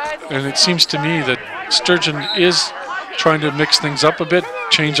 And it seems to me that Sturgeon is trying to mix things up a bit,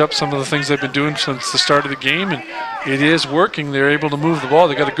 change up some of the things they've been doing since the start of the game, and it is working. They're able to move the ball.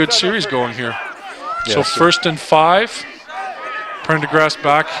 They got a good series going here. Yeah, so 1st and 5. Prendergast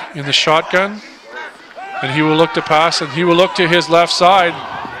back in the shotgun, and he will look to pass, and he will look to his left side.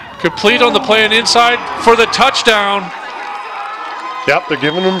 Complete on the play and inside for the touchdown. Yep, they're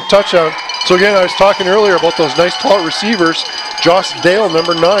giving him a touchdown. So again, I was talking earlier about those nice tall receivers. Josh Dale,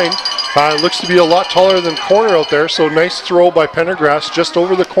 number 9, looks to be a lot taller than corner out there, so nice throw by Prendergast just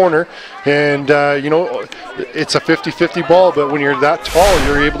over the corner. And, you know, it's a 50-50 ball, but when you're that tall,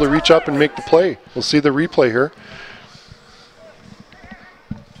 you're able to reach up and make the play. We'll see the replay here.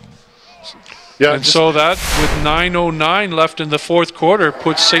 Yeah, and so that, with 9:09 left in the fourth quarter,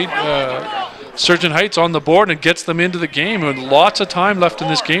 puts Sturgeon Heights on the board and gets them into the game. And lots of time left in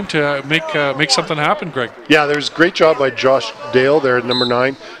this game to make something happen, Greg. Yeah, there's a great job by Josh Dale there at number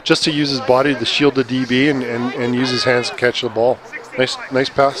 9, just to use his body to shield the DB and use his hands to catch the ball. Nice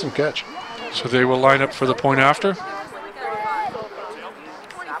pass and catch. So they will line up for the point after.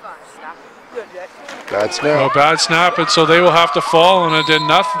 Bad snap. Bad snap, and so they will have to fall, and it did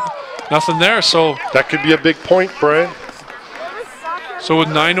nothing there. So that could be a big point, Brian. So with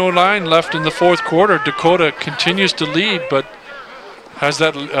 9:09 left in the fourth quarter, Dakota continues to lead, but has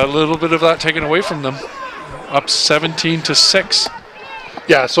a little bit of that taken away from them. Up 17-6.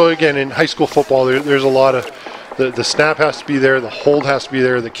 Yeah. So again, in high school football, there's a lot of the snap has to be there, the hold has to be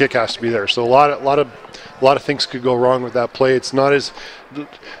there, the kick has to be there. So a lot of things could go wrong with that play. It's not as the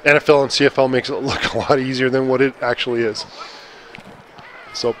NFL and CFL makes it look a lot easier than what it actually is.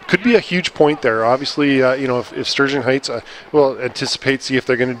 So could be a huge point there. Obviously, you know, if Sturgeon Heights will anticipate, see if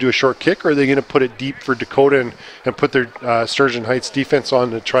they're going to do a short kick, or are they going to put it deep for Dakota and put their Sturgeon Heights defense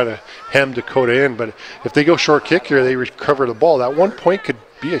on to try to hem Dakota in. But if they go short kick here, they recover the ball. That 1 point could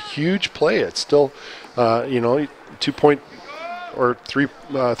be a huge play. It's still, you know, 2 point or three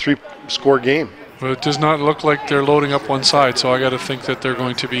score game. But it does not look like they're loading up one side, so I got to think that they're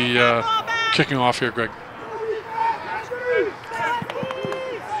going to be kicking off here, Greg.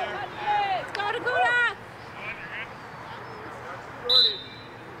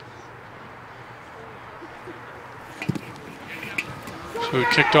 So he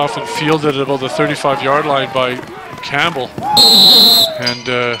kicked off and fielded at about the 35-yard line by Campbell.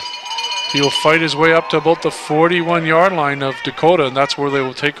 And he will fight his way up to about the 41-yard line of Dakota, and that's where they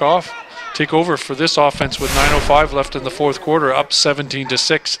will take over for this offense with 9:05 left in the fourth quarter, up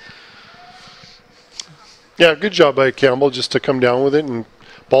 17-6. Yeah, good job by Campbell just to come down with it, and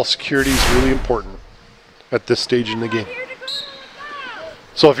ball security is really important at this stage in the game.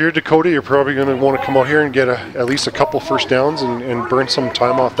 So if you're Dakota, you're probably going to want to come out here and get at least a couple first downs and burn some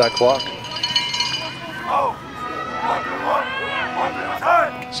time off that clock.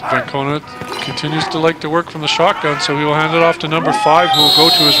 So Vancona continues to like to work from the shotgun, so he will hand it off to number 5, who will go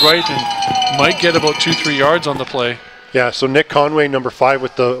to his right and might get about 2-3 yards on the play. Yeah, so Nick Conway, number 5,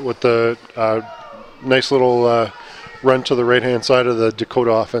 with the nice little run to the right-hand side of the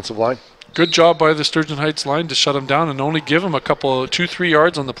Dakota offensive line. Good job by the Sturgeon Heights line to shut him down and only give him a couple, 2-3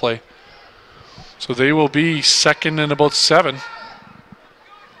 yards on the play. So they will be second and about 7.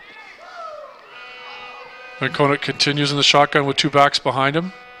 Vancona continues in the shotgun with 2 backs behind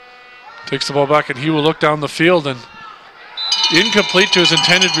him. Takes the ball back, and he will look down the field, and incomplete to his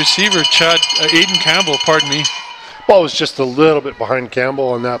intended receiver, Aiden Campbell, pardon me. Ball was just a little bit behind Campbell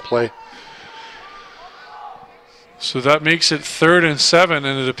on that play. So that makes it 3rd and 7,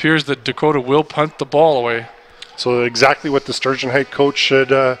 and it appears that Dakota will punt the ball away. So exactly what the Sturgeon Heights coach had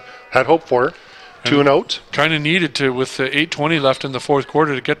hoped for. 2 and out. Kind of needed to, with the 8:20 left in the fourth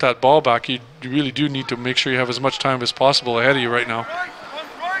quarter, to get that ball back. You really do need to make sure you have as much time as possible ahead of you right now.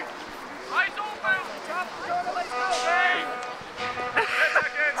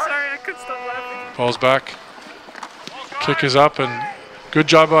 Sorry, I couldn't stop laughing. Ball's back. Kick is up, and good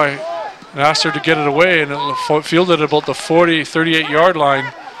job by and asked her to get it away, and it fielded at about the 38-yard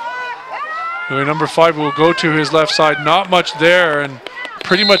line. Number 5 will go to his left side, not much there, and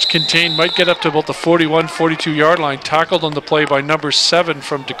pretty much contained, might get up to about the 41, 42-yard line. Tackled on the play by number 7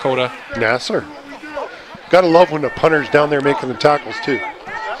 from Dakota. Nasser. Gotta love when the punter's down there making the tackles too.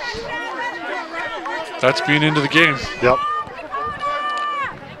 That's being into the game. Yep.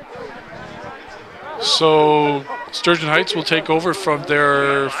 So Sturgeon Heights will take over from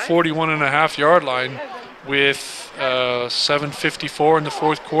their 41.5-yard line with 7:54 in the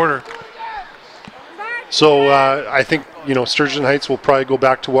fourth quarter. So I think, Sturgeon Heights will probably go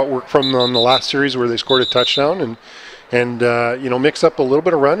back to what worked from on the last series where they scored a touchdown and mix up a little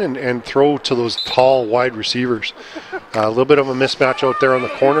bit of run and throw to those tall, wide receivers. A little bit of a mismatch out there on the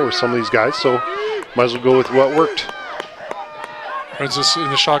corner with some of these guys, so might as well go with what worked. Runs this in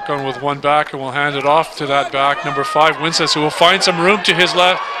the shotgun with one back, and we'll hand it off to that back, number 5, Winsess, who will find some room to his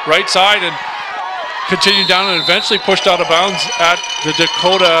right side and continue down and eventually pushed out of bounds at the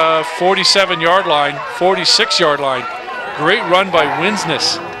Dakota 47-yard line, 46-yard line. Great run by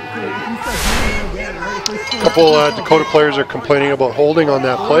Winsness. A couple Dakota players are complaining about holding on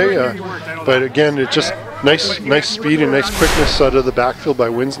that play, but again, it's just nice speed and nice quickness out of the backfield by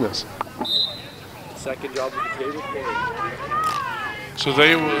Winsness. Second job of the table. So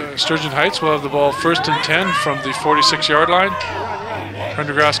Sturgeon Heights will have the ball 1st and 10 from the 46-yard line.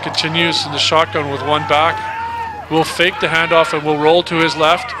 Prendergast continues in the shotgun with one back. Will fake the handoff and will roll to his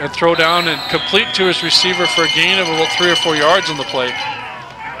left and throw down and complete to his receiver for a gain of about 3 or 4 yards on the play.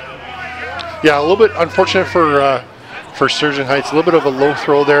 Yeah, a little bit unfortunate for Sturgeon Heights. A little bit of a low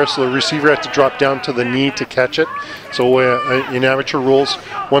throw there, so the receiver had to drop down to the knee to catch it. So in amateur rules,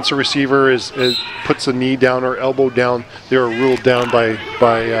 once a receiver puts a knee down or elbow down, they are ruled down by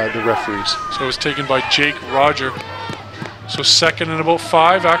the referees. So it was taken by Jake Roger. So 2nd and about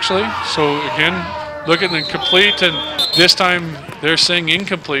 5 actually. So again, looking incomplete, and this time they're saying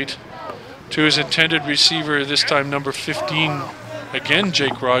incomplete to his intended receiver, this time number 15, again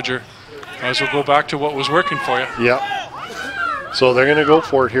Jake Roger. Might as well go back to what was working for you. Yeah. So they're going to go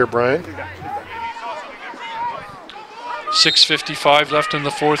for it here, Brian. 6:55 left in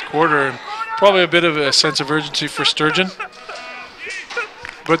the fourth quarter, and probably a bit of a sense of urgency for Sturgeon.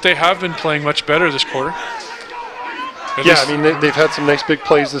 But they have been playing much better this quarter. I mean, they've had some nice big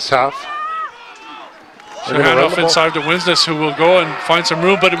plays this half. So handoff inside to Winsness, who will go and find some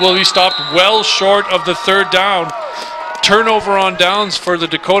room, but it will be stopped well short of the 3rd down. Turnover on downs for the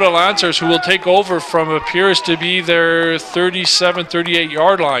Dakota Lancers, who will take over from appears to be their 37,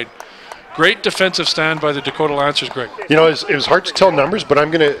 38-yard line. Great defensive stand by the Dakota Lancers, Greg. It was hard to tell numbers, but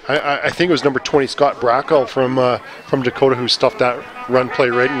I think it was number 20, Scott Brackel from Dakota, who stuffed that run play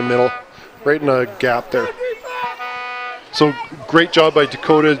right in the middle, right in the gap there. So great job by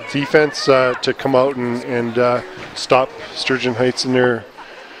Dakota defense to come out and stop Sturgeon Heights in their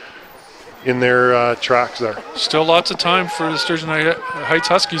tracks there. Still lots of time for the Sturgeon Heights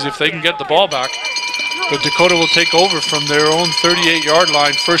Huskies if they can get the ball back. But Dakota will take over from their own 38-yard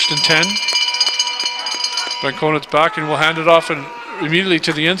line, 1st and 10. Van Conant's back and will hand it off, and immediately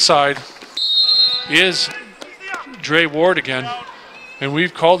to the inside is Dre Ward again. And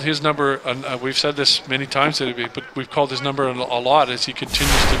we've called his number, we've said this many times today, but we've called his number a lot as he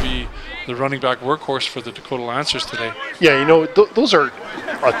continues to be the running back workhorse for the Dakota Lancers today. Yeah, those are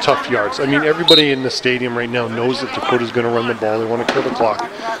tough yards. I mean, everybody in the stadium right now knows that Dakota's going to run the ball. They want to kill the clock.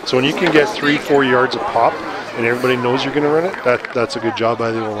 So when you can get 3-4 yards a pop and everybody knows you're going to run it, that's a good job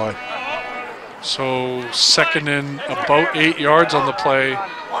by the O-line. So 2nd and about 8 yards on the play.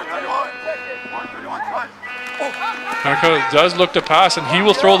 Dakota does look to pass, and he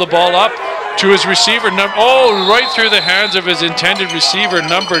will throw the ball up to his receiver. Right through the hands of his intended receiver,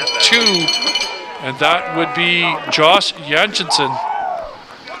 number 2. And that would be Josh Janchensen.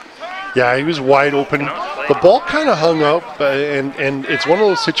 Yeah, he was wide open. The ball kind of hung up, and it's one of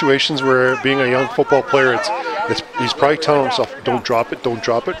those situations where, being a young football player, he's probably telling himself, don't drop it,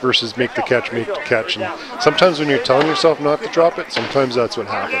 versus make the catch. And sometimes when you're telling yourself not to drop it, sometimes that's what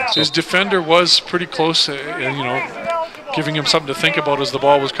happens. His defender was pretty close, giving him something to think about as the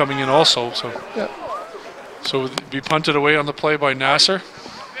ball was coming in also. So, So it'll be punted away on the play by Nasser.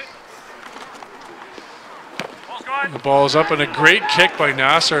 The ball is up, and a great kick by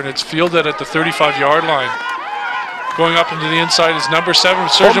Nasser, and it's fielded at the 35-yard line. Going up into the inside is number 7,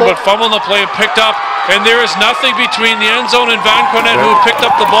 Sturgeon, but fumble on the play and picked up. And there is nothing between the end zone and Van Conant, who picked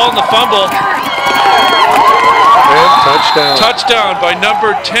up the ball in the fumble. And touchdown. Touchdown by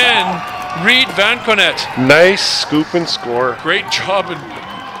number 10, Reed Van Conant. Nice scoop and score. Great job.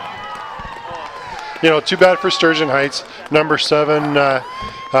 Too bad for Sturgeon Heights. Number 7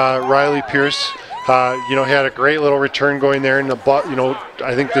 Riley Pierce. He had a great little return going there, and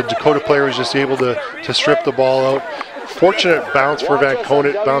I think the Dakota player was just able to strip the ball out. Fortunate bounce for Van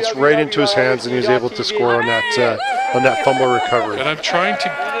Conant, it bounced right into his hands, and he was able to score on that fumble recovery. And I'm trying to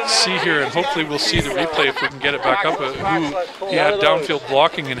see here, and hopefully we'll see the replay if we can get it back up, who he had downfield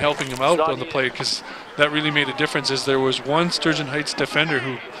blocking and helping him out on the play, because that really made a difference. As there was one Sturgeon Heights defender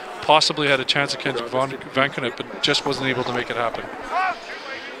who possibly had a chance against Van Conant, but just wasn't able to make it happen.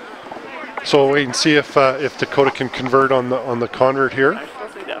 So we'll wait and see if Dakota can convert on the convert here.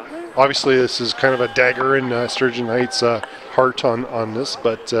 Obviously, this is kind of a dagger in Sturgeon Heights' heart on this,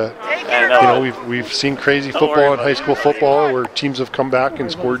 but we've seen crazy football in high school football where teams have come back and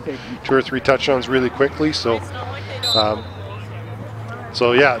scored 2 or 3 touchdowns really quickly. So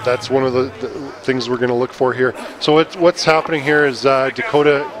yeah, that's one of the things we're going to look for here. So what's happening here is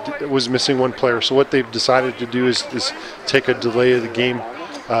Dakota was missing one player. So what they've decided to do is take a delay of the game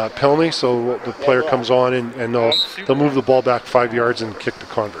penalty. So the player comes on and they'll move the ball back 5 yards and kick the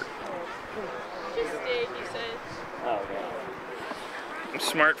convert. I'm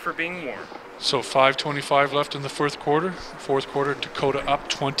smart for being warm. So 5:25 left in the fourth quarter. Fourth quarter, Dakota up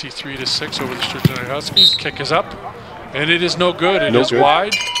 23-6 over the Sturgeon Huskies. Kick is up, and it is no good. It is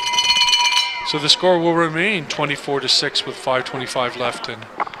wide. So the score will remain 24-6 with 5:25 left, and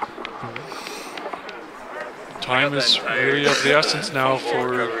time is really of the essence now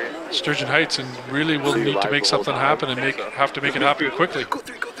for Sturgeon Heights, and really will need to make something happen and have to make it happen quickly.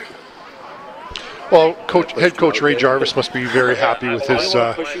 Well, head coach Ray Jarvis must be very happy with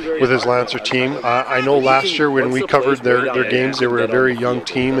his Lancer team. I know last year when we covered their games, they were a very young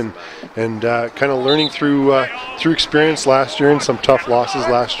team and kind of learning through experience last year and some tough losses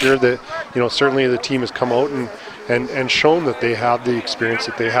last year. That certainly the team has come out and shown that they have the experience,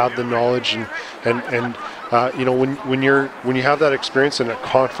 that they have the knowledge, and when you have that experience and that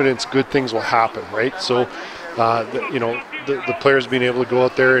confidence, good things will happen, right? So the players being able to go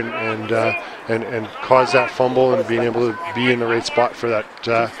out there and cause that fumble and being able to be in the right spot for that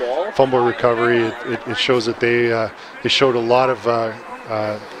fumble recovery, it shows that they showed a lot of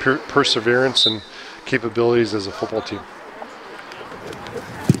perseverance and capabilities as a football team.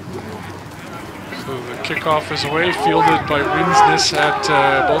 So the kickoff is away, fielded by Winsness at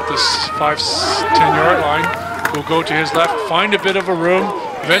about the 5-10 yard line. Will go to his left, find a bit of a room,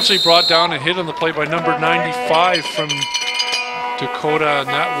 eventually brought down and hit on the play by number 95 from Dakota, and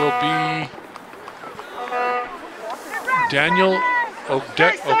that will be Daniel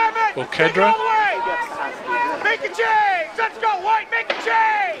Okedra. Make a change! Let's go, White! Make a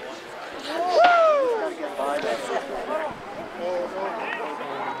change!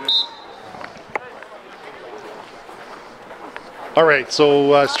 All right,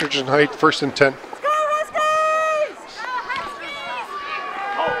 so Sturgeon Heights, 1st and 10.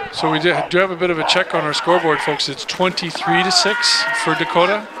 So we do have a bit of a check on our scoreboard, folks. It's 23-6 for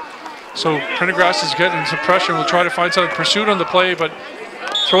Dakota. So Prendergrass is getting some pressure. We'll try to find something pursuit on the play, but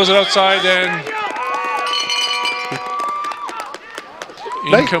throws it outside and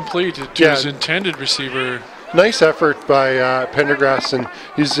incomplete to his intended receiver. Nice effort by Pendergrass, and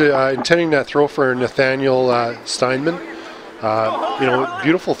he's intending that throw for Nathaniel Steinman.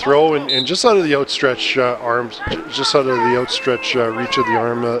 Beautiful throw, and just out of the outstretched arms, just out of the outstretched reach of the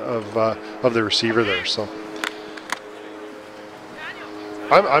arm of the receiver there. So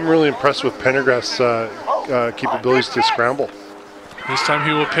I'm really impressed with Pendergrass' capabilities to scramble. This time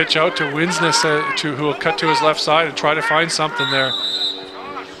he will pitch out to Winsness, who will cut to his left side and try to find something there.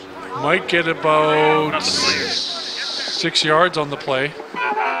 Might get about 6 yards on the play.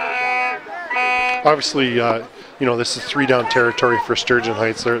 Obviously, this is 3-down territory for Sturgeon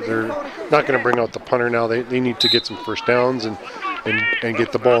Heights. They're not going to bring out the punter now. They need to get some first downs and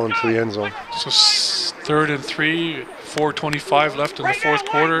get the ball into the end zone. So 3rd and 3, 4:25 left in the fourth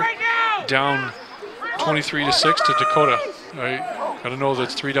quarter. Down 23-6 to Dakota. I gotta know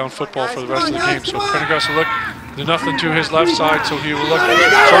that's 3-down football for the rest of the game. So Prendergrass will look, there's nothing to his left side, so he will look, to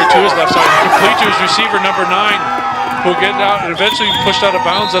his left side, complete to his receiver, number 9, who'll get out and eventually pushed out of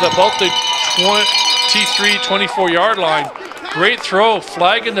bounds at about the 24 yard line. Great throw,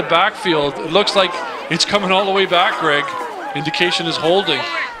 flag in the backfield. It looks like it's coming all the way back, Greg. Indication is holding.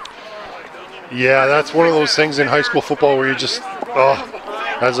 Yeah, that's one of those things in high school football where you just,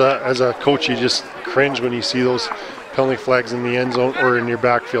 as a coach, you just cringe when you see those penalty flags in the end zone or in your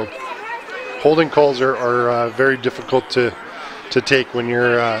backfield. Holding calls are very difficult to take when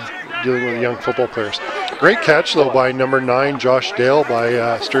you're dealing with young football players. Great catch, though, by number 9, Josh Dale,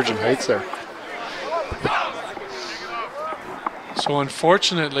 by Sturgeon Heights there. So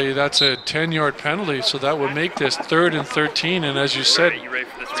unfortunately, that's a 10-yard penalty, so that would make this 3rd and 13. And as you said,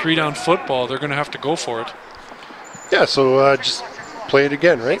 3-down football, they're going to have to go for it. Yeah, so just play it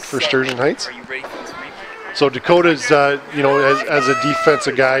again, right, for Sturgeon Heights. So Dakota's, you know, as a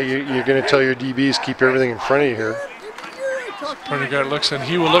defensive guy, you're going to tell your DBs keep everything in front of you here. Prendergast looks, and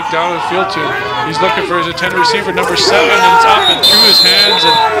he will look down the field too. He's looking for his intended receiver, number 7, and it's up and through his hands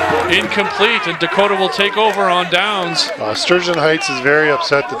and incomplete. And Dakota will take over on downs. Sturgeon Heights is very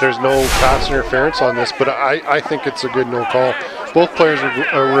upset that there's no pass interference on this, but I think it's a good no call. Both players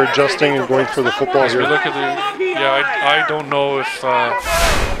were adjusting and going for the football As here. we look at the, I don't know if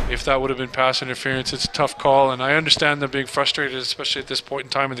that would have been pass interference. It's a tough call, and I understand them being frustrated, especially at this point in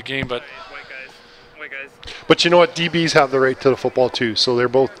time in the game. But you know what? DBs have the right to the football too, so they're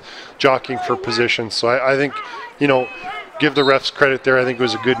both jockeying for position. So I think, you know, give the refs credit there. I think it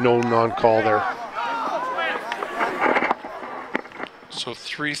was a good non-call there. So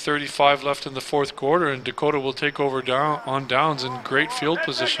 3:35 left in the 4th quarter, and Dakota will take over on downs in great field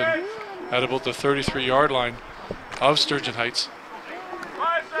position at about the 33-yard line of Sturgeon Heights.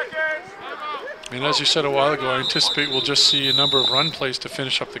 And as you said a while ago, I anticipate we'll just see a number of run plays to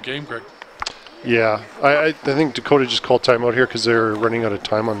finish up the game, Greg. Yeah, I think Dakota just called timeout here because they're running out of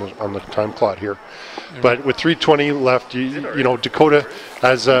time on the time clock here. But with 3:20 left, you know, Dakota,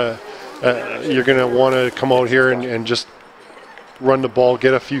 as you're going to want to come out here and just run the ball,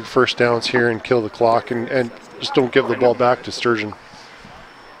 get a few first downs here and kill the clock, and just don't give the ball back to Sturgeon.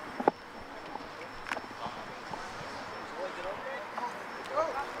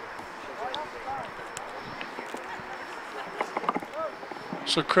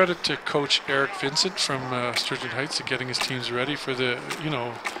 So credit to Coach Eric Vincent from Sturgeon Heights to getting his teams ready for the, you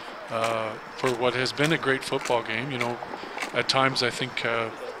know, for what has been a great football game. You know, at times I think,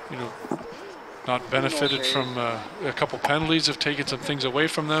 you know, not benefited from a couple penalties, have taken some things away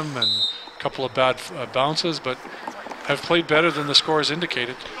from them, and a couple of bad bounces, but have played better than the scores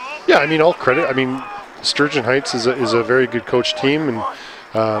indicated. Yeah, I mean, all credit. I mean, Sturgeon Heights is a very good coach team, and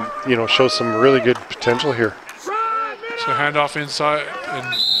you know, shows some really good potential here. So handoff inside and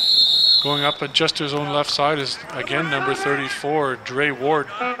going up and just to his own left side is again number 34, Dre Ward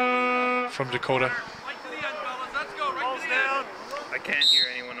from Dakota. I can't hear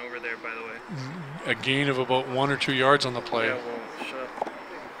anyone over there, by the way. A gain of about 1 or 2 yards on the play. Yeah, well, shut up.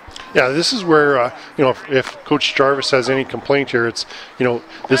 Yeah, this is where, you know, if Coach Jarvis has any complaint here, it's, you know,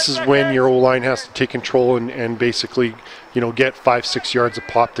 this is when your O-line has to take control and basically, you know, get 5-6 yards a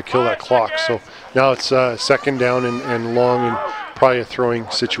pop to kill that clock. So now it's 2nd down and long and probably a throwing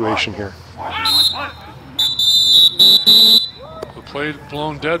situation here. The play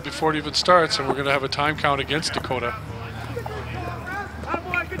blown dead before it even starts, and we're going to have a time count against Dakota.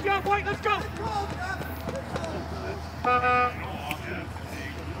 Good job, White, let's go!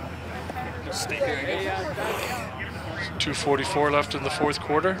 2:44 left in the 4th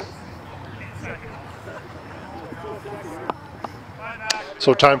quarter.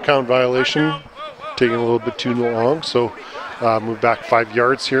 So time count violation, taking a little bit too long. So move back 5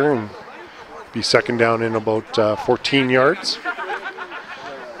 yards here and be 2nd down in about 14 yards.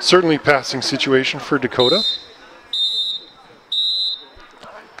 Certainly passing situation for Dakota.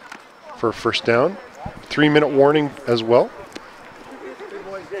 For a 1st down. 3-minute warning as well.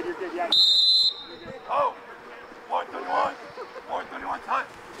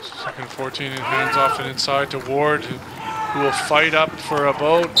 Second 14 and hands off and inside to Ward, who will fight up for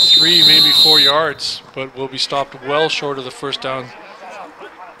about 3, maybe 4 yards, but will be stopped well short of the 1st down.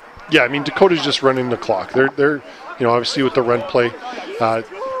 Yeah, I mean, Dakota's just running the clock. They're you know, obviously with the run play, the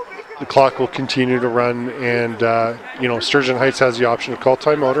clock will continue to run, and you know, Sturgeon Heights has the option to call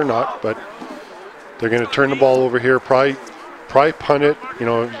timeout or not, but they're going to turn the ball over here, probably punt it, you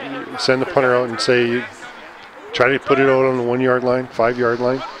know, send the punter out and say, try to put it out on the 1-yard line, 5-yard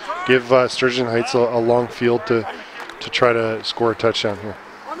line. Give Sturgeon Heights a long field to try to score a touchdown here.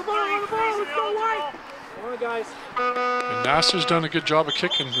 On the ball, let's go, White! Come on, guys. And Nasser's done a good job of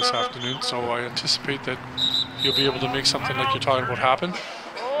kicking this afternoon, so I anticipate that he'll be able to make something like you're talking about happen.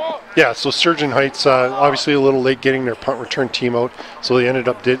 Yeah, so Sturgeon Heights obviously a little late getting their punt return team out, so they ended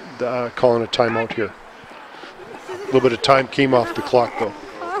up calling a timeout here. A little bit of time came off the clock though.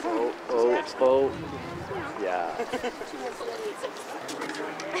 Oh, yeah.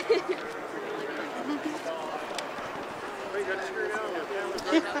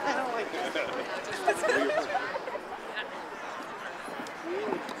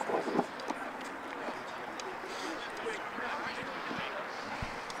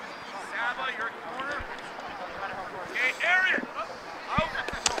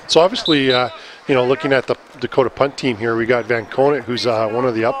 So obviously, you looking at the Dakota punt team here, we got Van Conant, who's one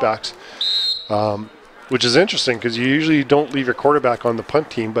of the upbacks, which is interesting because you usually don't leave your quarterback on the punt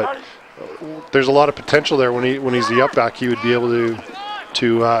team, but there's a lot of potential there. When he's the upback, he would be able to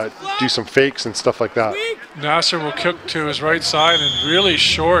do some fakes and stuff like that. Nasser will kick to his right side and really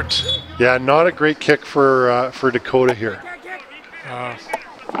short. Yeah, not a great kick for Dakota here.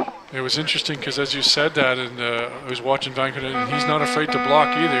 It was interesting because as you said that, and I was watching Van Conant, and he's not afraid to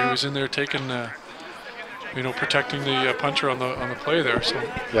block either. He was in there taking, protecting the puncher on the play there. So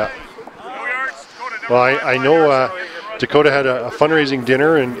yeah. Well, I know Dakota had a fundraising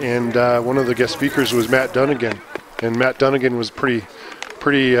dinner, and one of the guest speakers was Matt Dunnigan, and Matt Dunnigan was pretty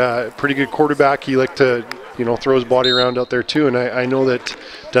good quarterback. He liked to throw his body around out there too, and I know that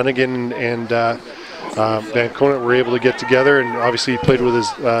Dunnigan and Van Conant were able to get together, and obviously he played with his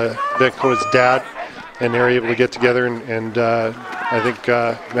Van Conant's dad, and they were able to get together, and I think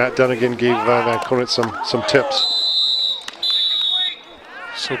Matt Dunnigan gave Van Conant some tips.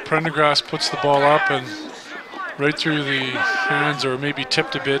 So Prendergast puts the ball up and right through the hands, or maybe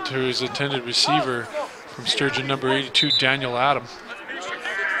tipped a bit, to his intended receiver from Sturgeon number 82, Daniel Adam.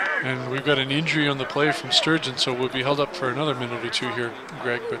 And we've got an injury on the play from Sturgeon, so we'll be held up for another minute or two here,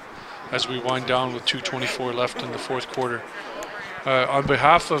 Greg, but as we wind down with 2:24 left in the fourth quarter. On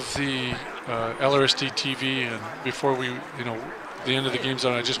behalf of the LRSDTV, and before we, the end of the game's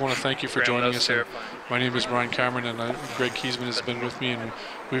on, I just want to thank you for joining us. And my name is Brian Cameron, and Greg Kiesman has been with me, and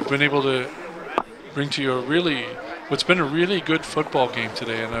we've been able to bring to you what's been a really good football game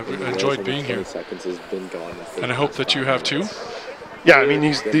today, and I've enjoyed being here. And I hope that you have too. Yeah, I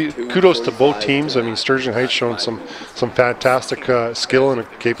mean, kudos to both teams. I mean, Sturgeon Heights shown some fantastic skill and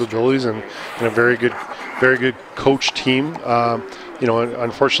capabilities, and a very good coach team.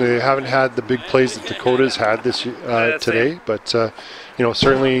 Unfortunately, they haven't had the big plays that Dakota's had this today, but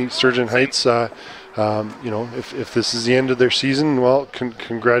certainly Sturgeon Heights. If this is the end of their season, well,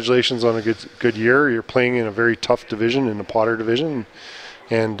 congratulations on a good year. You're playing in a very tough division, in the Potter division,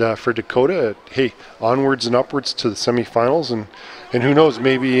 and for Dakota, hey, onwards and upwards to the semifinals, and who knows,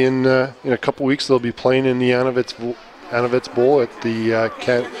 maybe in a couple weeks they'll be playing in the Anavets Bowl at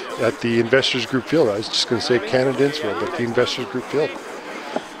the Investors Group Field. I was just going to say Canadinsville, but the Investors Group Field.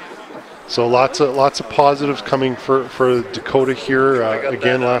 So lots of positives coming for Dakota here.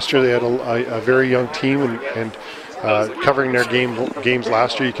 Again, last year they had a very young team, and covering their games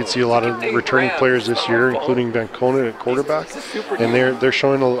last year, you could see a lot of returning players this year, including Van Conant at quarterback, and they're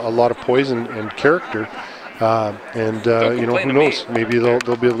showing a lot of poise and character. Who knows? Maybe they'll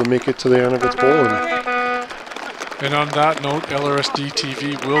be able to make it to the Anavets Bowl. And on that note,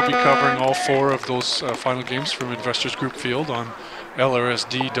 LRSDTV will be covering all 4 of those final games from Investors Group Field on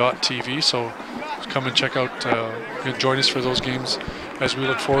LRSD.TV. So come and check out, and join us for those games as we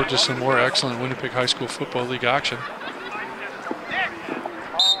look forward to some more excellent Winnipeg High School Football League action.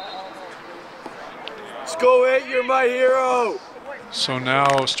 Let's go, 8, you're my hero. So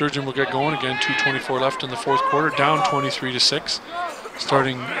now Sturgeon will get going again. 2:24 left in the fourth quarter, down 23-6.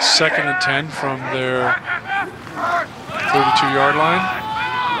 Starting 2nd and 10 from their 32-yard line.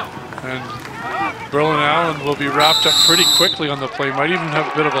 And Berlin Allen will be wrapped up pretty quickly on the play. Might even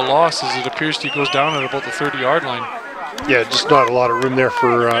have a bit of a loss, as it appears he goes down at about the 30-yard line. Yeah, just not a lot of room there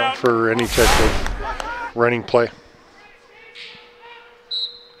for any type of running play.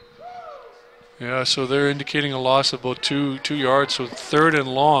 Yeah, so they're indicating a loss of about two yards, so 3rd and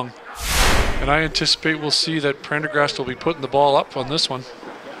long. And I anticipate we'll see that Prendergast will be putting the ball up on this one.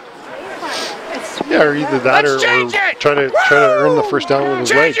 Yeah, or either that or try to earn the first down with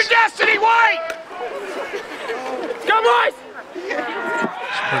his legs. Change your destiny, White! Come on!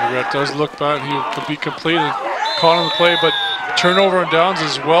 Prendergast does look back. He could be completed, caught on the play, but turnover on downs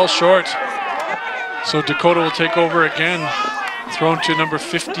is well short. So Dakota will take over again. Thrown to number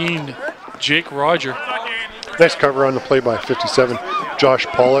 15, Jake Roger. Nice cover on the play by 57, Josh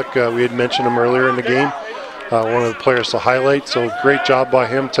Pollock. We had mentioned him earlier in the game. One of the players to highlight. So great job by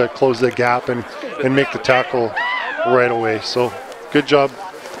him to close the gap and make the tackle right away. So good job,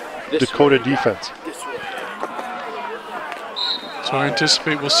 Dakota defense. So I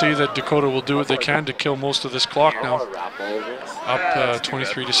anticipate we'll see that Dakota will do what they can to kill most of this clock now. Up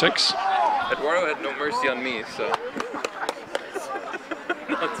 23-6. Eduardo had no mercy on me, so.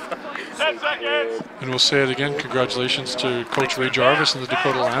 10 seconds. And we'll say it again, congratulations to Coach Ray Jarvis and the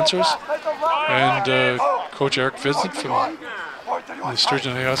Dakota Lancers, and Coach Eric Vincent from the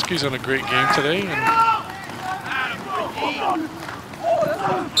Sturgeon Huskies on a great game today. And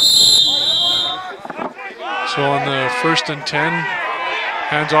so on the 1st and 10,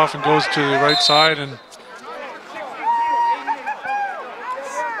 hands off and goes to the right side, and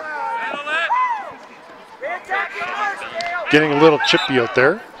getting a little chippy out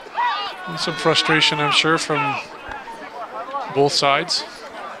there. And some frustration, I'm sure, from both sides.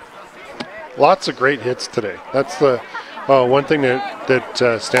 Lots of great hits today. That's the one thing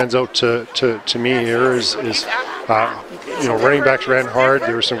that stands out to me here is running backs ran hard.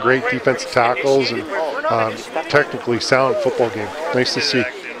 There were some great defensive tackles and technically sound football game. Nice to see.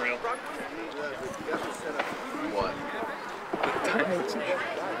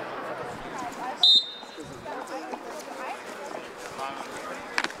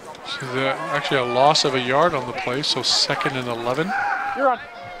 So actually a loss of a yard on the play, so 2nd and 11. You're on.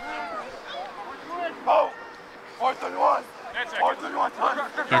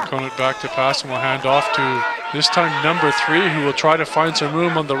 Dakota back to pass, and we'll hand off to, this time, number 3, who will try to find some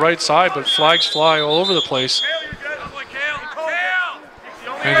room on the right side, but flags fly all over the place.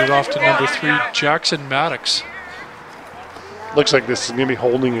 Handed off to number 3, Jackson Maddox. Looks like this is going to be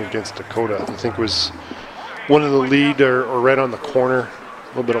holding against Dakota. I think it was one of the lead or right on the corner.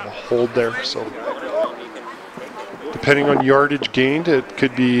 A little bit of a hold there. So depending on yardage gained, it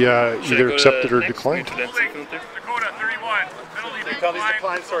could be either accepted or declined. Call these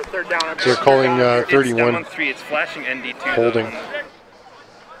declines, so third down. So they're calling 31 on 3. It's flashing ND2. holding.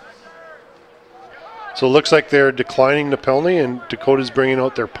 So it looks like they're declining the penalty, and Dakota's bringing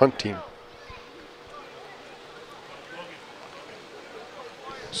out their punt team.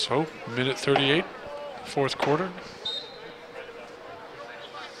 So, minute 38, 4th quarter.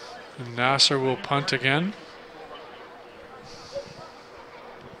 And Nasser will punt again.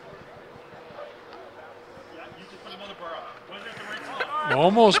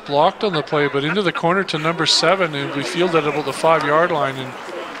 Almost blocked on the play, but into the corner to number 7, and we fielded about the 5-yard line and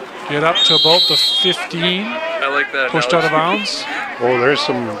get up to about the 15. I like that. Pushed out of bounds. Oh, there's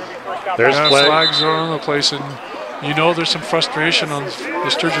flags are on the place, and there's some frustration on the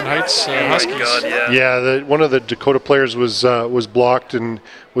Sturgeon Heights Huskies. God, Yeah, one of the Dakota players was blocked and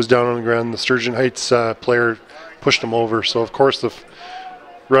was down on the ground. The Sturgeon Heights player pushed him over, so of course the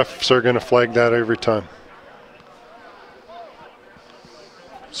refs are going to flag that every time.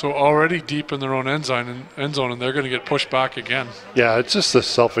 So already deep in their own end zone, and they're going to get pushed back again. Yeah, it's just a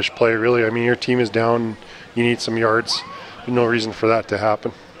selfish play, really. I mean, your team is down, you need some yards. There's no reason for that to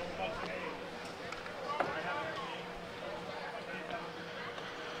happen.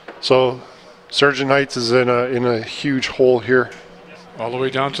 So, Sturgeon Heights is in a huge hole here. All the way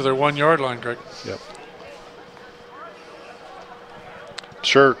down to their 1-yard line, Greg. Yep.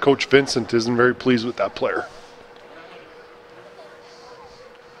 Sure, Coach Vincent isn't very pleased with that player.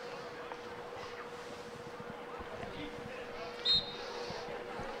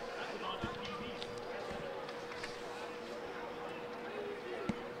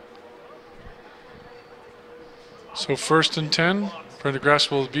 So 1st and 10,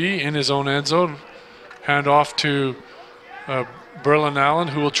 Prendergast will be in his own end zone. Hand off to Berlin Allen,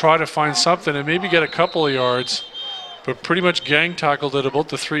 who will try to find something and maybe get a couple of yards, but pretty much gang tackled at about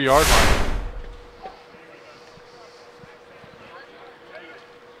the 3-yard line.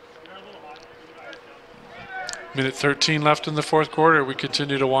 Minute 13 left in the 4th quarter. We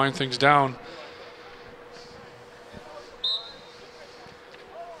continue to wind things down.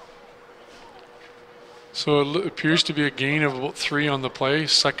 So it appears to be a gain of about 3 on the play.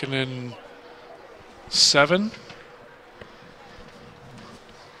 2nd and 7.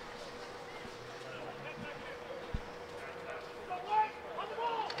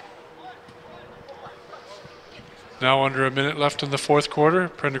 Now under a minute left in the 4th quarter.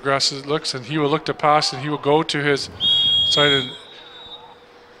 Prendergast looks, and he will look to pass, and he will go to his side. And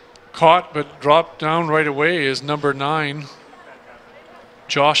caught but dropped down right away is number 9.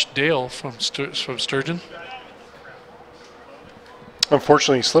 Josh Dale from Sturgeon.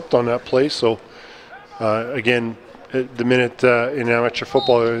 Unfortunately, he slipped on that play. So, again, the minute in amateur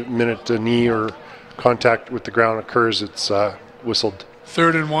football, the minute a knee or contact with the ground occurs, it's whistled.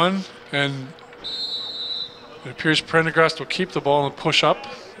 3rd and 1, and it appears Prendergast will keep the ball and push up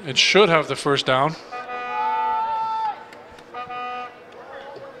and should have the 1st down.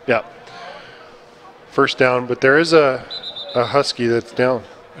 Yeah. 1st down, but there is a Husky that's down.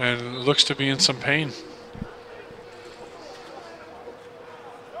 And looks to be in some pain.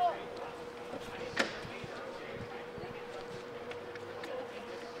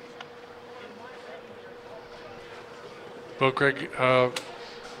 Well, Greg,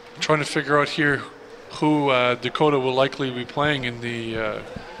 trying to figure out here who Dakota will likely be playing in the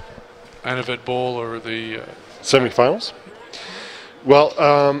Anavet Bowl or the semifinals. Well,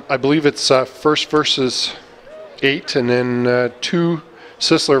 I believe it's 1st versus 8, and then 2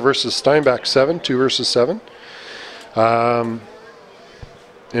 Sisler versus Steinbach 7, 2 versus 7. And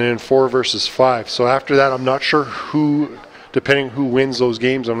then 4 versus 5. So after that, I'm not sure who depending who wins those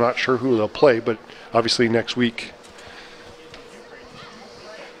games, I'm not sure who they'll play, but obviously next week.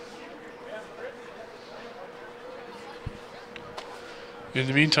 In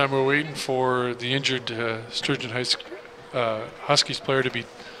the meantime, we're waiting for the injured Sturgeon Huskies player to be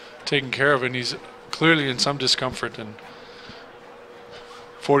taken care of, and he's clearly in some discomfort. And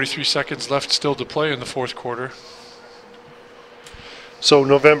 43 seconds left still to play in the fourth quarter. So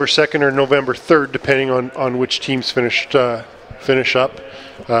November 2nd or November 3rd, depending on which teams finish up.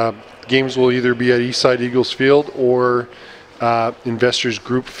 Games will either be at Eastside Eagles Field or Investors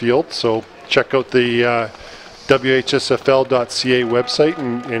Group Field. So check out the WHSFL.ca website,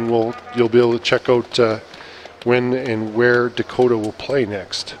 and you'll be able to check out when and where Dakota will play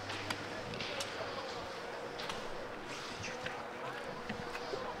next.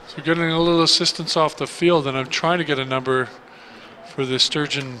 So we're getting a little assistance off the field, and I'm trying to get a number for the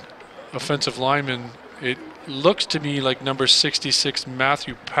Sturgeon offensive lineman. It looks to me like number 66,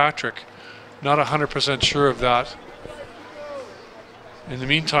 Matthew Patrick. Not 100% sure of that. In the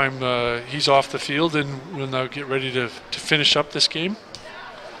meantime, he's off the field, and we'll now get ready to finish up this game.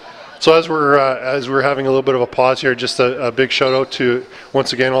 So as we're having a little bit of a pause here, just a big shout out to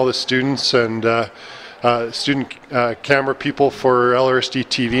once again all the students and student camera people for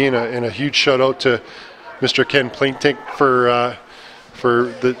LRSDTV, and a huge shout out to Mr. Ken Plaintink for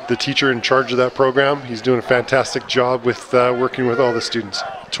the teacher in charge of that program. He's doing a fantastic job with working with all the students.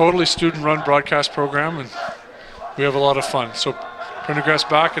 Totally student-run broadcast program, and we have a lot of fun. So Prendergast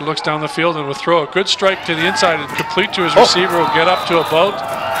back and looks down the field and will throw a good strike to the inside and complete to his receiver. Will get up to about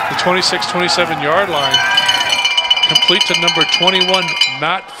the 26-27 yard line. Complete to number 21,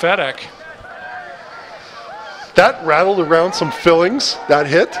 Matt Fedek. That rattled around some fillings, that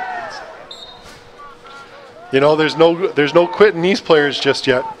hit. You know, there's no quitting these players just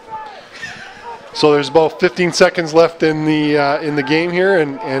yet. So there's about 15 seconds left in the game here,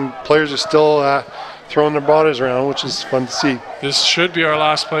 and players are still throwing their bodies around, which is fun to see. This should be our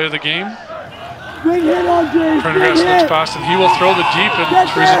last play of the game. Big hit on James. Prendergast looks past, and he will throw the deep, and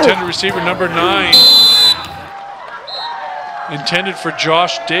for his intended receiver, number 9, intended for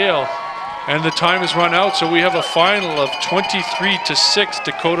Josh Dale. And the time has run out, so we have a final of 23-6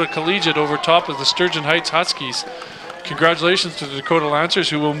 Dakota Collegiate over top of the Sturgeon Heights Huskies. Congratulations to the Dakota Lancers,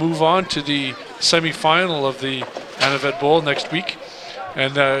 who will move on to the semifinal of the Anavet Bowl next week.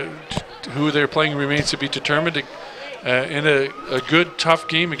 And who they're playing remains to be determined in a good, tough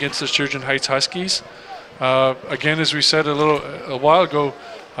game against the Sturgeon Heights Huskies. Again, as we said a while ago,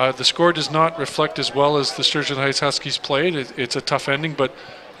 the score does not reflect as well as the Sturgeon Heights Huskies played. It's a tough ending, but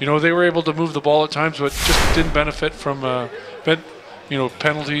you know, they were able to move the ball at times, but just didn't benefit from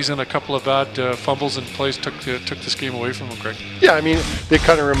penalties and a couple of bad fumbles and plays took this game away from them, Greg. Yeah, I mean, they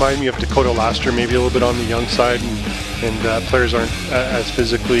kind of remind me of Dakota last year, maybe a little bit on the young side, and players aren't as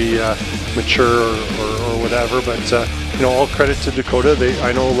physically mature or whatever, but you know, all credit to Dakota.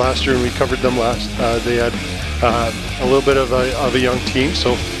 I know last year when we covered them they had a little bit of a young team,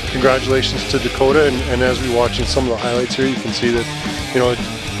 so congratulations to Dakota, and as we watch in some of the highlights here, you can see that, you know,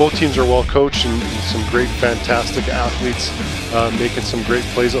 both teams are well coached and some great, fantastic athletes making some great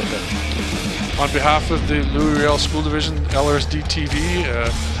plays out there. On behalf of the Louis-Riel School Division, LRSDTV,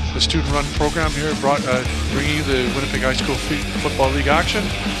 the student-run program here, bringing you the Winnipeg High School Football League action,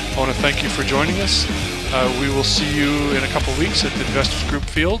 I want to thank you for joining us. We will see you in a couple of weeks at the Investors Group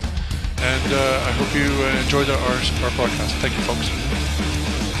Field, and I hope you enjoyed our broadcast. Thank you, folks.